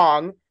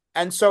strong.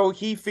 And so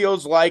he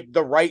feels like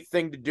the right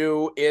thing to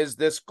do is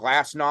this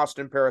glasnost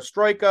and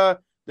perestroika,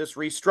 this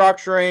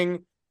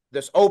restructuring,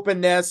 this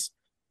openness.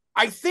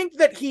 I think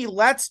that he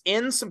lets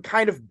in some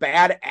kind of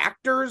bad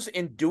actors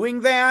in doing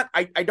that.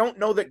 I don't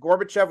know that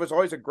Gorbachev was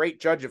always a great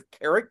judge of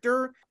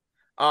character.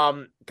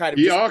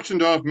 He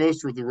auctioned off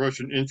most of the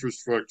Russian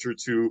infrastructure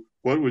to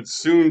what would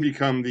soon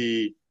become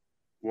the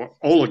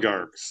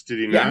oligarchs. Did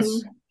he not?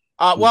 Yes.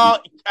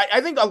 Well,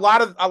 I think a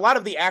lot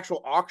of the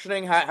actual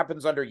auctioning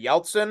happens under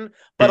Yeltsin,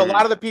 but a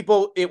lot of the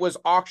people it was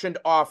auctioned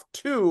off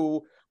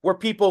to were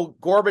people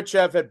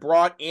Gorbachev had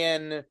brought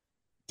in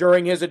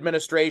during his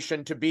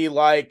administration to be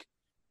like,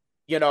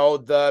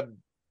 the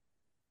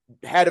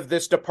head of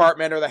this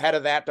department or the head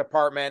of that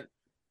department.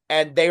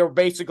 And they were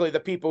basically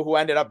the people who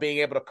ended up being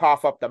able to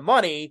cough up the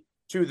money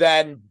to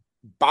then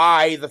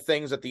buy the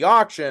things at the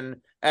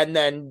auction and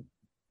then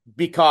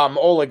become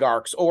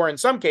oligarchs, or in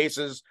some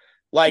cases,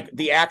 like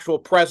the actual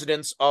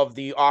presidents of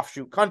the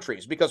offshoot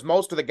countries, because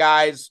most of the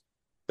guys,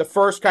 the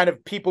first kind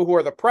of people who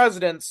are the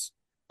presidents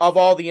of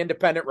all the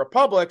independent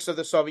republics of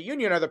the Soviet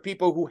Union are the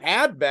people who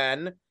had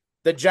been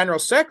the general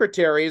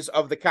secretaries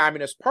of the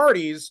communist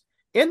parties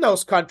in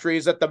those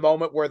countries at the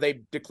moment where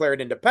they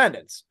declared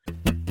independence.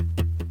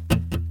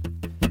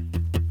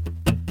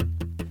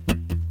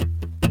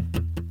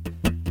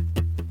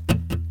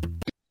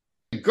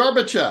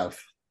 Gorbachev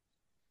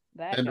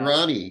and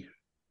Ronnie,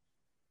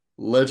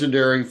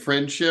 legendary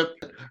friendship.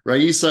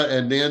 Raisa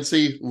and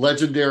Nancy,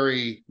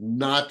 legendary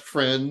not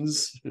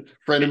friends,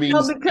 frenemies.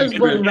 No, because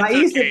when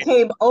Raisa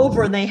came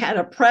over and they had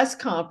a press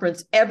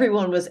conference,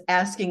 everyone was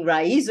asking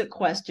Raisa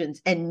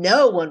questions and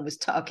no one was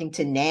talking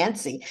to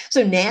Nancy.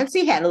 So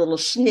Nancy had a little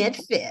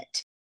schnit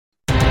fit.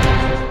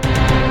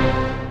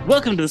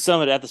 Welcome to the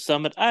Summit at the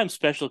Summit. I'm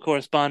Special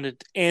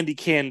Correspondent Andy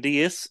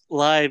Candias,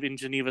 live in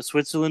Geneva,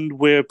 Switzerland,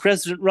 where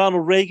President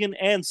Ronald Reagan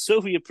and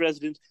Soviet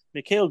President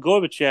Mikhail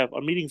Gorbachev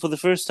are meeting for the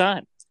first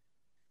time.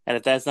 And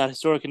if that's not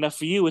historic enough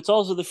for you, it's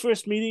also the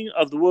first meeting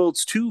of the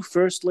world's two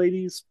first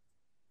ladies,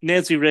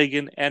 Nancy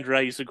Reagan and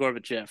Raisa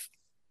Gorbachev.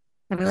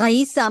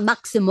 Raisa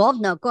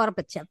Maximovna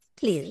Gorbachev,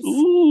 please.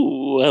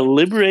 Ooh, a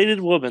liberated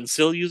woman,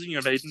 still using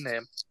your maiden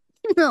name.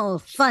 No,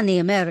 funny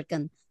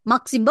American.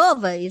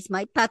 Maximova is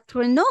my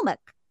patronymic.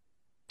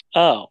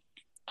 Oh,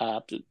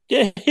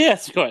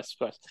 yes, of course.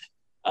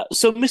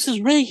 So,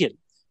 Mrs. Reagan,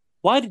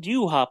 why did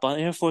you hop on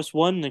Air Force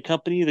One and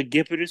accompany the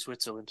Gipper to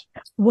Switzerland?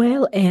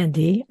 Well,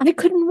 Andy, I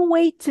couldn't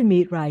wait to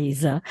meet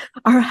Raisa.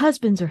 Our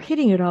husbands are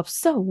hitting it off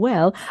so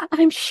well,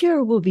 I'm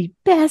sure we'll be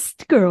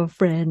best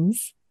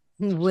girlfriends.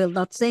 We'll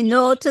not say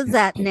no to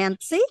that,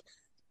 Nancy.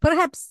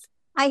 Perhaps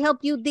I help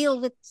you deal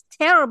with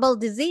terrible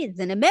disease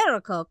in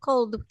America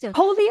called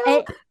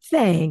polio.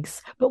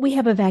 Thanks, but we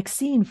have a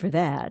vaccine for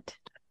that.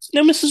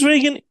 Now, Mrs.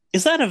 Reagan,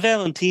 is that a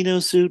Valentino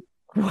suit?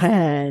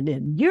 When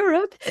in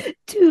Europe,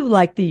 do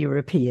like the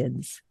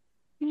Europeans.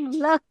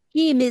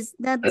 Lucky Miss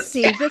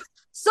Nancy, with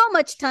so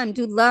much time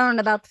to learn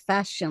about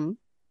fashion.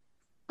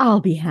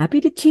 I'll be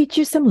happy to teach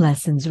you some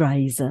lessons,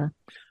 Raisa.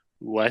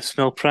 Ooh, I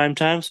smell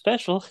primetime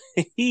special. So,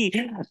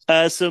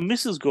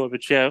 Mrs.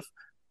 Gorbachev,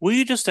 were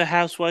you just a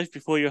housewife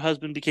before your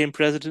husband became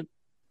president?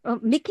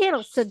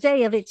 Mikhail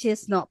Sergeyevich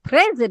is not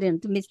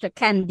president, Mr.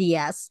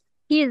 Candias.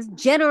 He is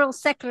general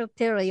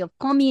secretary of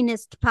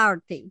Communist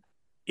Party.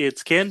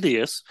 It's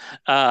Candias.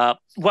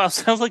 Well,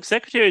 sounds like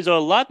secretaries are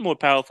a lot more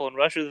powerful in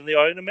Russia than they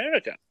are in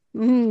America.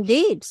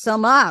 Indeed,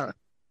 some are.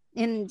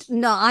 And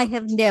no, I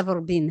have never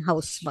been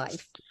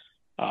housewife.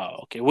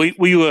 Oh, okay.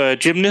 Were you a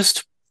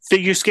gymnast,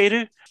 figure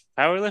skater,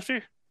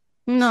 powerlifter?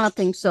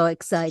 Nothing so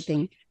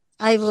exciting.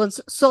 I was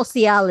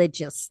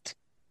sociologist.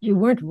 You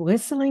weren't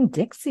whistling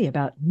Dixie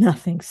about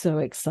nothing so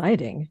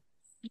exciting.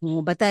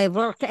 Oh, but I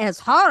worked as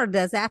hard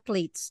as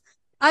athletes.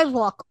 I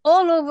walk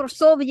all over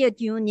Soviet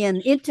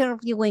Union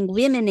interviewing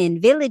women in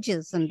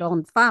villages and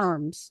on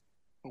farms.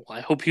 Well,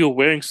 I hope you're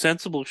wearing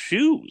sensible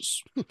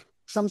shoes.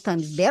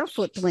 Sometimes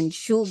barefoot when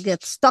shoe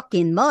gets stuck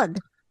in mud.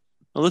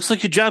 It looks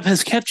like your job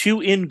has kept you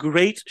in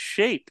great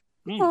shape.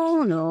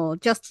 Oh, no,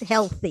 just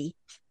healthy.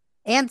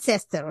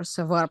 Ancestors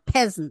were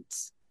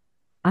peasants.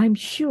 I'm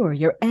sure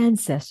your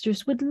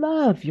ancestors would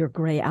love your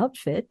gray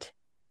outfit.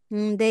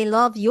 They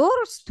love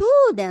yours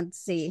too,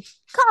 Nancy.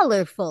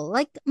 Colorful,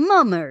 like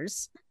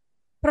mummers.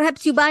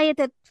 Perhaps you buy it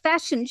at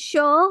fashion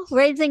show,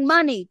 raising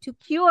money to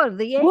cure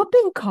the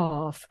whooping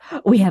cough.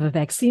 We have a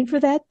vaccine for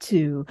that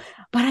too.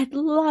 But I'd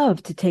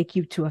love to take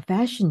you to a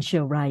fashion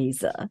show,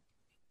 Raisa.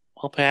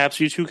 Well, perhaps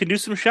you two can do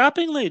some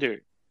shopping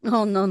later.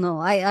 Oh,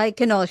 no. I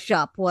cannot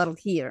shop while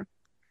here.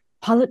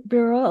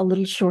 Politburo a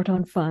little short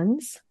on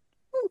funds?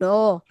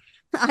 No,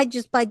 I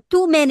just buy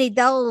too many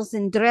dolls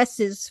and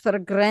dresses for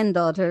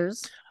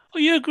granddaughters. Oh,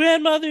 your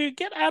grandmother,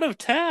 get out of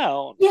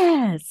town.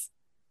 Yes,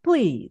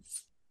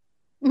 please.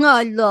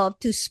 I love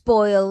to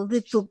spoil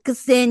little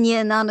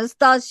Ksenia and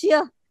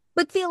Anastasia,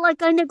 but feel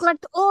like I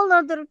neglect all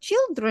other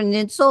children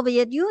in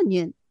Soviet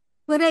Union.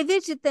 When I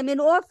visit them in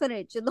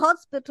orphanage and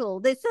hospital,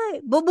 they say,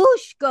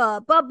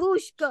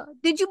 Babushka,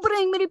 did you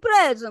bring me a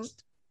present?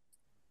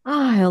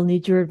 I'll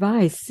need your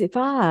advice if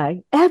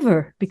I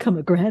ever become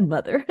a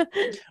grandmother.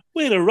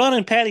 Wait, are Ron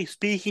and Patty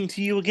speaking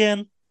to you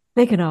again?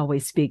 They can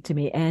always speak to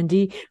me,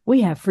 Andy.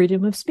 We have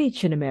freedom of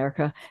speech in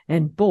America,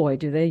 and boy,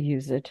 do they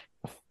use it.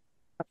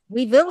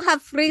 We will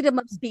have freedom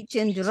of speech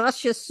in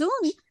Russia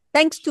soon,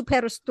 thanks to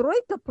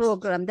Perestroika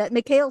program that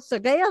Mikhail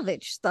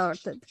Sergeyevich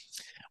started.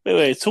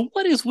 Wait, so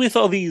what is with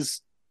all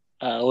these,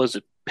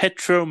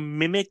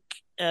 patronymic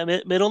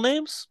middle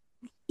names?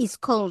 It's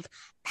called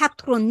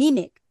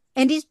patronymic,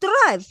 and is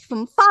derived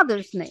from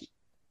father's name.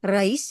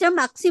 Raisa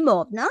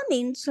Maximovna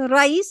means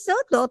Raisa,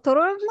 daughter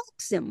of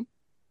Maxim.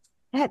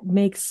 That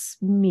makes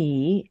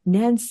me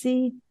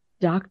Nancy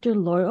Dr.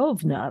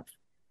 Lorovna.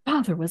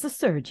 Father was a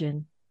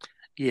surgeon.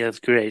 Yeah, that's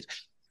great.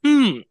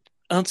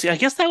 Let's see, I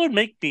guess that would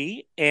make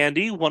me,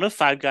 Andy, one of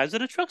five guys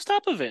at a Truck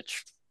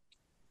Stopovich.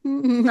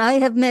 I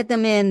have met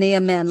many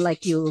a man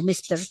like you,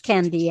 Mr.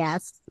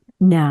 Candy-ass.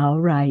 Now,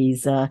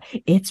 Raisa,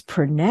 it's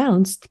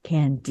pronounced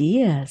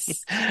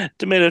Candias.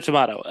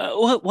 Tomato.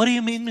 What do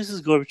you mean,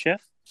 Mrs. Gorbachev?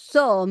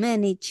 So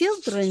many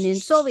children in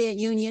Soviet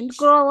Union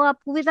grow up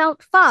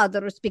without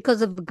fathers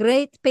because of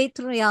Great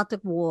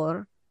Patriotic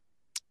War.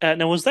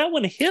 Now, was that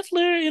when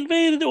Hitler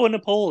invaded or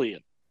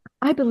Napoleon?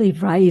 I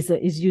believe Raisa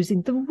is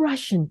using the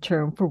Russian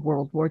term for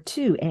World War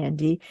II,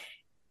 Andy.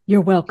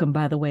 You're welcome,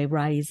 by the way,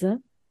 Raisa.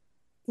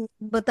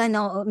 But I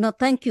know, no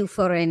thank you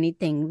for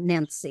anything,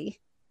 Nancy.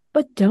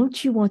 But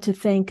don't you want to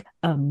thank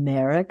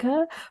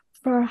America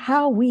for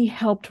how we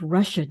helped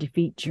Russia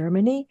defeat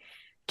Germany?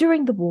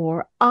 During the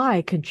war,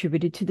 I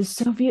contributed to the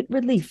Soviet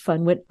Relief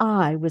Fund when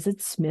I was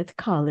at Smith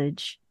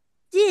College.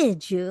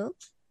 Did you?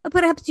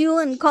 Perhaps you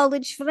and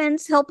college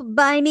friends helped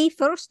buy me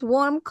first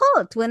warm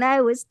coat when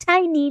I was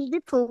tiny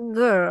little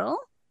girl.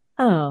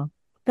 Oh,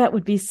 that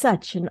would be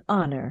such an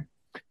honor.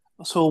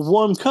 So a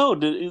warm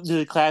coat, did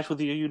it clash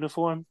with your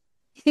uniform?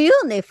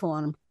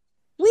 Uniform?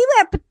 We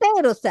wear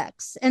potato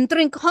sacks and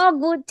drink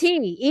hogwood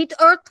tea, eat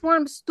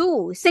earthworm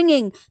stew,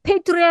 singing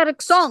patriotic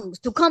songs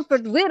to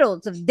comfort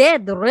widows of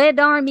dead Red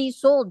Army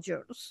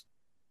soldiers.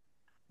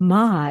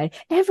 My,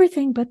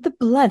 everything but the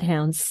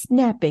bloodhound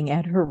snapping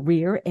at her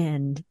rear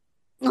end.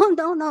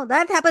 Oh, no,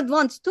 that happened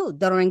once too,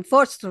 during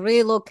forced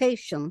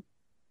relocation.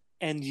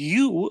 And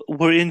you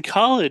were in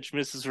college,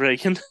 Mrs.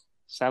 Reagan.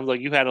 Sounds like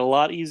you had a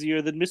lot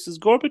easier than Mrs.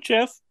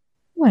 Gorbachev.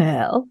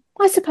 Well,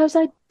 I suppose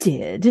I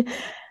did.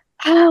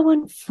 How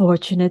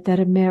unfortunate that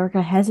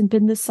America hasn't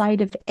been the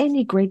site of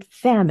any great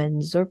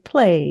famines or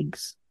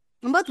plagues.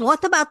 But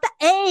what about the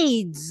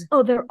AIDS?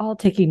 Oh, they're all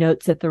taking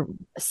notes at the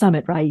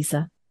summit,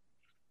 Raisa.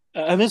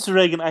 Mr.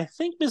 Reagan, I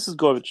think Mrs.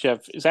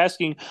 Gorbachev is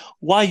asking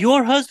why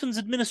your husband's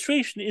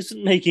administration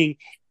isn't making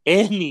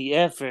any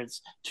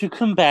efforts to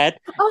combat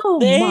Oh,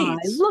 my,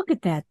 AIDS. look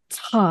at that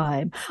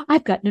time.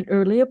 I've got an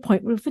early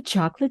appointment with a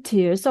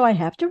chocolatier, so I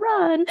have to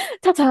run.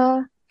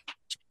 Ta-ta.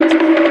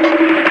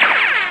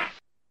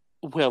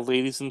 Well,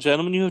 ladies and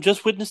gentlemen, you have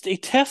just witnessed a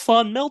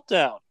Teflon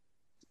meltdown.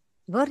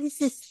 What is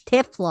this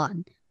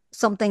Teflon?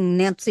 Something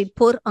Nancy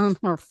put on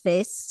her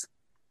face?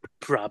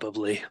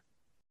 Probably.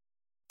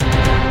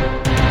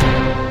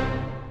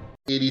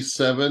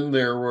 87,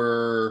 there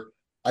were,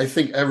 I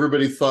think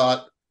everybody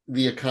thought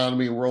the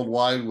economy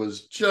worldwide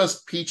was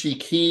just peachy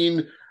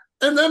keen.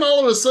 And then all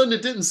of a sudden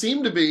it didn't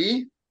seem to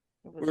be,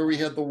 where we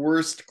had the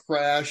worst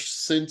crash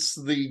since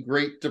the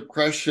Great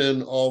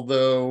Depression,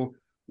 although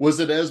was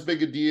it as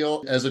big a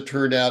deal as it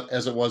turned out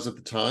as it was at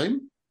the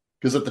time?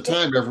 Because at the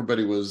time,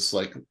 everybody was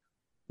like,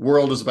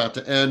 world is about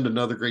to end,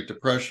 another Great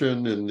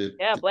Depression. And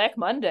Black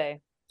Monday.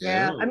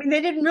 Yeah, I mean,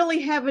 they didn't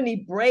really have any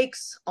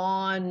brakes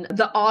on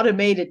the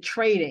automated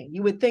trading.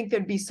 You would think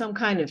there'd be some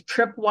kind of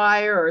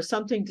tripwire or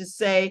something to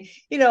say,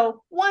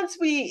 once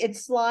it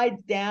slides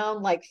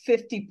down like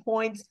 50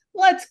 points,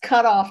 let's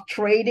cut off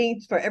trading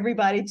for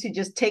everybody to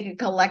just take a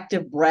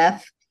collective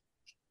breath.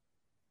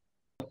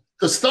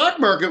 The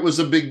stock market was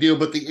a big deal,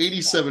 but the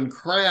 87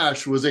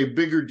 crash was a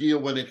bigger deal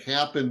when it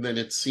happened than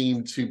it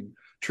seemed to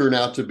turn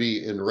out to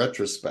be in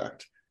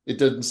retrospect. It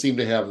didn't seem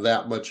to have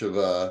that much of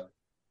a...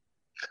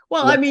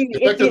 Well, I mean,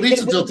 at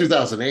least until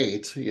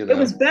 2008, It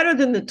was better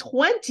than the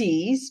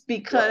 20s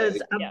because,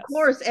 of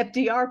course,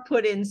 FDR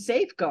put in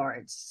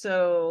safeguards.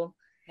 So,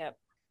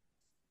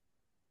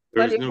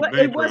 but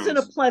it wasn't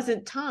a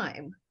pleasant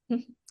time.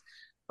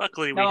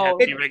 Luckily, we had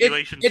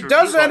deregulation. It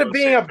does end up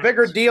being a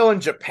bigger deal in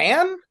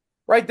Japan,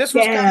 right? This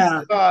was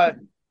kind of,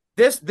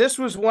 this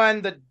was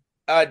when the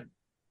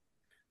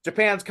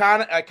Japan's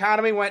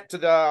economy went to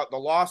the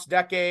lost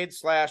decade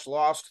 /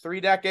 lost 3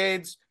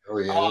 decades. Oh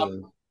yeah.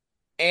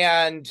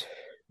 And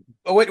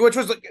which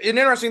was an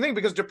interesting thing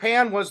because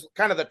Japan was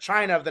kind of the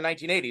China of the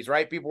 1980s,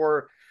 right? People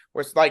were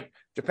like,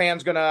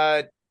 Japan's going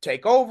to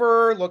take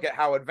over, look at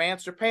how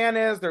advanced Japan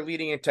is. They're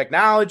leading in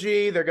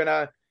technology. They're going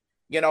to,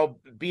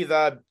 be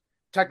the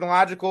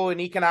technological and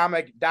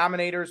economic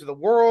dominators of the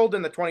world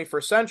in the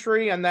 21st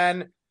century. And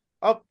then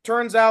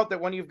turns out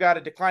that when you've got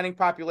a declining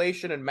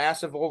population and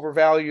massive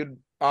overvalued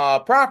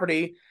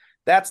property,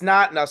 that's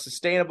not a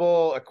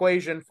sustainable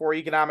equation for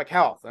economic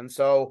health. And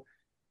so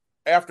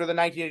after the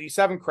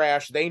 1987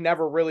 crash, they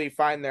never really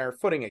find their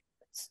footing again.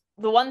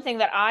 The one thing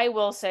that I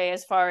will say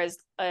as far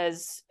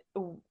as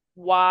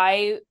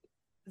why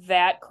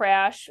that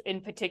crash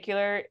in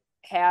particular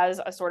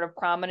has a sort of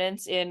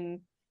prominence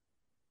in,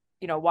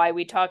 why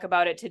we talk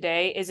about it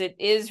today is it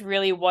is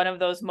really one of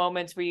those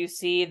moments where you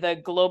see the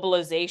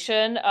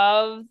globalization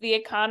of the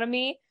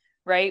economy,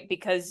 right?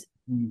 Because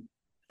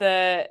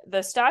the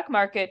stock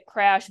market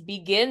crash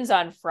begins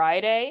on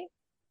Friday,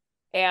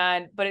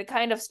 but it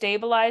kind of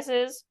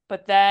stabilizes.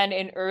 But then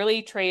in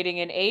early trading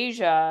in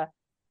Asia,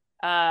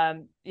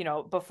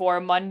 before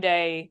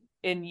Monday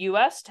in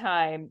US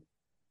time,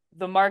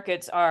 the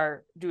markets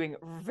are doing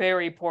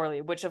very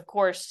poorly, which of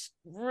course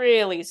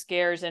really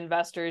scares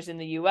investors in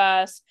the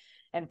US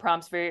and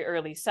prompts very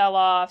early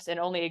sell-offs and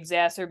only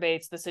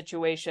exacerbates the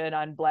situation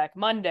on Black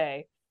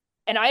Monday.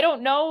 And I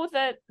don't know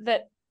that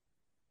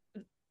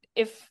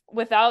if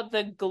without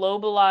the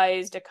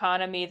globalized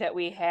economy that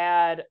we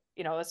had,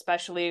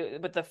 especially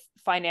with the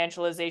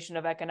financialization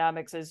of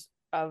economics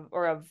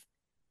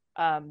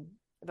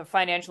the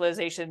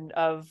financialization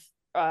of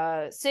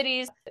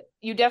cities,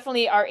 you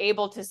definitely are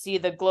able to see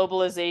the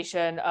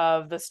globalization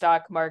of the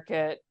stock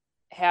market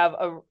have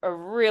a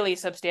really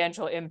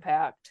substantial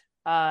impact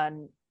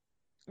on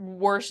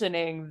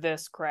worsening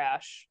this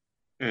crash.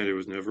 And it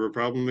was never a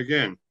problem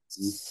again.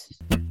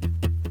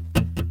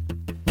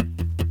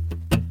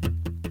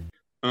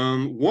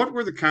 What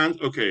were the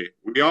cons? Okay,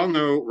 we all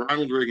know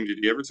Ronald Reagan. Did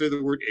he ever say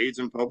the word AIDS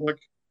in public?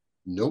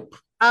 Nope.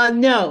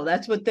 No,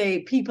 that's what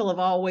people have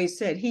always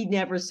said. He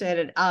never said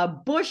it.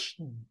 Bush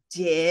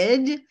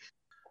did.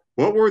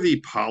 What were the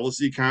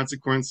policy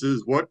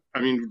consequences? Did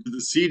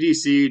the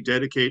CDC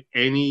dedicate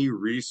any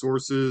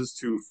resources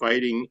to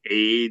fighting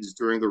AIDS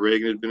during the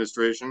Reagan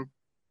administration?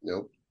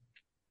 Nope.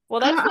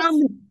 Well, that's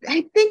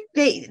I think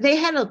they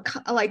had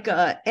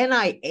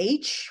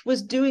NIH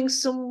was doing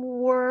some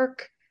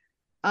work.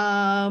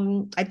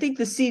 I think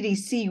the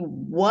CDC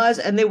was,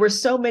 and there were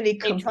so many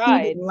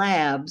competing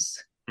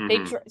labs.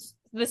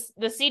 The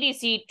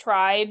CDC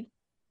tried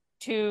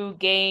to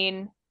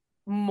gain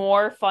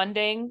more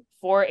funding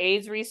for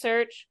AIDS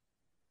research,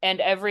 and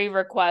every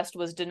request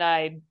was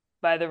denied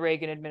by the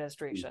Reagan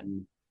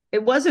administration.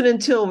 It wasn't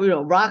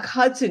until Rock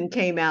Hudson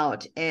came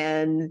out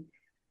and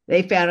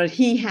they found out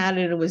he had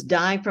it and was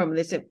dying from it.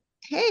 They said,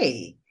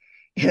 "Hey,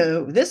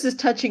 this is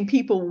touching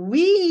people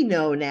we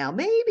know now.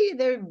 Maybe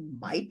there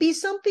might be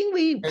something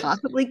we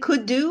possibly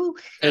could do."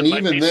 And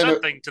even then,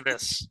 something to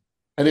this.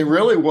 And it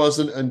really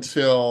wasn't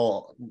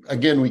until,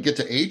 again, we get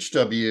to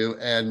HW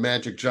and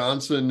Magic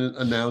Johnson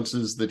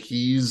announces that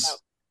he's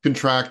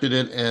contracted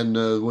it. And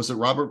was it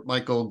Robert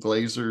Michael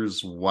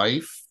Glazer's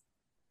wife?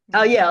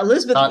 Oh, yeah,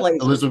 Elizabeth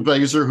Glazer. Elizabeth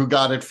Glazer, who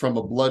got it from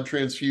a blood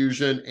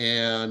transfusion.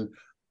 And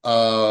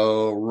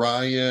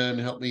Ryan,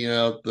 help me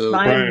out.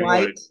 Ryan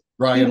White.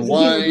 Ryan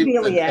White,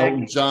 and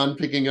Elton John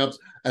picking up.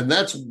 And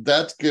that's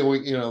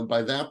going,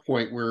 by that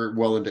point, we're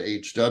well into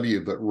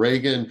HW. But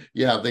Reagan,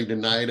 they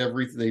denied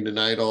everything. They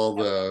denied all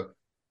the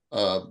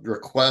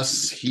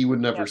requests. He would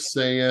never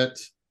say it.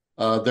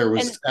 There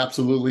was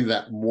absolutely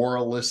that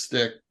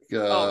moralistic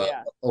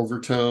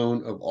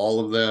overtone of all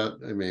of that.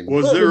 I mean,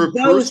 was there a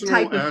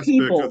personal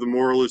aspect of the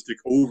moralistic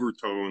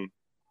overtone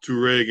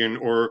to Reagan,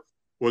 or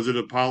was it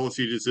a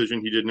policy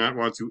decision he did not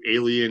want to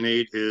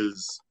alienate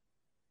his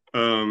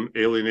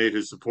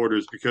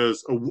supporters?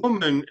 Because a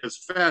woman as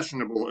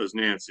fashionable as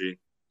Nancy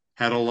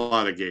had a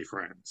lot of gay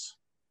friends.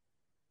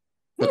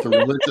 But the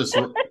religious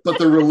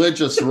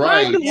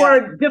right.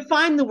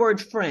 Define the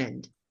word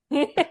friend.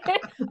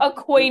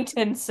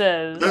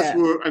 Acquaintances. That's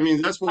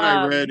what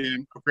I read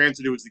in.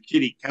 Granted, it was the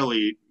Kitty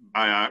Kelly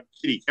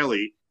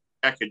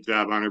package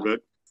job on her,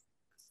 but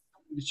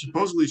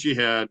supposedly she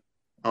had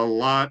a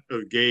lot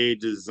of gay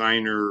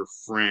designer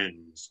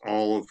friends.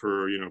 All of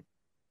her,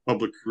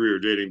 public career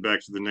dating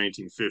back to the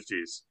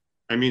 1950s.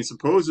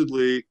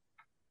 Supposedly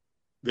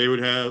they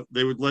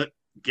would let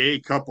gay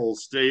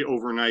couples stay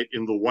overnight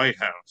in the White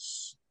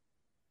House.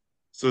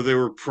 So they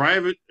were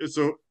private.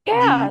 So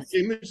the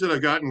image that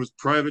I've gotten was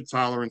private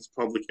tolerance,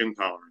 public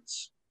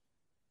intolerance.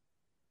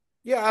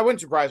 Yeah, that wouldn't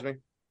surprise me.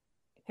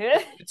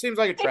 It seems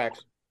like it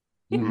tracks.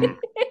 Mm-hmm.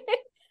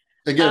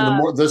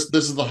 Again, this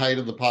is the height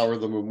of the power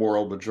of the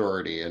moral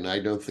majority, and I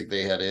don't think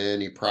they had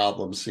any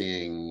problem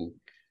seeing.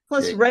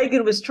 Plus,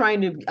 Reagan was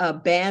trying to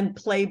ban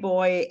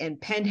Playboy and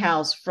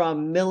Penthouse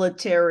from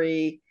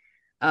military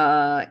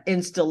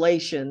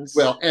installations.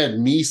 Well,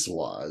 and Meese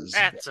was.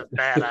 That's a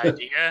bad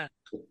idea.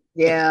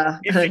 Yeah.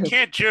 If you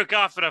can't jerk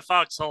off in a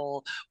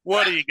foxhole,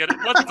 what's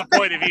the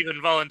point of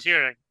even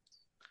volunteering?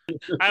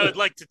 I would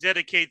like to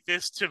dedicate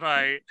this to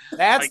my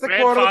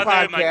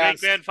grandfather, my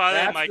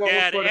great-grandfather, my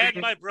dad,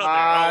 and my brother.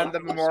 On the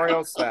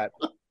memorial set.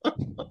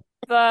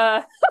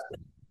 The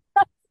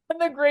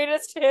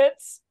greatest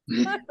hits.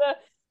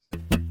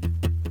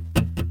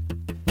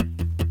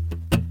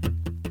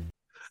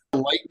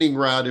 Lightning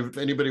rod, if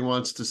anybody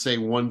wants to say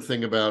one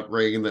thing about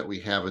Reagan that we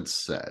haven't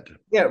said.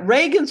 Yeah,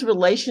 Reagan's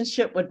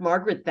relationship with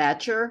Margaret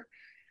Thatcher.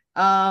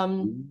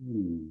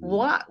 Did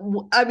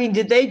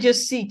they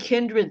just see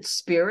kindred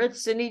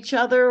spirits in each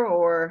other,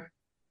 or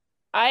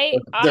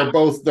they're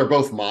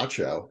both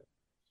macho?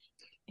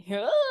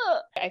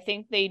 I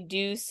think they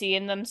do see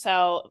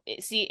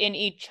in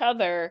each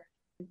other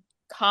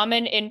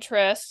common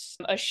interests,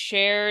 a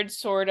shared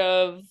sort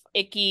of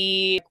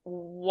icky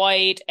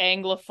white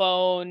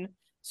Anglophone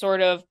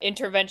sort of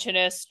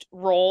interventionist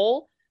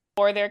role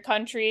for their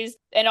countries,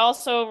 and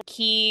also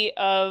key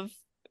of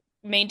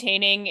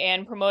maintaining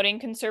and promoting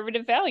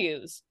conservative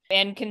values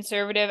and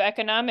conservative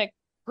economic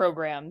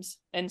programs.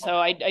 And so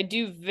I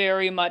do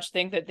very much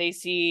think that they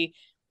see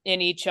in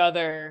each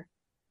other.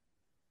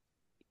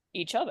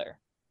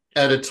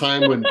 At a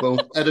time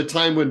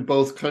when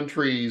both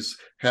countries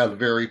have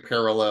very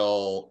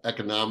parallel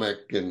economic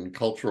and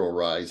cultural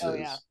rises. Oh,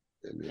 yeah.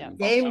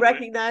 Game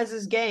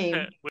recognizes game.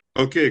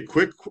 Okay,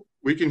 quick.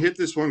 We can hit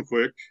this one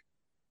quick.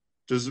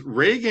 Does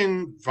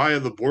Reagan,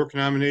 via the Bork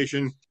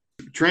nomination,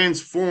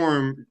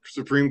 transform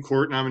Supreme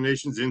Court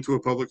nominations into a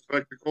public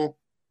spectacle.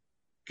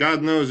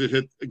 God knows it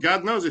hit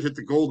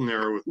the golden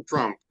era with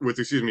Trump, with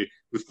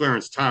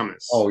Clarence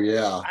Thomas. Oh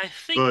yeah. I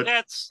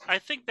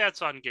think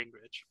that's on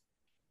Gingrich.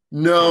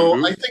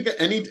 No, I think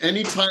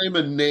any time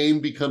a name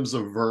becomes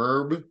a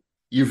verb,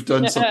 you've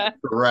done something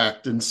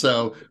correct. And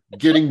so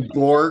getting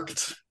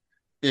borked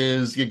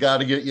is you got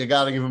to give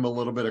him a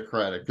little bit of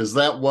credit, because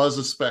that was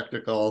a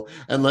spectacle.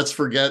 And let's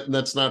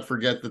not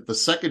forget that the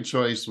second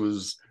choice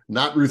was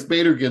not Ruth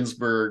Bader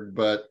Ginsburg,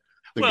 but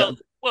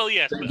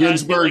yes,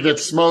 Ginsburg that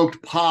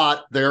smoked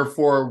pot.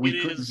 Therefore, we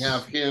couldn't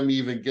have him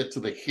even get to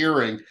the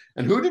hearing.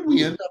 And who did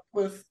we end up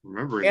with?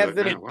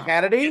 Anthony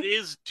Kennedy. It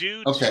is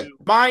due to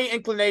my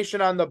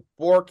inclination on the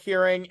Bork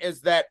hearing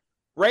is that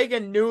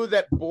Reagan knew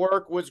that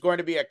Bork was going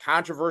to be a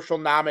controversial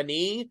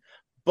nominee,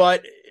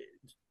 but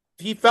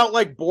he felt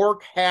like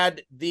Bork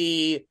had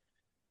the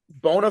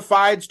bona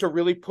fides to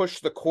really push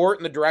the court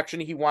in the direction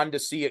he wanted to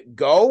see it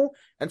go.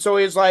 And so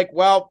he's like,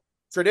 well,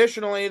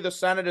 traditionally the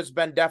Senate has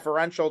been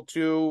deferential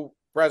to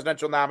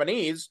presidential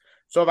nominees.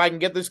 So if I can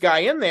get this guy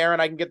in there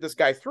and I can get this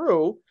guy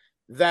through,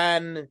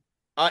 then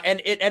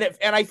and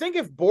I think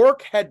if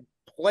Bork had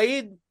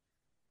played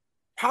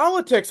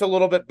politics a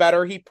little bit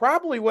better, he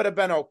probably would have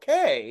been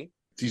okay.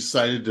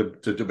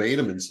 Decided to debate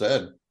him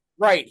instead.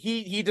 Right.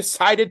 He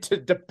decided to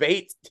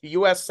debate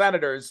U.S.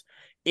 senators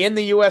in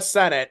the U.S.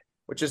 Senate,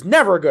 which is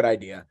never a good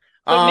idea.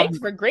 But makes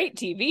for great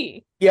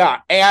TV. Yeah.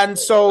 And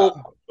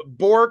so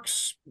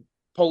Bork's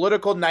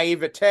political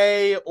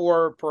naivete,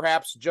 or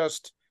perhaps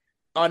just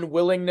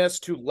unwillingness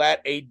to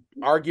let a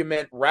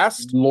argument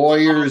rest.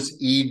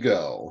 Lawyer's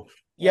ego.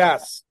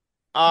 Yes.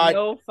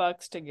 No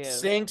fucks to give.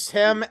 Sinks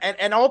him.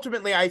 And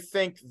ultimately, I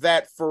think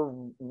that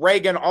for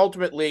Reagan,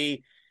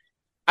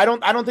 I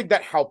don't think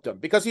that helped him,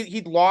 because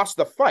he lost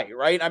the fight,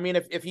 right? I mean,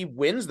 if he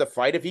wins the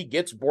fight, if he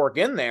gets Bork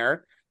in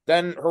there,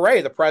 then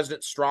hooray, the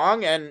president's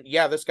strong. And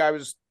yeah, this guy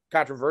was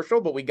controversial,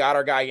 but we got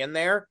our guy in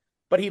there.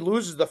 But he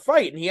loses the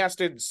fight and he has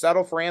to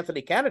settle for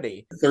Anthony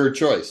Kennedy. Third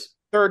choice,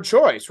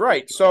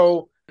 right?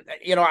 So,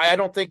 I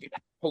don't think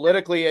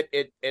politically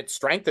it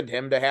strengthened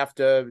him to have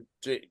to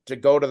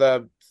go to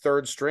the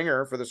third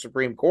stringer for the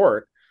Supreme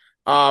Court.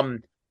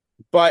 But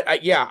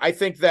I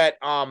think that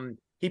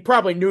he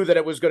probably knew that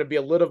it was going to be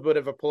a little bit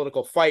of a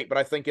political fight, but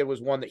I think it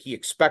was one that he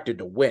expected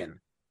to win.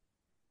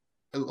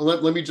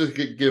 Let me just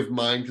give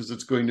mine, because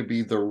it's going to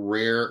be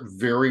the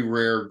very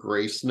rare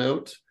grace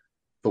note.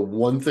 The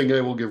one thing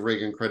I will give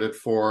Reagan credit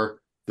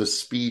for, the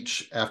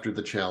speech after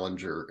the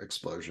Challenger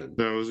explosion.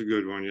 That was a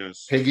good one,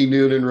 yes. Peggy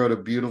Noonan wrote a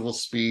beautiful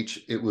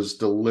speech. It was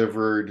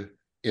delivered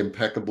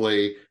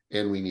impeccably,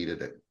 and we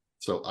needed it.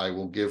 So I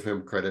will give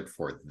him credit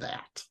for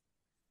that.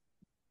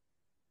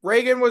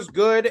 Reagan was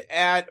good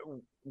at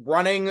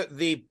running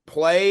the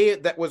play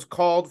that was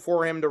called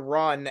for him to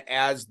run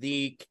as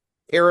the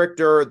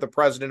character, the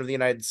president of the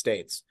United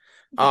States.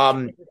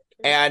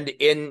 And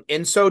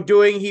in so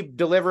doing, he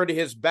delivered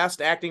his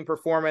best acting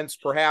performance,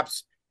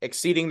 perhaps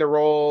exceeding the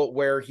role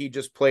where he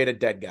just played a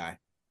dead guy.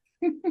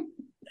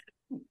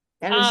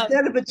 And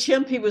instead of a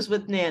chimp, he was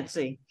with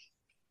Nancy.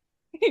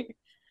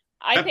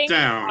 I think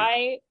down.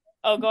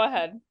 Oh, go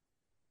ahead.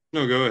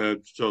 No, go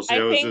ahead, Chelsea.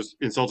 I was just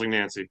insulting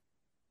Nancy.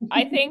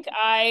 I think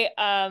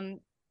I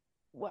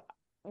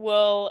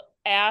will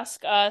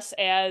ask us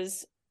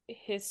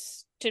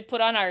to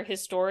put on our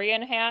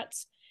historian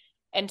hats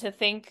and to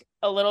think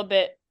a little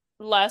bit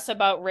less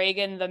about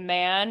Reagan the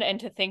man, and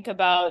to think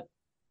about,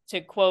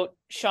 to quote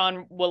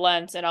Sean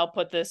Wilentz, and I'll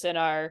put this in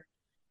our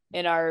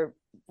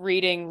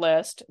reading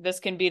list. This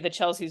can be the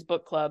Chelsea's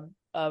book club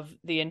of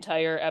the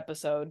entire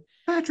episode.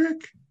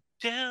 Patrick.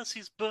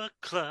 Chelsea's book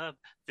club.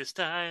 This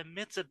time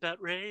it's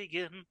about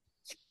Reagan.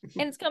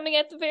 And it's coming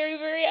at the very,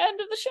 very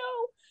end of the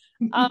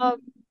show.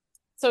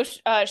 So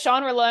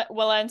Sean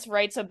Wilentz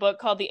writes a book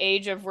called The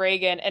Age of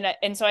Reagan.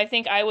 And so I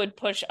think I would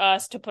push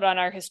us to put on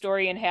our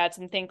historian hats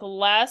and think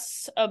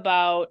less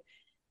about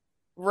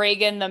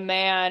Reagan the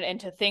man, and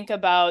to think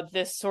about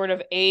this sort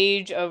of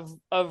age of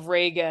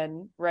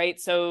Reagan, right?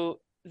 So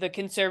the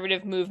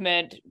conservative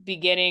movement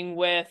beginning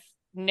with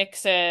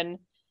Nixon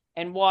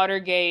and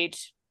Watergate,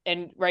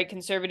 and right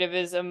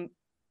conservatism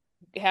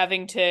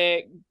having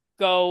to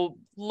go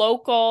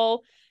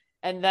local,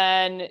 and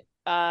then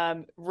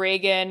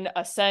Reagan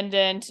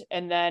ascendant,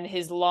 and then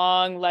his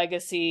long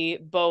legacy,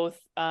 both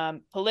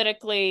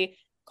politically,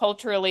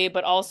 culturally,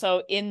 but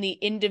also in the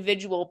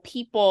individual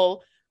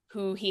people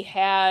who he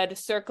had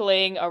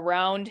circling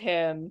around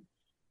him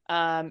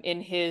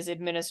in his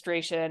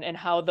administration, and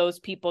how those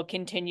people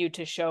continue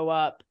to show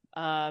up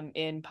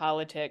in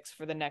politics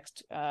for the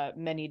next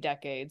many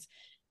decades.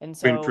 And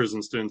so in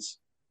prison stints.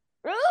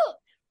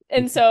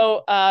 And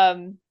so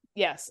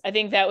yes, I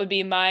think that would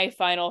be my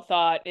final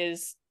thought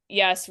is,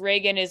 yes,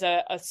 Reagan is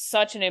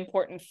such an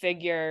important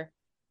figure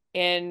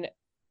in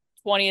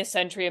 20th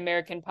century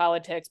American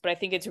politics, but I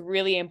think it's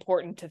really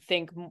important to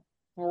think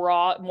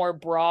more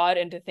broad,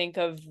 and to think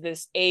of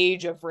this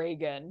age of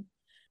Reagan.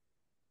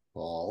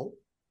 Paul?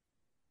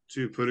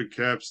 To put a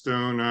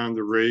capstone on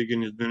the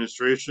Reagan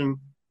administration,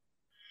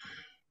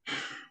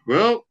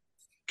 well,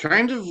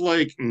 kind of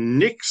like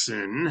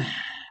Nixon,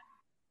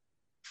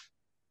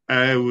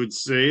 I would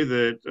say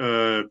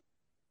that,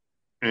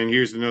 and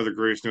here's another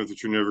grace note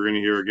that you're never going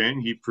to hear again.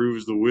 He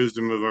proves the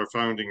wisdom of our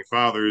founding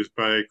fathers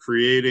by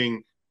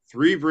creating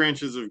 3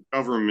 branches of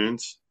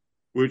government,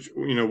 which,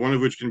 one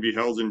of which can be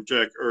held in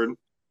check, or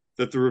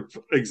that the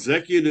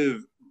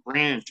executive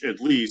branch,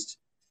 at least,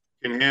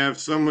 can have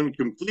someone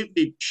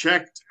completely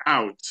checked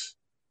out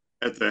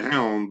at the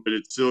helm, but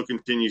it still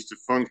continues to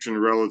function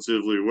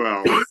relatively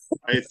well.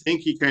 I think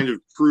he kind of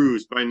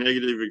proves by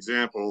negative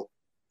example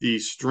the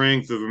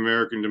strength of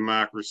American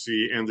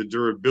democracy and the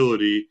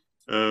durability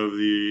of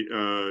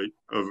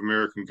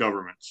American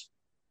government.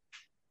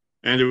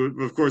 And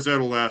of course,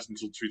 that'll last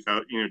until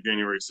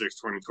January 6,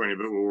 2020,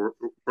 but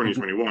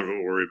 2021. But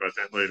we'll worry about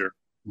that later.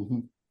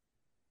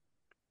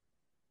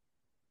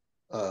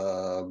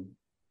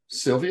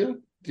 Sylvia,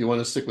 do you want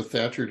to stick with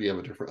Thatcher? Or do you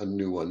have a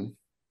new one?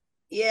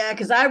 Yeah,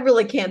 because I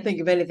really can't think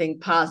of anything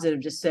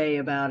positive to say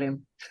about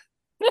him.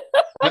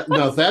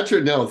 No,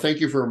 Thatcher. No,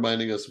 thank you for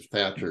reminding us of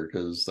Thatcher,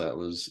 because that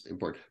was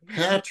important.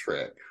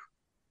 Patrick.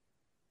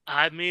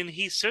 I mean,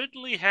 he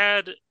certainly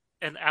had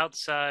an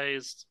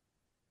outsized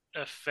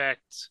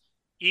effect,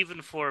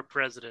 even for a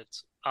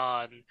president,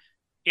 on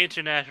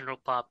international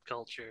pop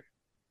culture.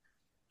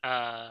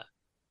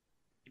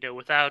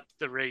 Without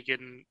the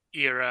Reagan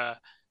era,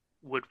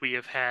 would we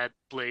have had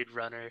Blade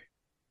Runner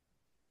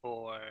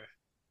or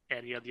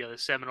any of the other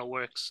seminal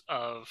works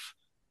of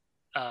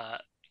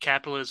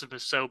capitalism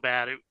is so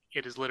bad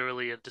it is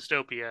literally a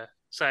dystopia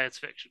science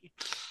fiction.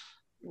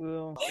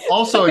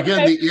 Also,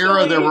 again, the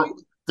era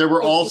there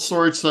were all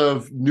sorts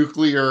of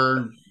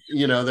nuclear,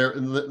 they're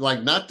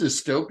like not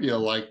dystopia,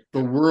 like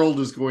the world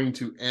is going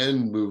to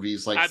end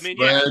movies like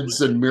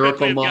Threads and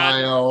Miracle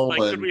Mile.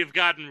 Could we have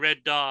gotten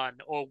Red Dawn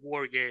or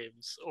War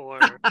Games or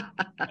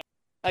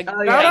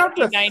Shout out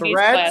to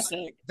Threads.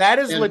 That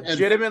is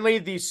legitimately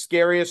the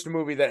scariest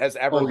movie that has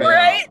ever been.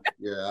 Right?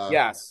 Yeah.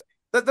 Yes.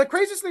 The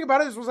craziest thing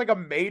about it is was like a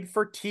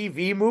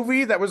made-for-TV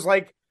movie that was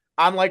like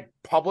on like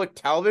public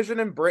television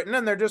in Britain,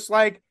 and they're just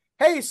like,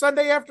 "Hey,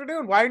 Sunday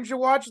afternoon, why didn't you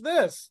watch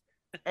this?"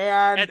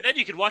 And then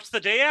you could watch The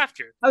Day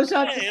After. I was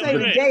about to say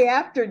The Day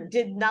After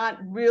did not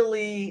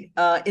really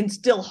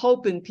instill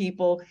hope in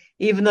people,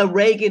 even though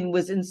Reagan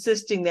was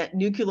insisting that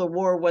nuclear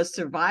war was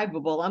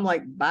survivable. I'm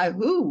like, by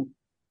who?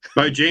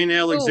 By Jane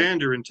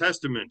Alexander in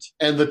Testament.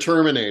 And The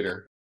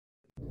Terminator.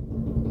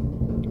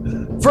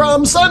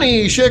 From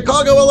sunny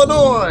Chicago,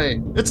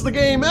 Illinois, it's the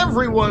game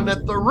everyone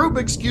at the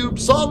Rubik's Cube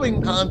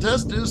solving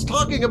contest is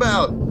talking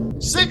about.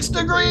 6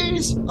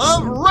 degrees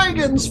of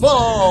Reagan's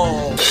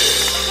Fall.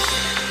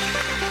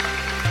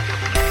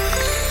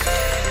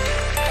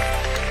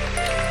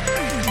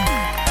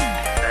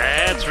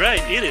 That's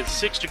right, it is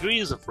 6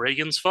 Degrees of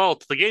Reagan's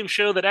Fault, the game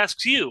show that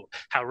asks you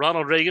how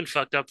Ronald Reagan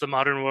fucked up the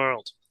modern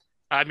world.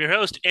 I'm your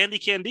host, Andy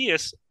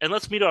Candias, and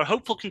let's meet our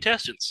hopeful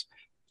contestants.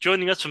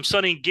 Joining us from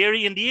sunny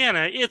Gary,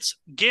 Indiana, it's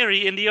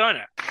Gary,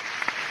 Indiana.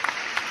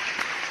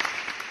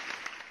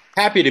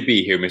 Happy to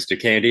be here,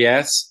 Mr.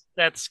 Candias.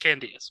 That's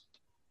Candias.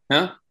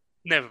 Huh?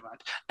 Never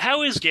mind.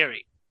 How is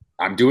Gary?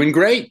 I'm doing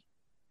great.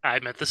 I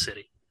meant the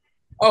city.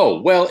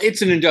 Oh, well,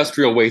 it's an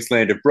industrial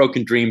wasteland of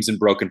broken dreams and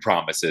broken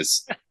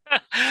promises.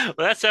 Well,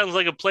 that sounds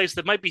like a place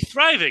that might be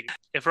thriving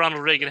if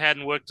Ronald Reagan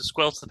hadn't worked to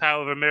squelch the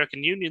power of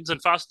American unions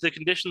and foster the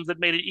conditions that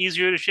made it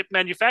easier to ship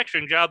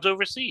manufacturing jobs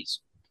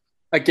overseas.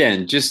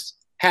 Again, just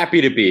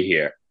happy to be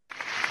here.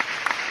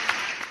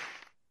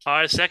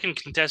 Our second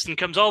contestant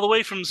comes all the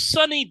way from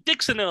sunny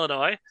Dixon,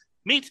 Illinois.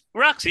 Meet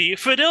Roxy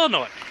from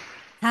Illinois.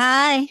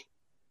 Hi.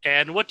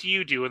 And what do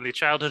you do in the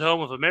childhood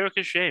home of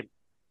America's shame?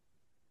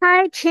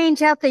 I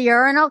change out the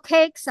urinal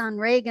cakes on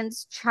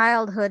Reagan's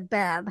childhood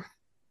bed.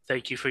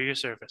 Thank you for your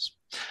service.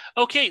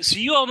 Okay, so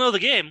you all know the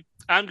game.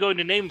 I'm going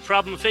to name a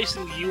problem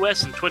facing the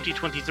U.S. in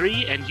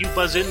 2023, and you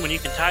buzz in when you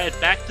can tie it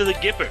back to the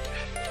Gipper.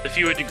 The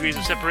fewer degrees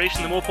of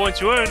separation, the more points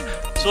you earn.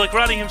 So like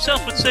Ronnie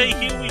himself would say,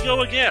 here we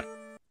go again.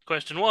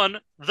 Question 1,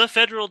 the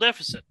federal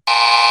deficit.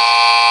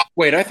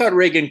 Wait, I thought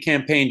Reagan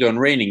campaigned on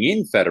reining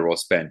in federal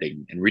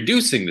spending and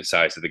reducing the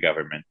size of the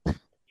government.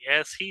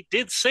 Yes, he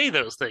did say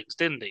those things,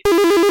 didn't he?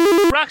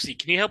 Roxy,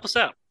 can you help us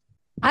out?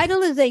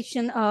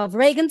 Idolization of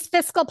Reagan's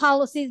fiscal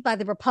policies by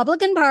the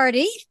Republican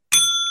Party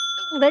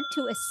led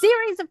to a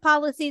series of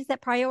policies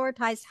that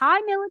prioritized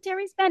high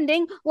military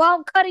spending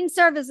while cutting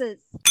services.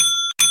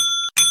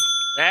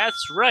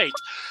 That's right.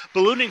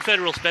 Ballooning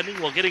federal spending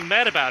while getting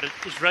mad about it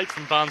is right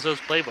from Bonzo's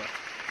playbook.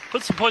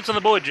 Put some points on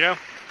the board, Joe.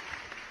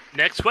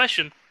 Next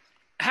question.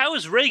 How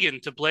is Reagan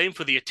to blame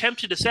for the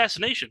attempted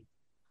assassination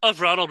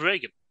of Ronald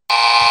Reagan?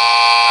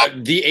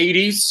 The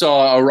 80s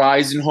saw a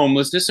rise in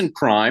homelessness and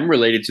crime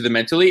related to the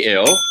mentally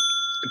ill.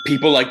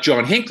 People like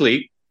John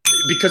Hinckley,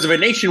 because of a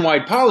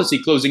nationwide policy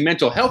closing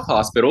mental health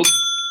hospitals,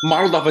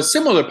 modeled off a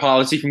similar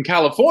policy from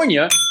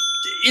California,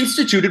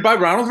 instituted by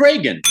Ronald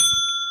Reagan.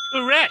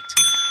 Correct.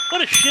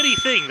 What a shitty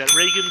thing that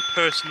Reagan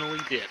personally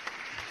did.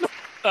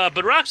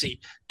 But Roxy,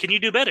 can you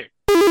do better?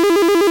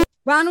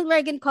 Ronald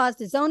Reagan caused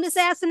his own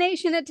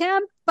assassination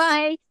attempt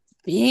by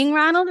being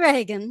Ronald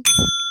Reagan.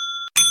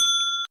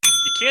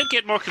 You Can't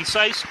get more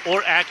concise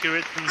or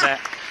accurate than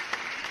that.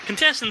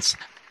 Contestants,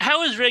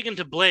 how is Reagan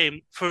to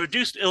blame for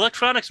reduced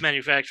electronics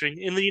manufacturing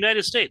in the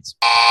United States?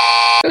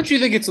 Don't you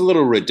think it's a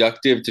little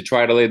reductive to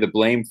try to lay the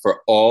blame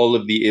for all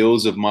of the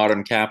ills of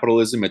modern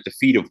capitalism at the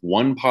feet of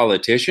one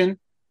politician?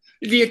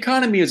 The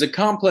economy is a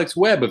complex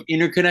web of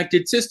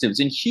interconnected systems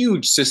and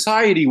huge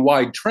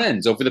society-wide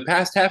trends over the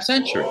past half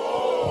century.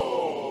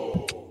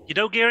 You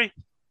know, Gary,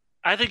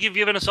 I think you've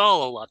given us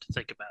all a lot to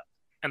think about.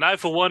 And I,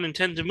 for one,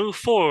 intend to move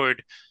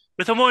forward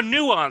with a more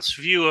nuanced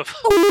view of...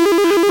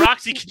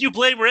 Roxy, can you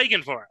blame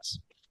Reagan for us?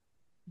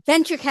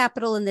 Venture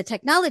capital in the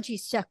technology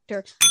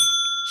sector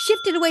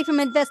shifted away from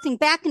investing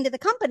back into the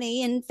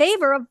company in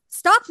favor of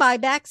stock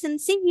buybacks and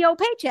CEO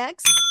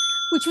paychecks,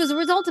 which was a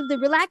result of the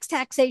relaxed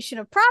taxation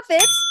of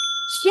profits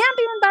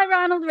championed by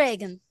Ronald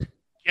Reagan.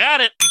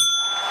 Got it.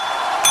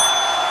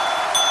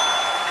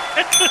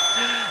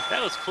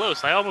 That was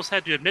close. I almost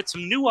had to admit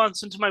some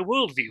nuance into my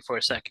worldview for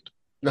a second.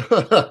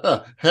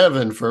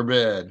 Heaven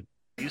forbid.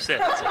 You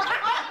said it, sister.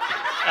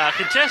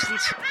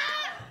 Contestants,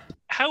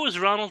 how is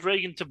Ronald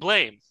Reagan to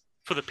blame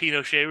for the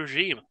Pinochet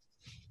regime?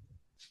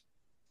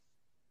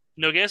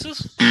 No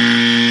guesses?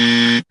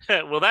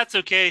 Well, that's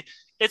okay.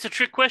 It's a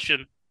trick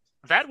question.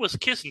 That was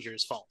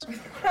Kissinger's fault.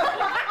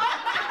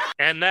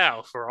 And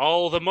now, for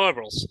all the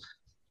marbles.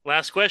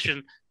 Last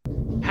question.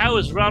 How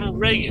is Ronald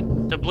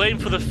Reagan to blame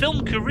for the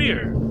film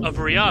career of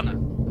Rihanna?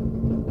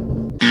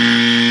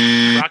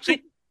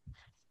 Roxy?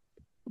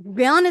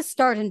 Rihanna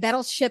starred in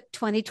Battleship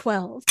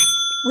 2012,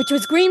 which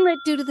was greenlit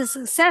due to the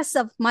success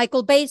of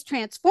Michael Bay's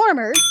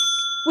Transformers,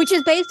 which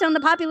is based on the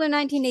popular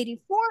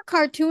 1984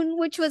 cartoon,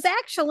 which was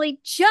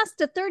actually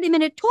just a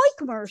 30-minute toy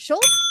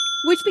commercial,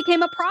 which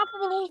became a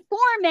profitable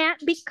format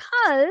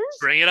because...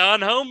 Bring it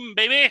on home,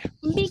 baby!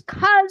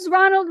 Because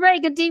Ronald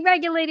Reagan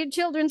deregulated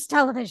children's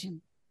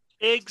television.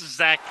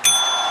 Exactly.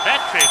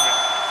 That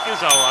trademark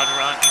is all on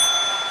Ron.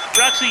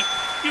 Roxy,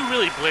 you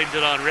really blamed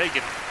it on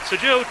Reagan. So,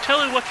 Joe,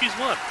 tell her what she's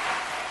won.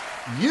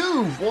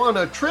 You've won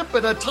a trip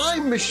in a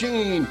time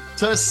machine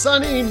to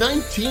sunny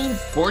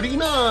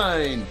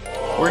 1949,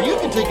 where you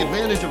can take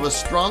advantage of a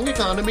strong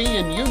economy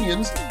and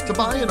unions to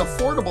buy an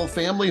affordable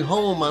family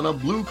home on a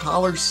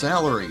blue-collar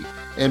salary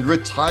and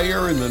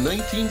retire in the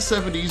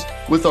 1970s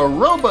with a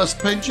robust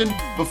pension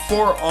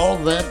before all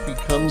that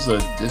becomes a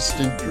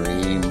distant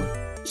dream.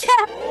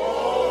 Yeah,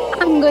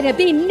 I'm gonna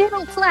be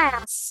middle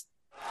class.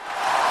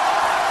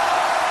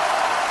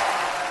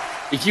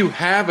 If you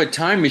have a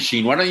time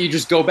machine, why don't you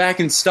just go back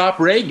and stop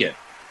Reagan?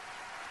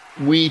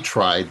 We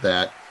tried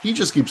that. He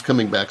just keeps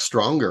coming back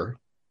stronger.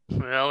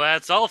 Well,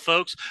 that's all,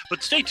 folks.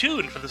 But stay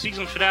tuned for the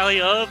season finale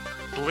of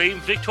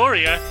Blame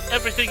Victoria.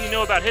 Everything you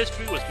know about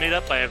history was made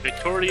up by a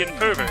Victorian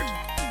pervert.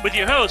 With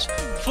your host,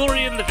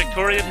 Florian the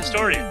Victorian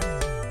Historian.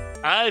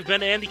 I've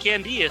been Andy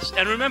Candias,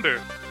 and remember,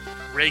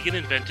 Reagan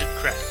invented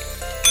crack.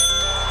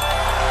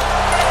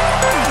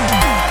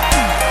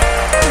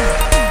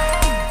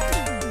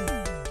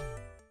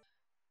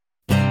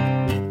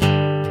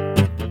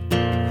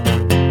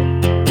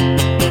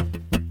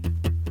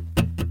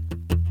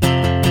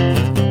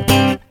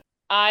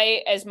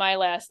 As my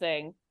last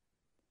thing,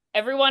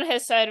 everyone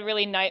has said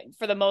really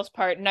for the most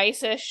part,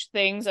 nice-ish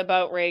things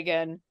about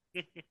Reagan.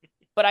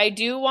 But I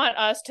do want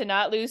us to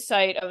not lose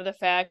sight of the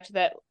fact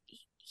that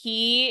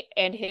he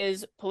and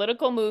his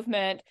political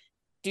movement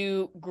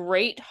do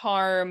great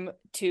harm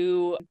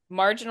to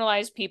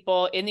marginalized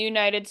people in the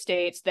United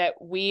States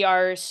that we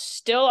are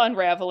still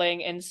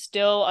unraveling and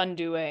still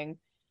undoing.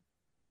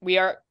 We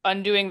are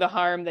undoing the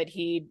harm that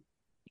he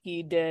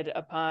did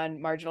upon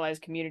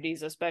marginalized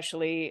communities,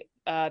 especially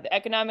the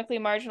economically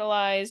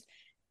marginalized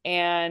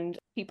and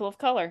people of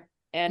color.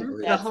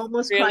 And the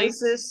homeless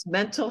crisis,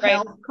 mental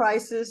health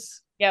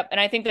crisis. Yep. And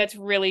I think that's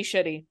really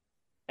shitty.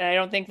 And I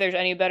don't think there's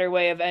any better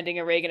way of ending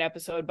a Reagan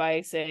episode by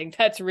saying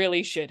that's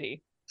really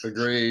shitty.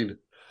 Agreed.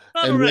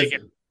 Oh,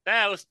 Reagan.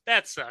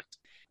 That sucked.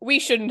 We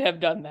shouldn't have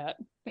done that.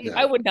 Yeah.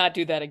 I would not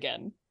do that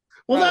again.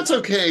 Well, that's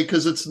okay,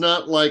 because it's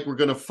not like we're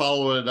going to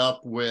follow it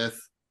up with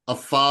a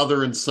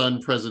father and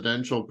son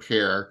presidential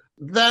pair.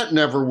 That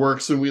never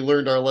works, and we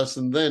learned our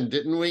lesson then,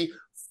 didn't we?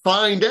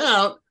 Find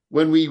out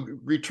when we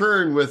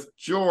return with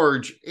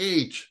George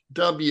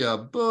H.W.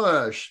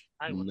 Bush.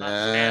 I will not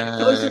stand.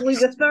 Supposedly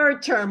the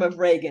third term of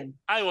Reagan.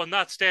 I will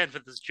not stand for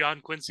this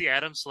John Quincy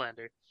Adams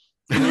slander.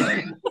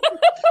 And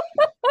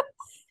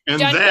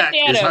John that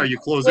Quincy is how Adams, you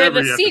close where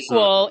every the episode.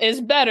 sequel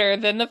is better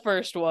than the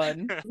first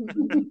one.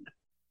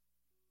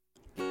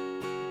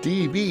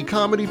 DB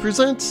Comedy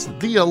presents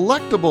The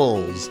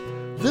Electables.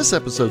 This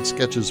episode's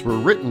sketches were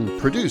written,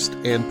 produced,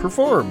 and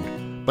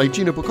performed by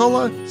Gina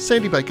Bucola,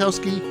 Sandy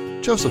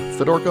Bykowski, Joseph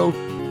Fedorko,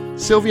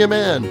 Sylvia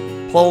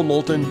Mann, Paul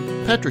Moulton,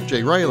 Patrick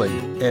J. Riley,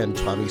 and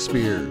Tommy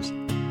Spears.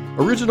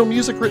 Original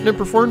music written and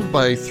performed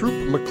by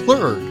Throop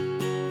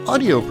McClurg.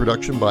 Audio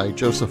production by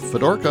Joseph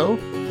Fedorko.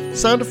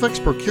 Sound effects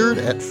procured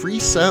at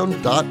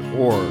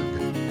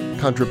freesound.org.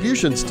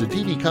 Contributions to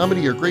DB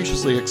Comedy are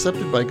graciously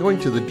accepted by going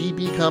to the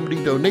DB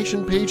Comedy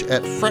donation page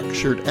at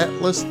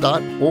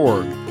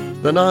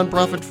fracturedatlas.org, the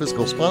non-profit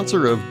fiscal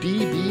sponsor of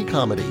DB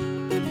Comedy.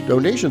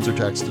 Donations are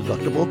tax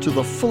deductible to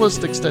the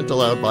fullest extent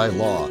allowed by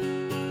law.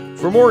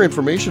 For more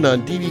information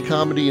on DB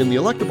Comedy and the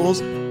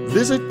Electables,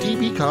 visit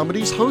DB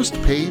Comedy's host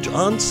page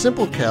on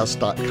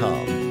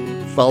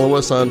Simplecast.com. Follow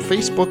us on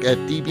Facebook at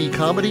DB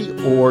Comedy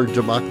or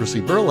Democracy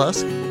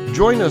Burlesque.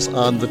 Join us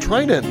on the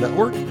Trident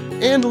Network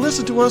and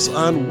listen to us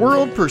on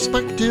World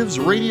Perspectives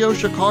Radio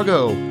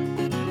Chicago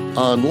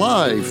on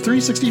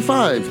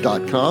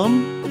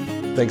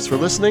Live365.com. Thanks for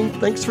listening.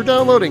 Thanks for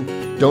downloading.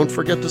 Don't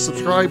forget to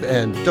subscribe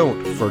and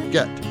don't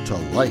forget to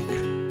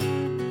like.